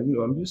leave. I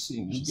know, I'm just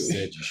saying. She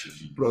said you should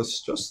leave.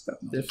 Bros, just stand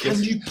there.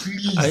 Can you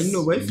please? I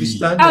know, but if you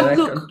stand there, I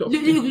can talk.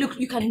 Look,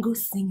 you can go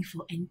sing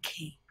for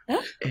NK.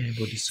 Huh?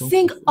 But the song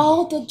Sing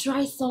all the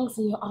dry songs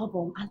in your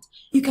album and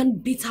you can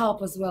beat her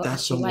up as well. that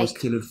as song you was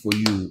like. tailored for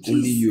you,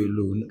 only you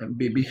alone. And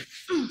baby,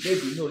 no,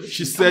 listen,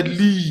 She said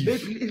leave.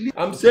 Baby,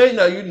 I'm saying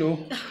that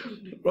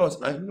Bros,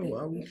 I know,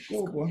 I will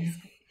go, boy.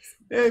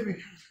 Baby.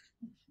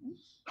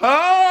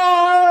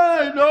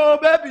 Hi, no,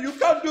 baby, you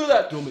can't do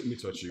that. Don't make me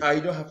touch you. I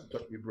don't have to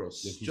touch me,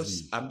 bros. Then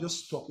I'm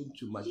just talking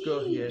to my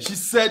girl here. She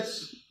said,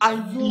 I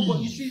know, but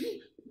you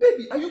see,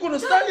 baby, are you gonna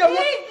stand there?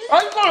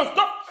 Are you gonna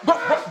stop? Bro.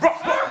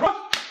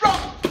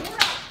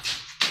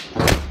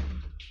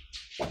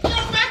 You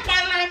make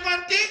my life a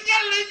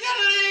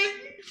ding-a-ling-a-ling.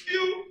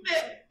 You,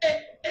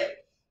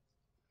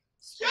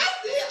 just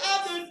the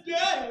other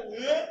day,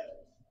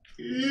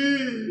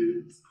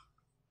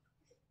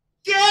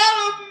 girl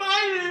of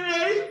my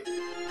life.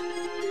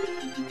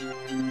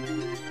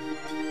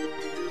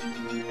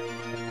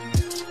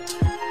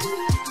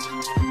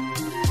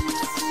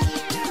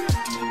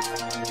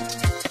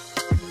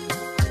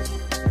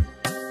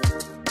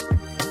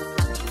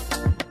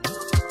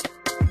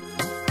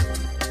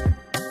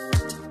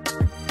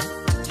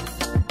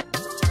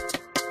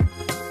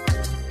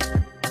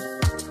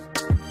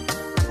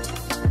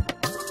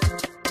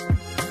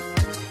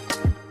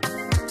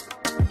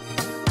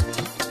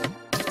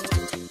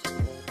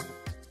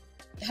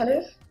 Hello?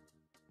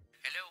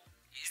 Hello,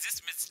 is this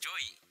Miss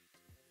Joy?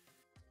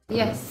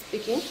 Yes,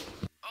 speaking.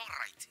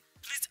 Alright,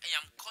 please, I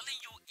am calling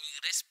you in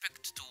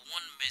respect to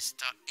one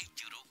Mr.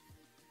 Ejiro.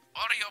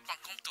 Hurry up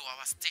and come to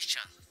our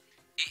station.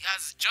 He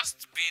has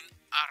just been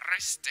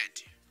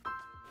arrested.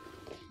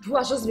 Who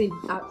has just been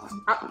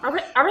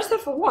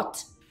arrested for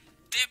what?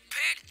 They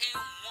paid him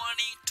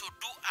money to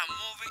do a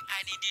movie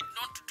and he did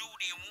not do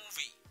the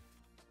movie.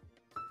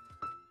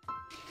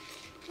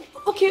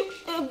 Okay,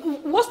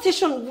 what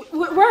station?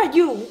 Where are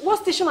you? What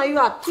station are you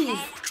at, please? Come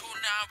to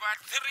number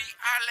 3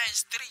 Allen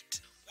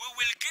Street. We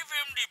will give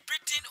him the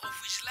beating of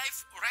his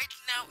life right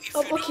now if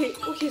you don't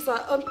come. Okay, sir.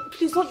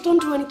 Please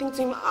don't do anything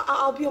to him.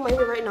 I'll be on my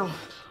way right now.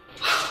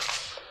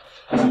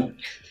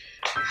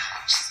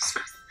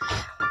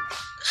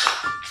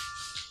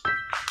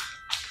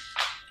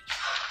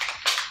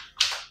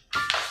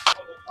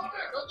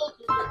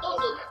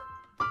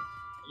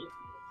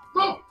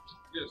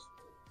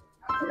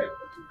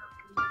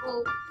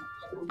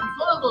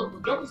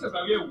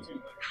 officers are here with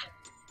you.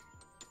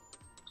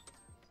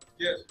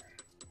 Yes.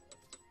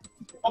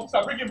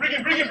 Officer, bring him.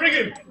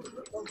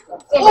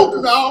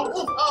 Move now.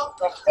 Move out.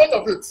 In front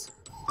of it.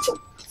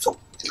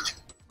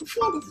 You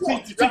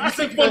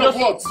say fun of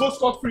what? Go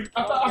scot free. You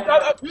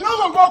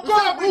know what?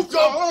 Go move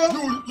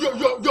down.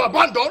 You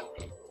abandoned.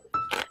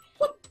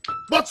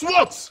 But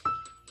what?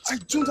 I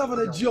don't have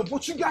an idea of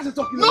what you guys are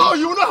talking about. No,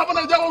 you don't have an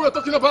idea what we're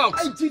talking about.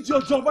 I did your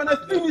job and I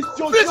finished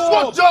your Finish job.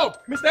 what job?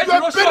 Mr. You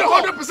are paid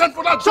 100%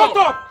 for that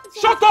job.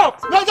 Shut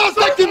up! No, just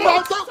take him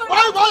out.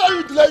 Why are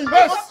you delaying?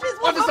 Yes,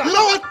 officer. You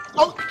know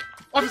what?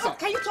 Officer.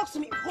 Can you talk to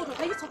me? Hold on,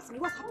 can you talk to me?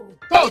 What's happening?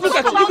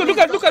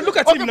 Look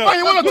at him now. Fine,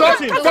 you want to talk?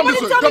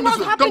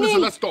 Come this way,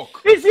 let's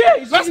talk. He's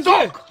here. Let's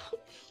talk.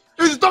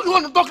 He's talking, you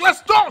want to talk?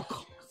 Let's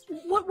talk.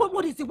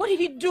 What is it? What did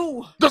he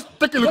do? Just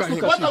take a look at him.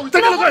 Take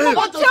a look at him.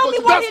 Tell me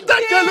what he did.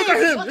 Take a look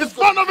at him. It's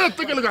fun of it.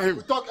 Take a look at him.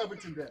 We talk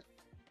everything there.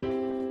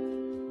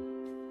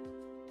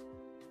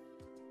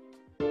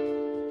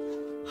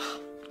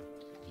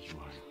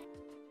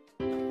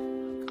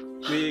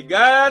 We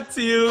got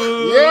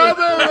you. Yeah,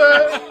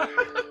 baby.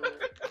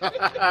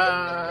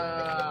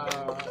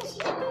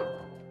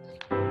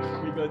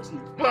 We got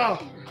you. Wow.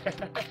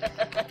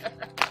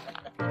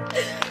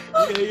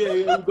 Yeah,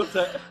 we got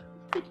that.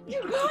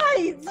 You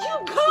guys.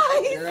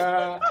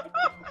 Yeah,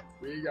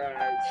 we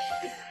guys.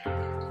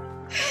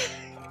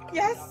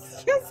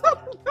 Yes, I'm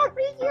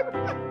marrying you.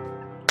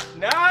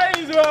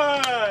 Nice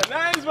one.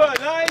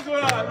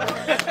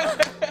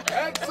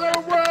 That's a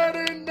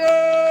wedding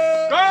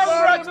day.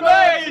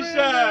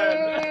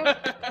 Congratulations.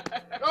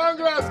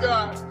 Congrats,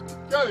 guys.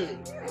 Kelly.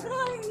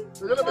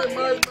 You're gonna be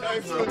married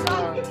next week.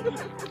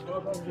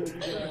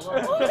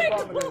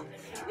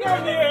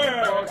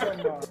 Yeah.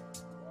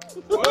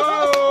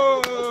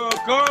 Whoa!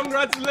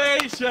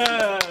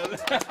 Congratulations!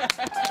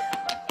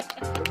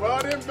 The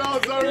wedding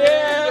bells are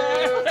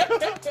ringing.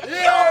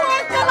 Yeah!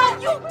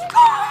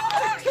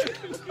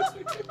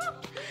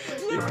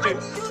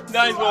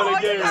 Nice one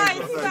again. Nice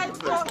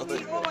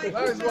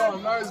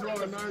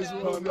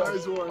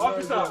one.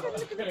 Officer.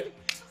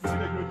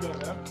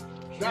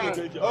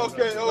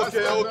 Okay.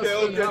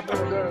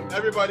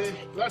 Everybody,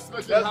 let's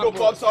go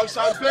pop some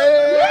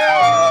champagne.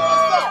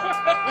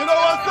 You know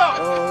what's up?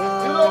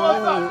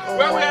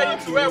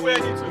 Where we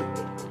heading to?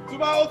 To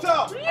my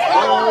hotel.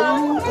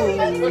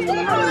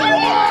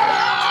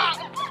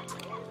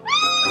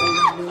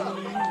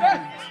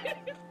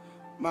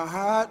 My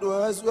heart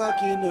was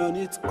working on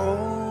its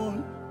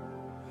own.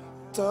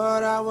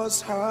 Thought I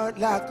was hard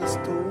like a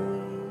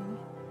stone.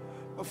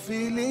 My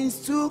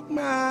feelings took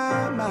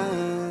my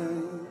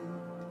mind.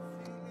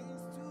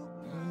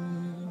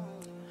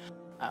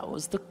 I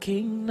was the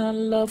king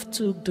and love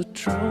took the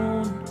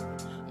throne.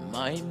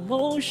 My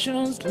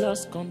emotions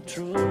lost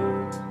control.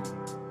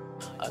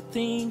 I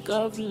think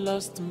I've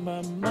lost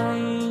my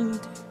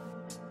mind.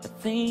 I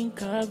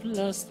think I've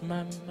lost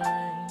my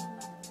mind.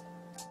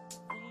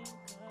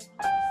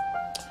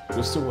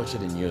 We're still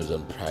watching the news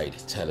on Pride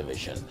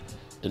Television.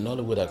 The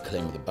Nollywood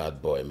acclaimed the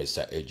bad boy,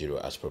 Mr. Ejiro,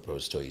 has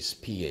proposed to his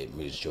PA,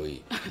 Ms. Joy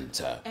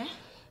Inter.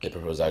 The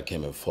proposal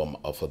came in form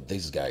of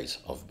these guys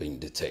of being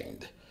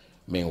detained.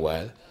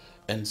 Meanwhile,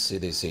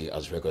 NCDC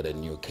has recorded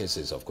new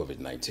cases of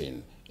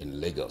COVID-19 in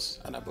Lagos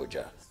and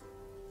Abuja.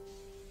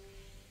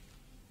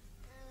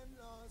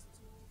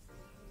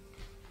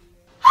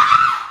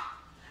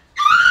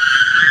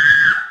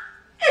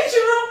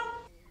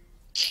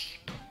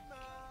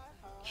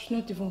 She's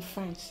not even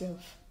fine,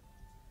 self.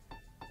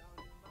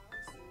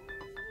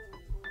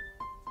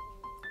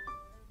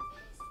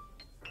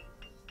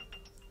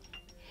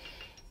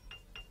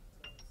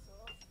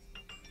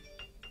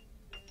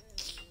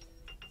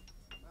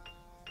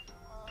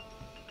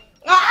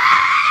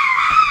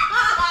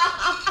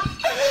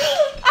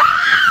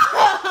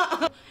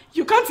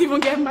 You can't even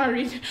get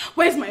married.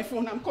 Where's my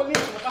phone? I'm calling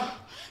Baba.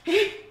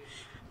 Hey,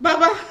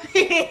 Baba,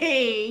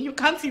 hey, you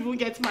can't even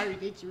get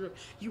married, Ejiro.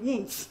 You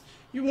won't.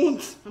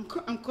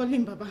 I'm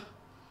calling Baba.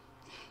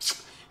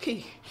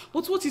 Hey,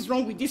 but what is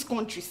wrong with this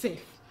country,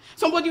 safe?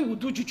 Somebody will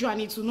do juju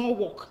and it will not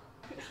work.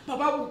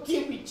 Baba will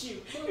deal with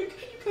you. You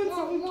can't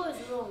Mom, what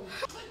is wrong?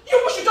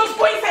 You should just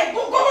go inside.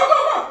 Go.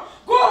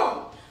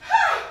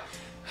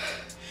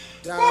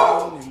 Go!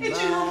 Ejiro, you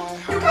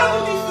can't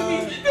do this to me.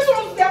 This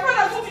was their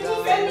father told me to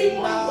send me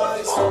money. What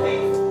is all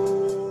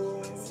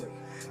this?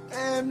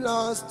 I'm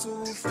lost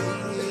to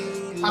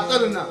feel. I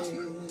tell you now,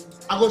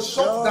 I go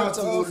shut down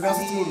tomorrow.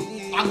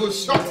 I go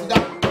shut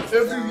down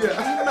everywhere. I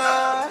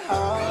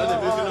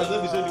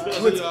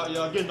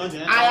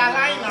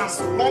align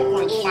as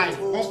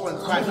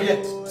 1.5. Yeah.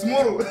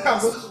 Tomorrow, I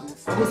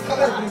go start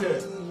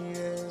everywhere.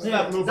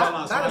 Yeah, no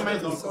balance. That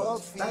reminds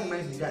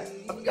me, guys.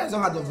 Have you guys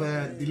not heard of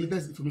the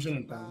latest information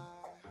in town?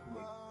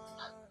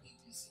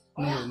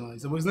 No.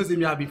 It's supposed to say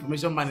me have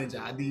information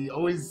manager. They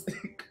always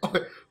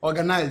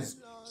organize.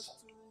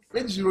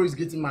 Ejiro is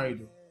getting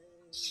married.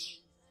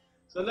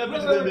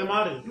 Celebrities they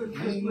marry.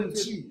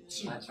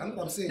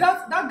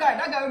 That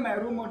guy with my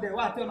role model.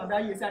 What I tell you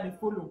that year say they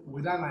follow.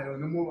 With that I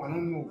don't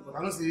know, but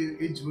I don't say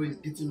Ejiro is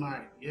getting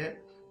married. Yeah,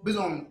 based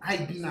on how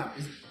it be now,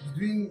 it's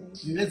doing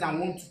in less than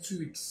 1 to 2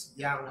 weeks.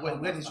 Yeah,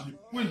 where they should be.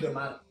 Who is the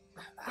man?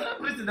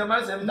 Please, the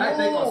man said, no,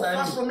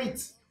 far from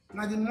it.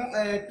 Now the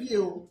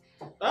PO.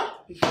 Huh?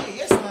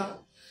 Yes, now.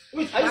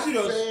 Wait, are you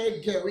serious?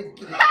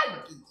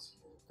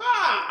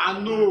 I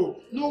know.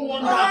 No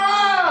wonder.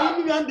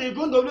 Even when they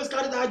go, they always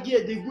carry that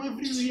gear. They go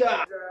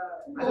everywhere.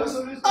 I just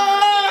always.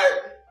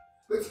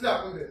 Let's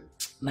happen there.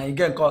 Now you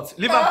get caught.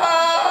 Leave him. I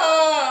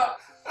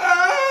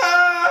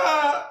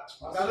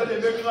know they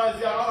make noise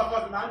here. All of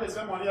us now they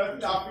spend money. I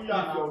feel happy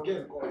now.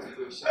 Get caught.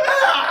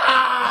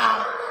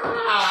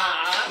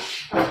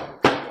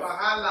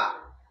 Wahala.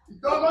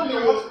 Don't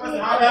know what's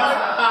going on.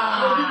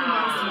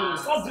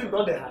 Something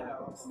don't they hire.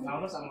 Now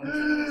no someone.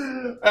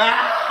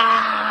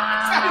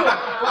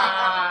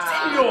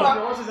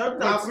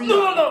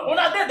 No. When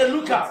I did the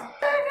lookout.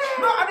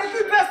 No, I did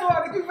give best.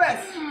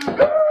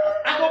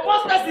 I go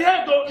post that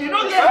here though. You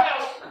don't get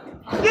help.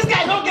 This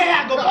guy don't get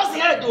help. Go post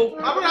here though.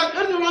 I'm like,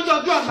 everyone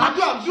just do it.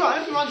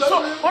 Everyone just. So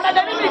when I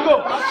let me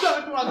go.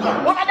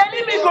 When I let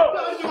me go.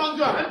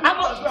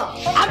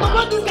 I go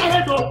put this guy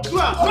here though.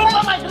 No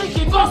for my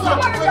drinking. No sir.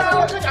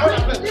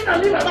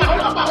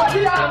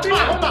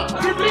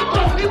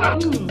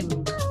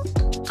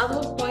 At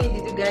what point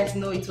did you guys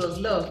know it was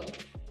love?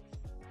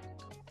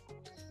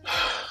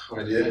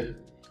 My dear,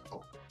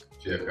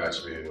 you have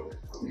catch me,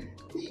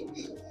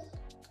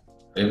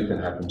 everything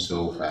happened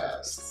so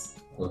fast.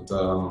 But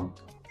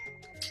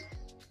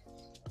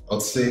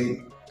I'd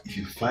say if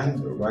you find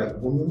the right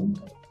woman,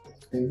 I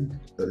think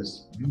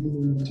there's really no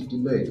need to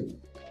delay.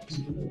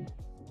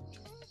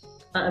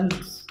 And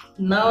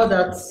now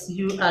that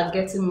you are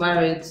getting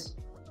married,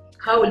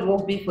 how will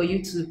work be for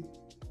you two?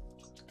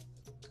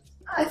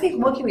 I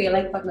think working with your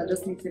life partner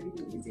just makes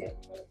everything easier.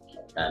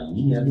 And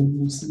me, I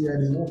don't see how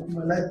they work with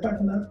my life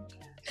partner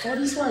all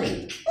this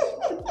way.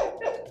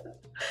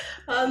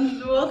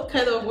 And what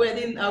kind of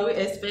wedding are we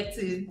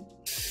expecting?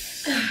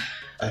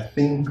 I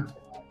think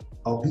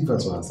I'll leave her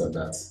to answer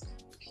that.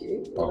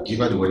 Okay. I'll give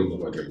her the wedding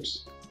of her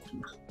dreams.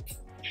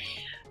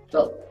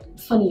 Well,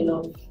 funny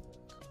enough,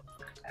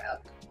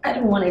 I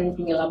don't want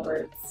anything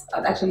elaborate.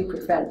 I'd actually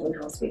prefer an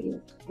in-house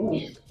wedding.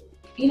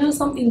 You know,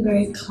 something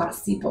very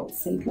classy but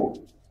simple.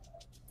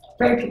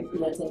 Very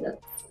people attended.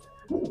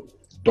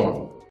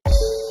 Done.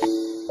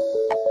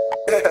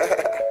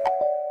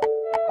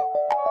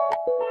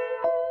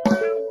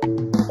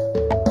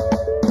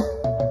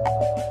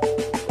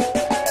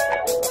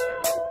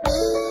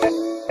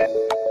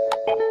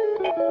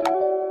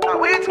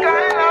 Which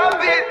kind of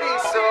baby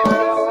so?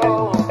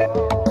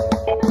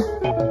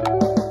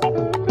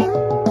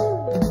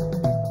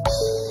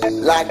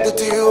 Like the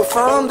dew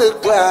from the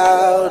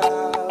cloud,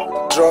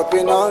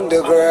 dropping on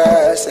the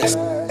grass.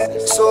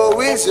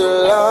 So is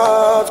your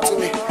love to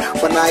me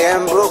when I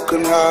am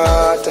broken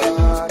hearted.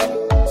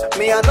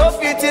 Me I no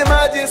fit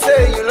imagine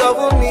say you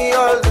love me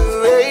all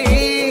the way.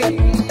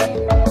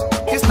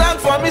 You stand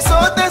for me so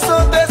I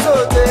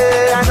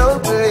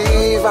don't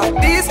believe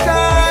this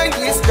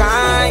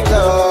kind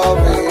of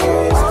it.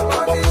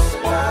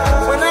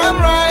 When I'm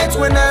right,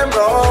 when I'm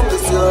wrong,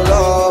 it's your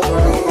love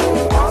me.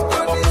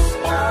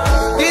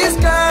 This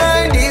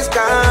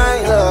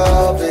kind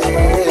of it.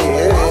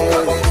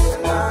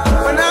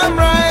 When I'm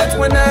right,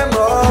 when I'm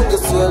wrong,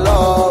 it's your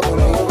love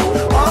me.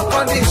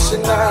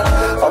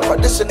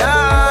 Unconditional,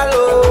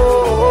 oh.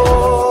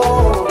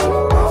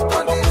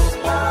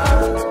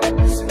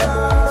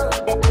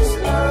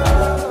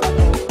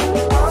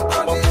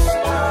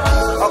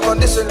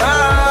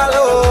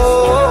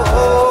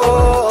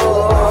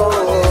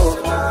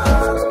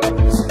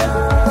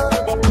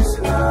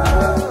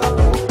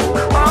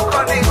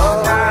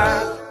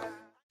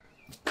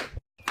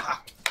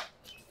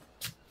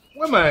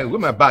 Where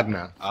my bag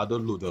now? I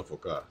don't load up for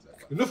car.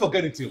 You don't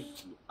forget anything.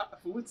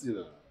 For what you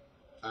know?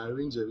 I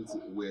arrange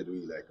everything where do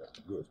you like that?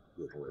 Good.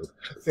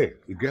 Hey,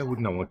 the girl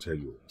wouldn't want to tell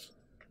you.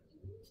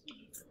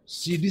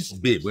 See this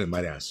babe when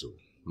marry her so.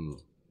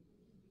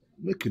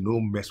 Make you no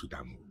mess with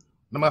her.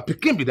 Now my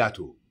picking be that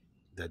too.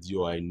 That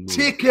you I know.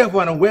 Take care of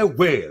her and well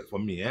for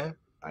me, eh?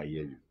 I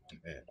hear you.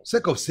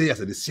 Sake of say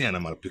as I see and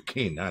I'm a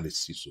picking and they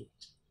see so.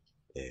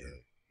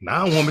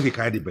 Now I want me to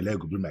carry the belly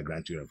go bring my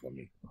grandchildren for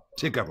me.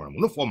 Take care of them.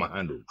 No for my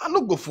handle. I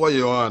no go for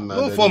your hand.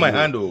 No for my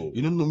handle.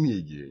 You don't know me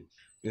again.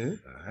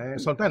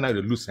 Sometimes I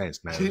lose sense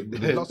now.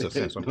 They lost your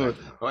sense sometimes.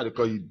 Why they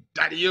call you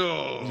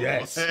Daddy-o?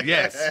 Yes.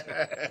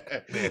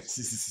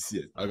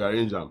 See. I can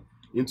arrange them.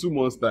 In 2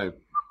 months' time.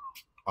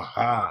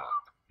 Aha.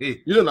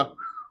 Hey, you know now.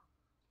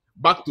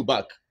 Back to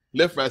back.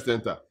 Left, right,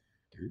 center.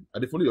 I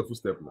dey follow your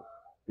footstep now.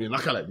 You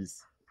knock her like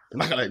this.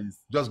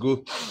 Just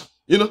go.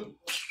 You know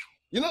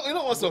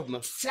what's up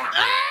now?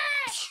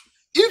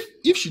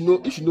 If she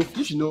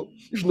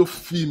know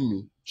feel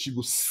me, she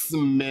go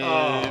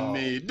smell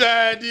me.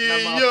 Daddy,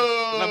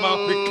 yo. Now my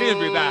pikin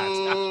be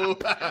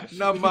that.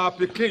 Now my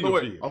pikin. No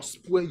way. I'll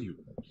spoil you.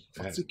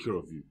 I'll take care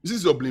of you. This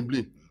is your bling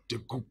bling. They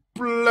go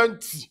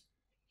plenty.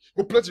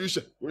 We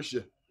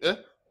share. Yeah?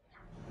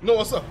 You know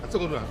what's up? That's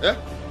what I'm going to do. Yeah?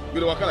 You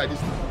don't walk out like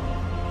this. Yeah?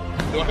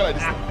 You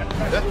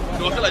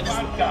walk out like this.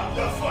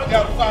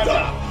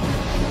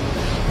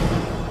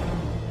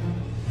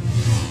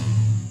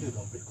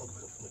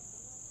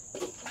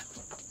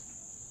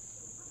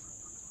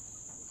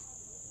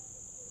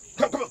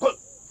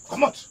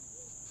 Come on.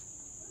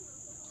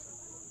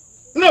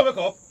 No, wake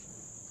up.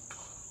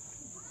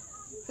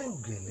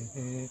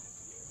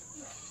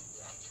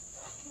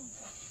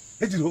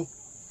 Hey, Jiro.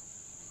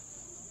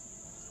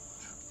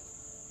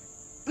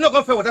 No,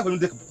 go fair water for you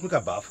to make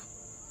a bath.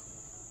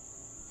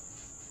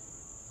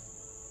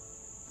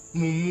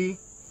 Mumu.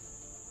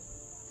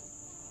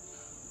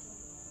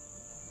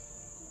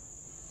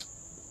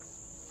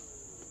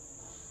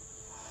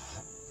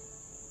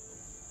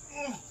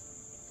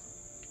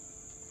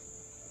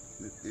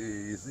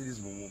 You see this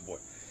Mumu boy.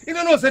 You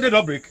don't know say they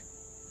don't break.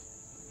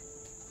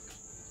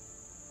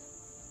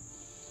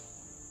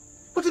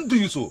 What didn't do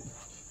you so?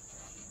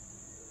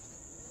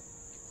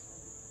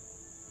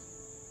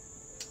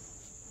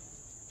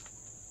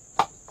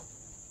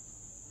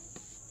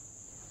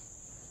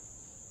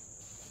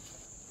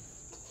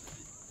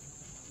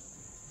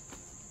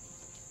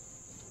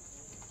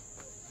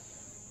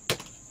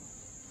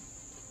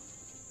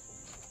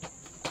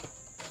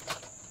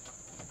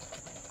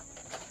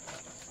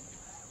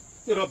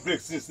 They don't break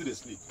since they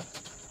sleep.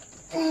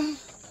 I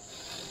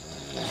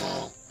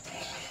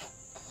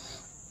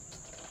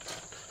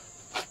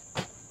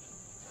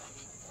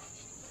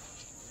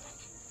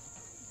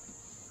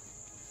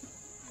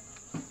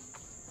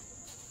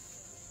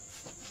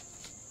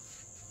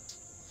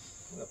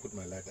put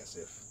my light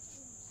safe.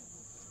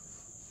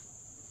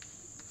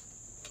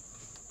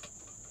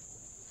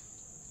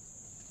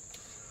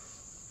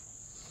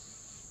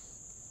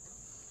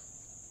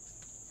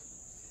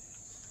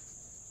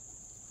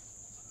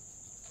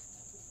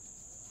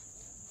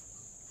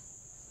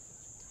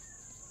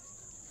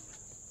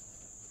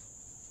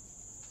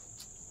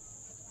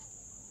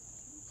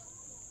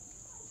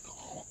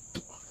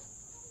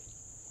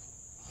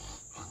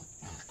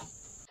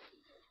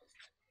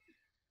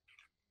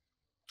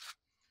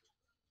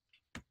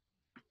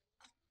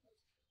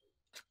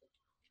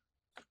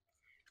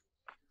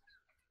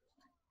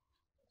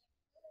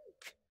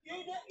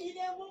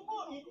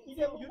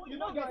 You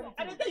know, guys,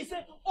 and then they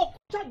say, oh,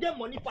 Okocha get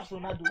money pass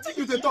Ronaldo. What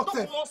you they talk,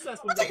 sir?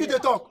 What you they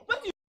talk?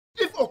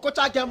 If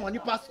Okocha get money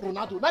pass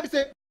Ronaldo, let me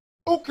say,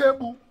 okay,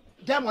 boo,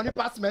 get money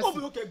pass Messi.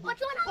 Obi okay, boo.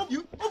 Obi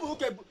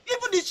okay, boo.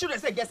 Even these children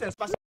say get sense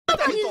pass.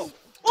 Obi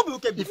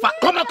okay, boo. If I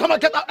come on,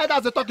 get out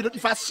as a talk.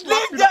 If I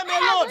slap leave them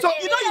alone. So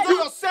you know you know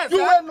your sense.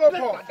 You ain't no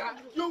ball.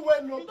 You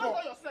ain't no You don't ball.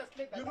 know your sense.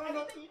 You don't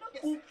know.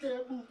 Okay,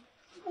 boo.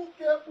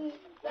 Okay, boo.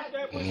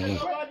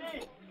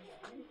 Nobody.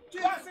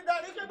 Sit down.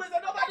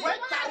 When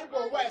Taribo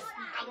West,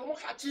 I'm gonna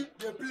catch you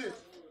the play.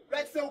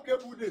 Let's say okay,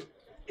 boo.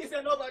 He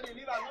said nobody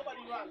leave and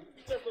nobody run.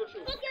 Just go show.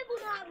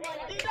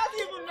 He doesn't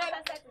even know.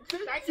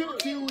 Thank you.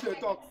 See who they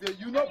talk. Say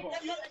you know ball.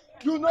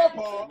 You know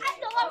ball.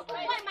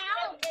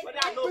 But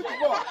I know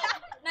ball.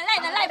 Na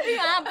lie, bring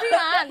your hand.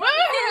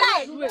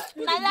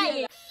 Na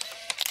lie.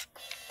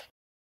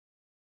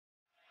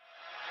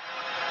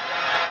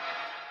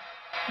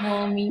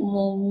 Mommy,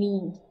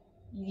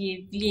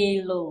 you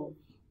play love.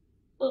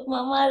 But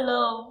Mama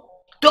love.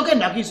 Talking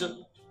like this.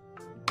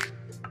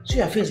 See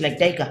your face like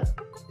Tiger.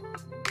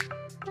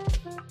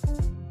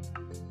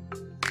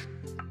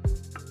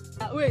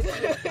 Wait.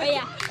 Oh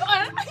yeah.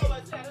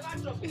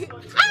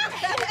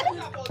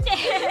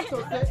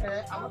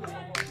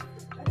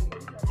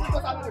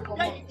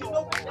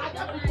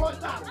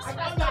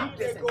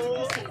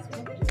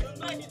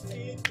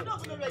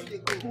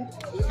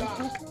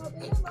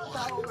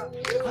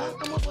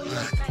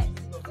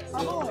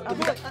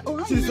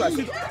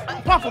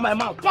 Pan for my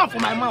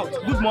mouth.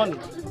 Good morning.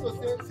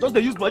 Just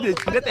they use body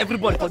to let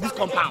everybody for this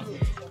compound.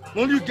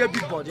 Only you get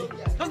big body.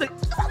 Just they.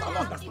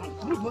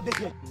 No, they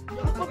get.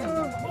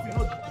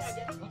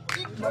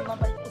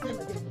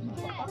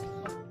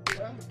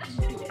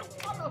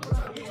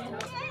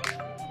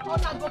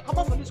 I go come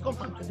out from this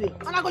compound today,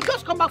 and I go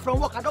just come back from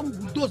work. I don't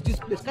bulldoze this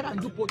place. Can I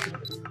do poaching?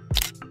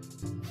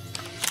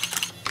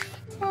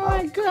 Oh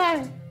my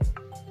God!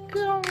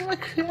 Come on,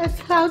 let's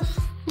have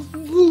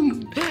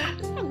boom. I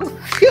go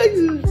kill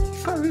you.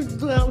 Sorry,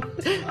 girl.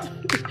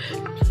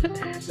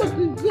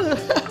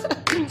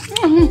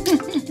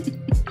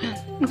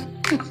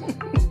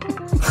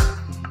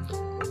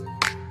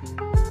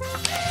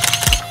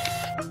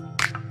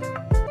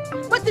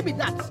 What be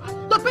that?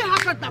 To pay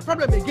house rent that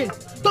problem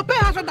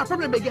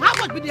again. How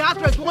much be the house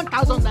rent?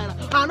 1,000 naira.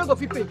 I no go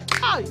fit pay.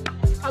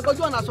 I go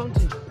do on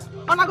something.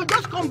 And I go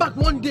just come back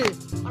one day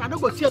and I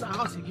don't go see the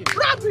house again.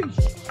 Rubbish!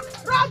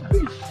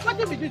 What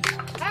be this?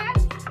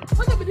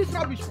 What be this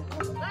rubbish?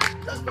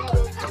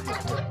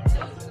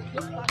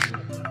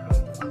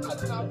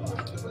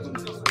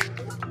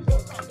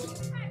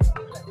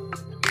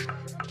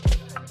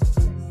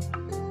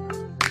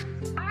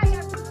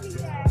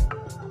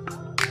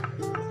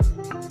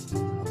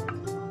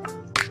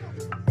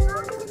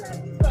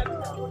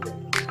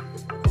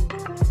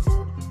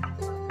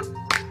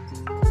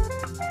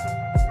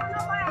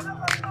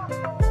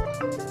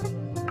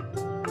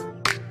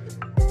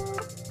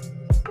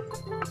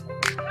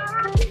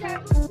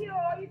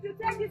 If you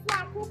take this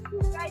one, cook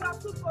food, and your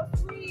food for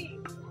free.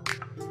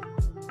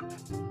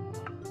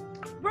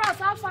 Bros,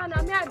 how far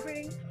now? May I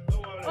bring?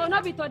 Oh,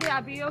 not be today,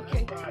 I'll be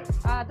okay.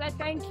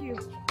 Thank you.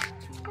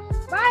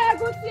 Bye,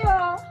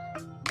 Agusio.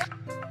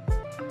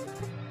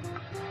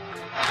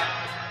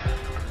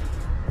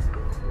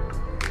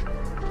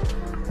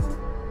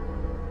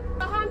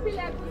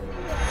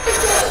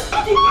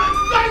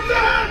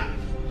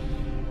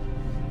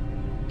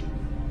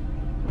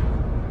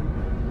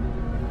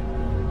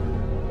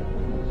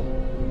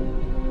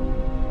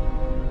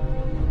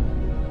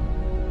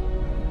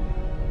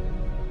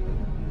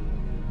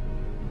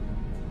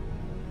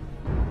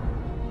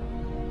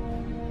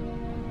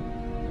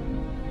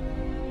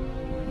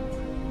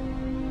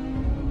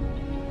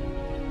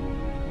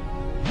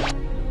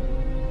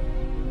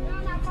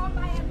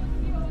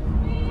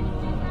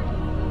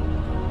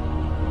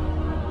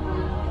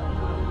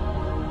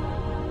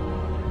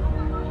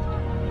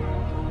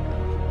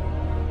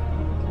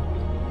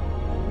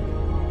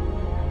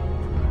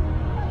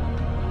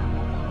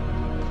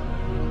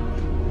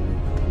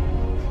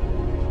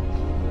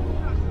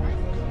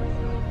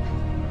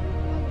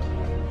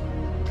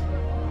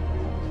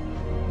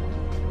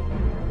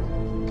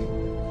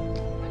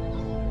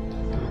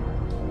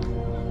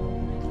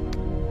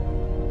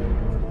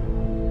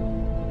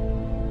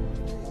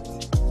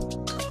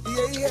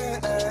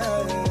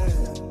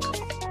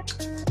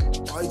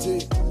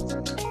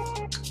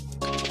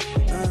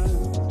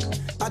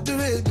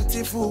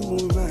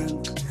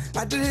 Woman,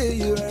 I do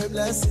you are a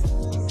blessing.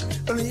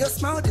 Only your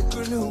smile they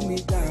could cool me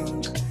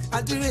down.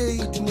 I do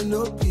you do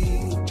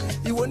monopoly.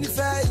 You want it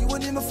fair, you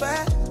want him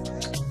fair.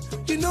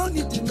 You don't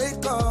need to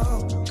make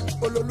up.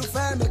 Ololu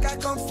fair, make I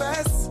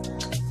confess.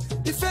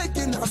 The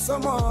faking us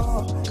some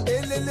more.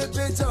 Elele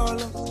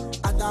pejolo.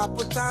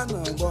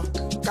 Adapotano bo.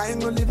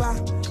 Kain oliva.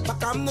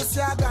 Bakam no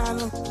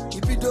siagano.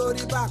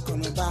 Ibidori back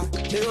on the back.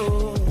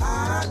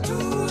 I do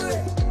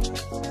it.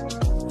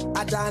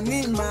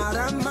 Adani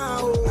marama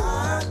o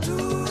adu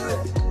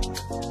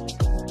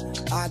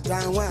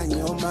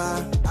adanwanyoma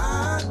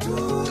adu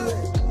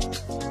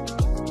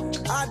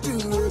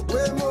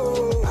gwemo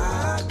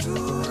adu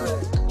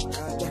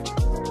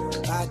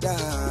ada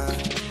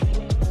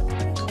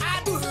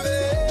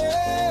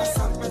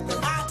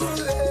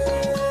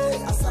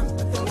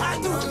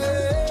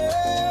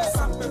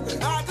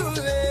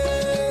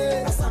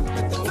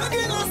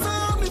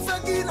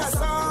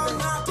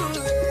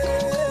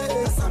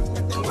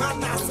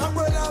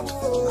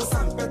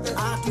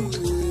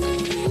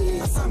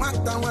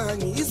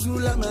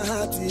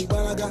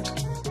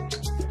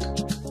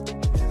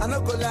I no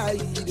go lie,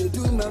 they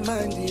do my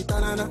mind in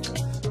tanana.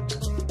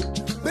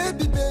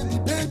 Baby, baby,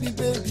 baby,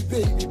 baby,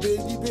 baby,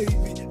 baby,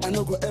 baby. I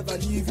no go ever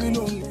leave you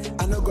lonely.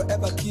 I no go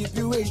ever keep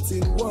you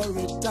waiting,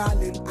 worried,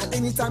 darling. And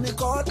anytime you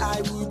call,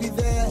 I will be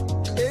there.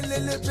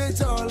 Elele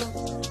pejolo,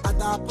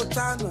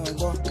 adapotano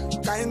bo.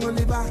 Kain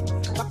oliva,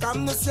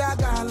 bakam no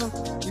siagalo.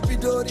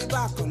 Ibidori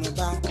back on the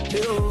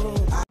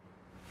back.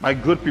 My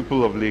good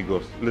people of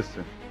Lagos,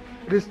 listen.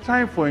 It is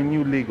time for a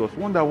new Lagos,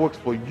 one that works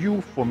for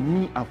you, for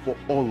me, and for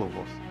all of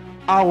us.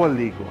 Our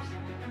Lagos.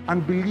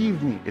 And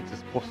believe me, it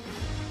is possible.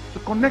 To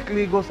connect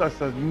Lagos as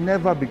has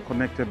never been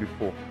connected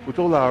before, with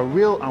all our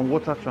rail and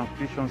water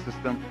transportation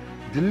system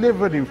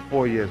delivered in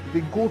 4 years,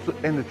 with a goal to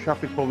end the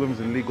traffic problems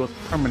in Lagos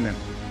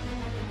permanently.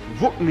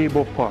 Vote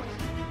Labour Party,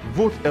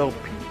 vote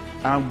LP.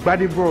 I'm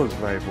Badibro's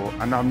rival,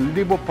 and I'm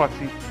Labour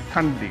Party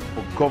candidate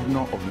for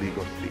Governor of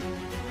Lagos State.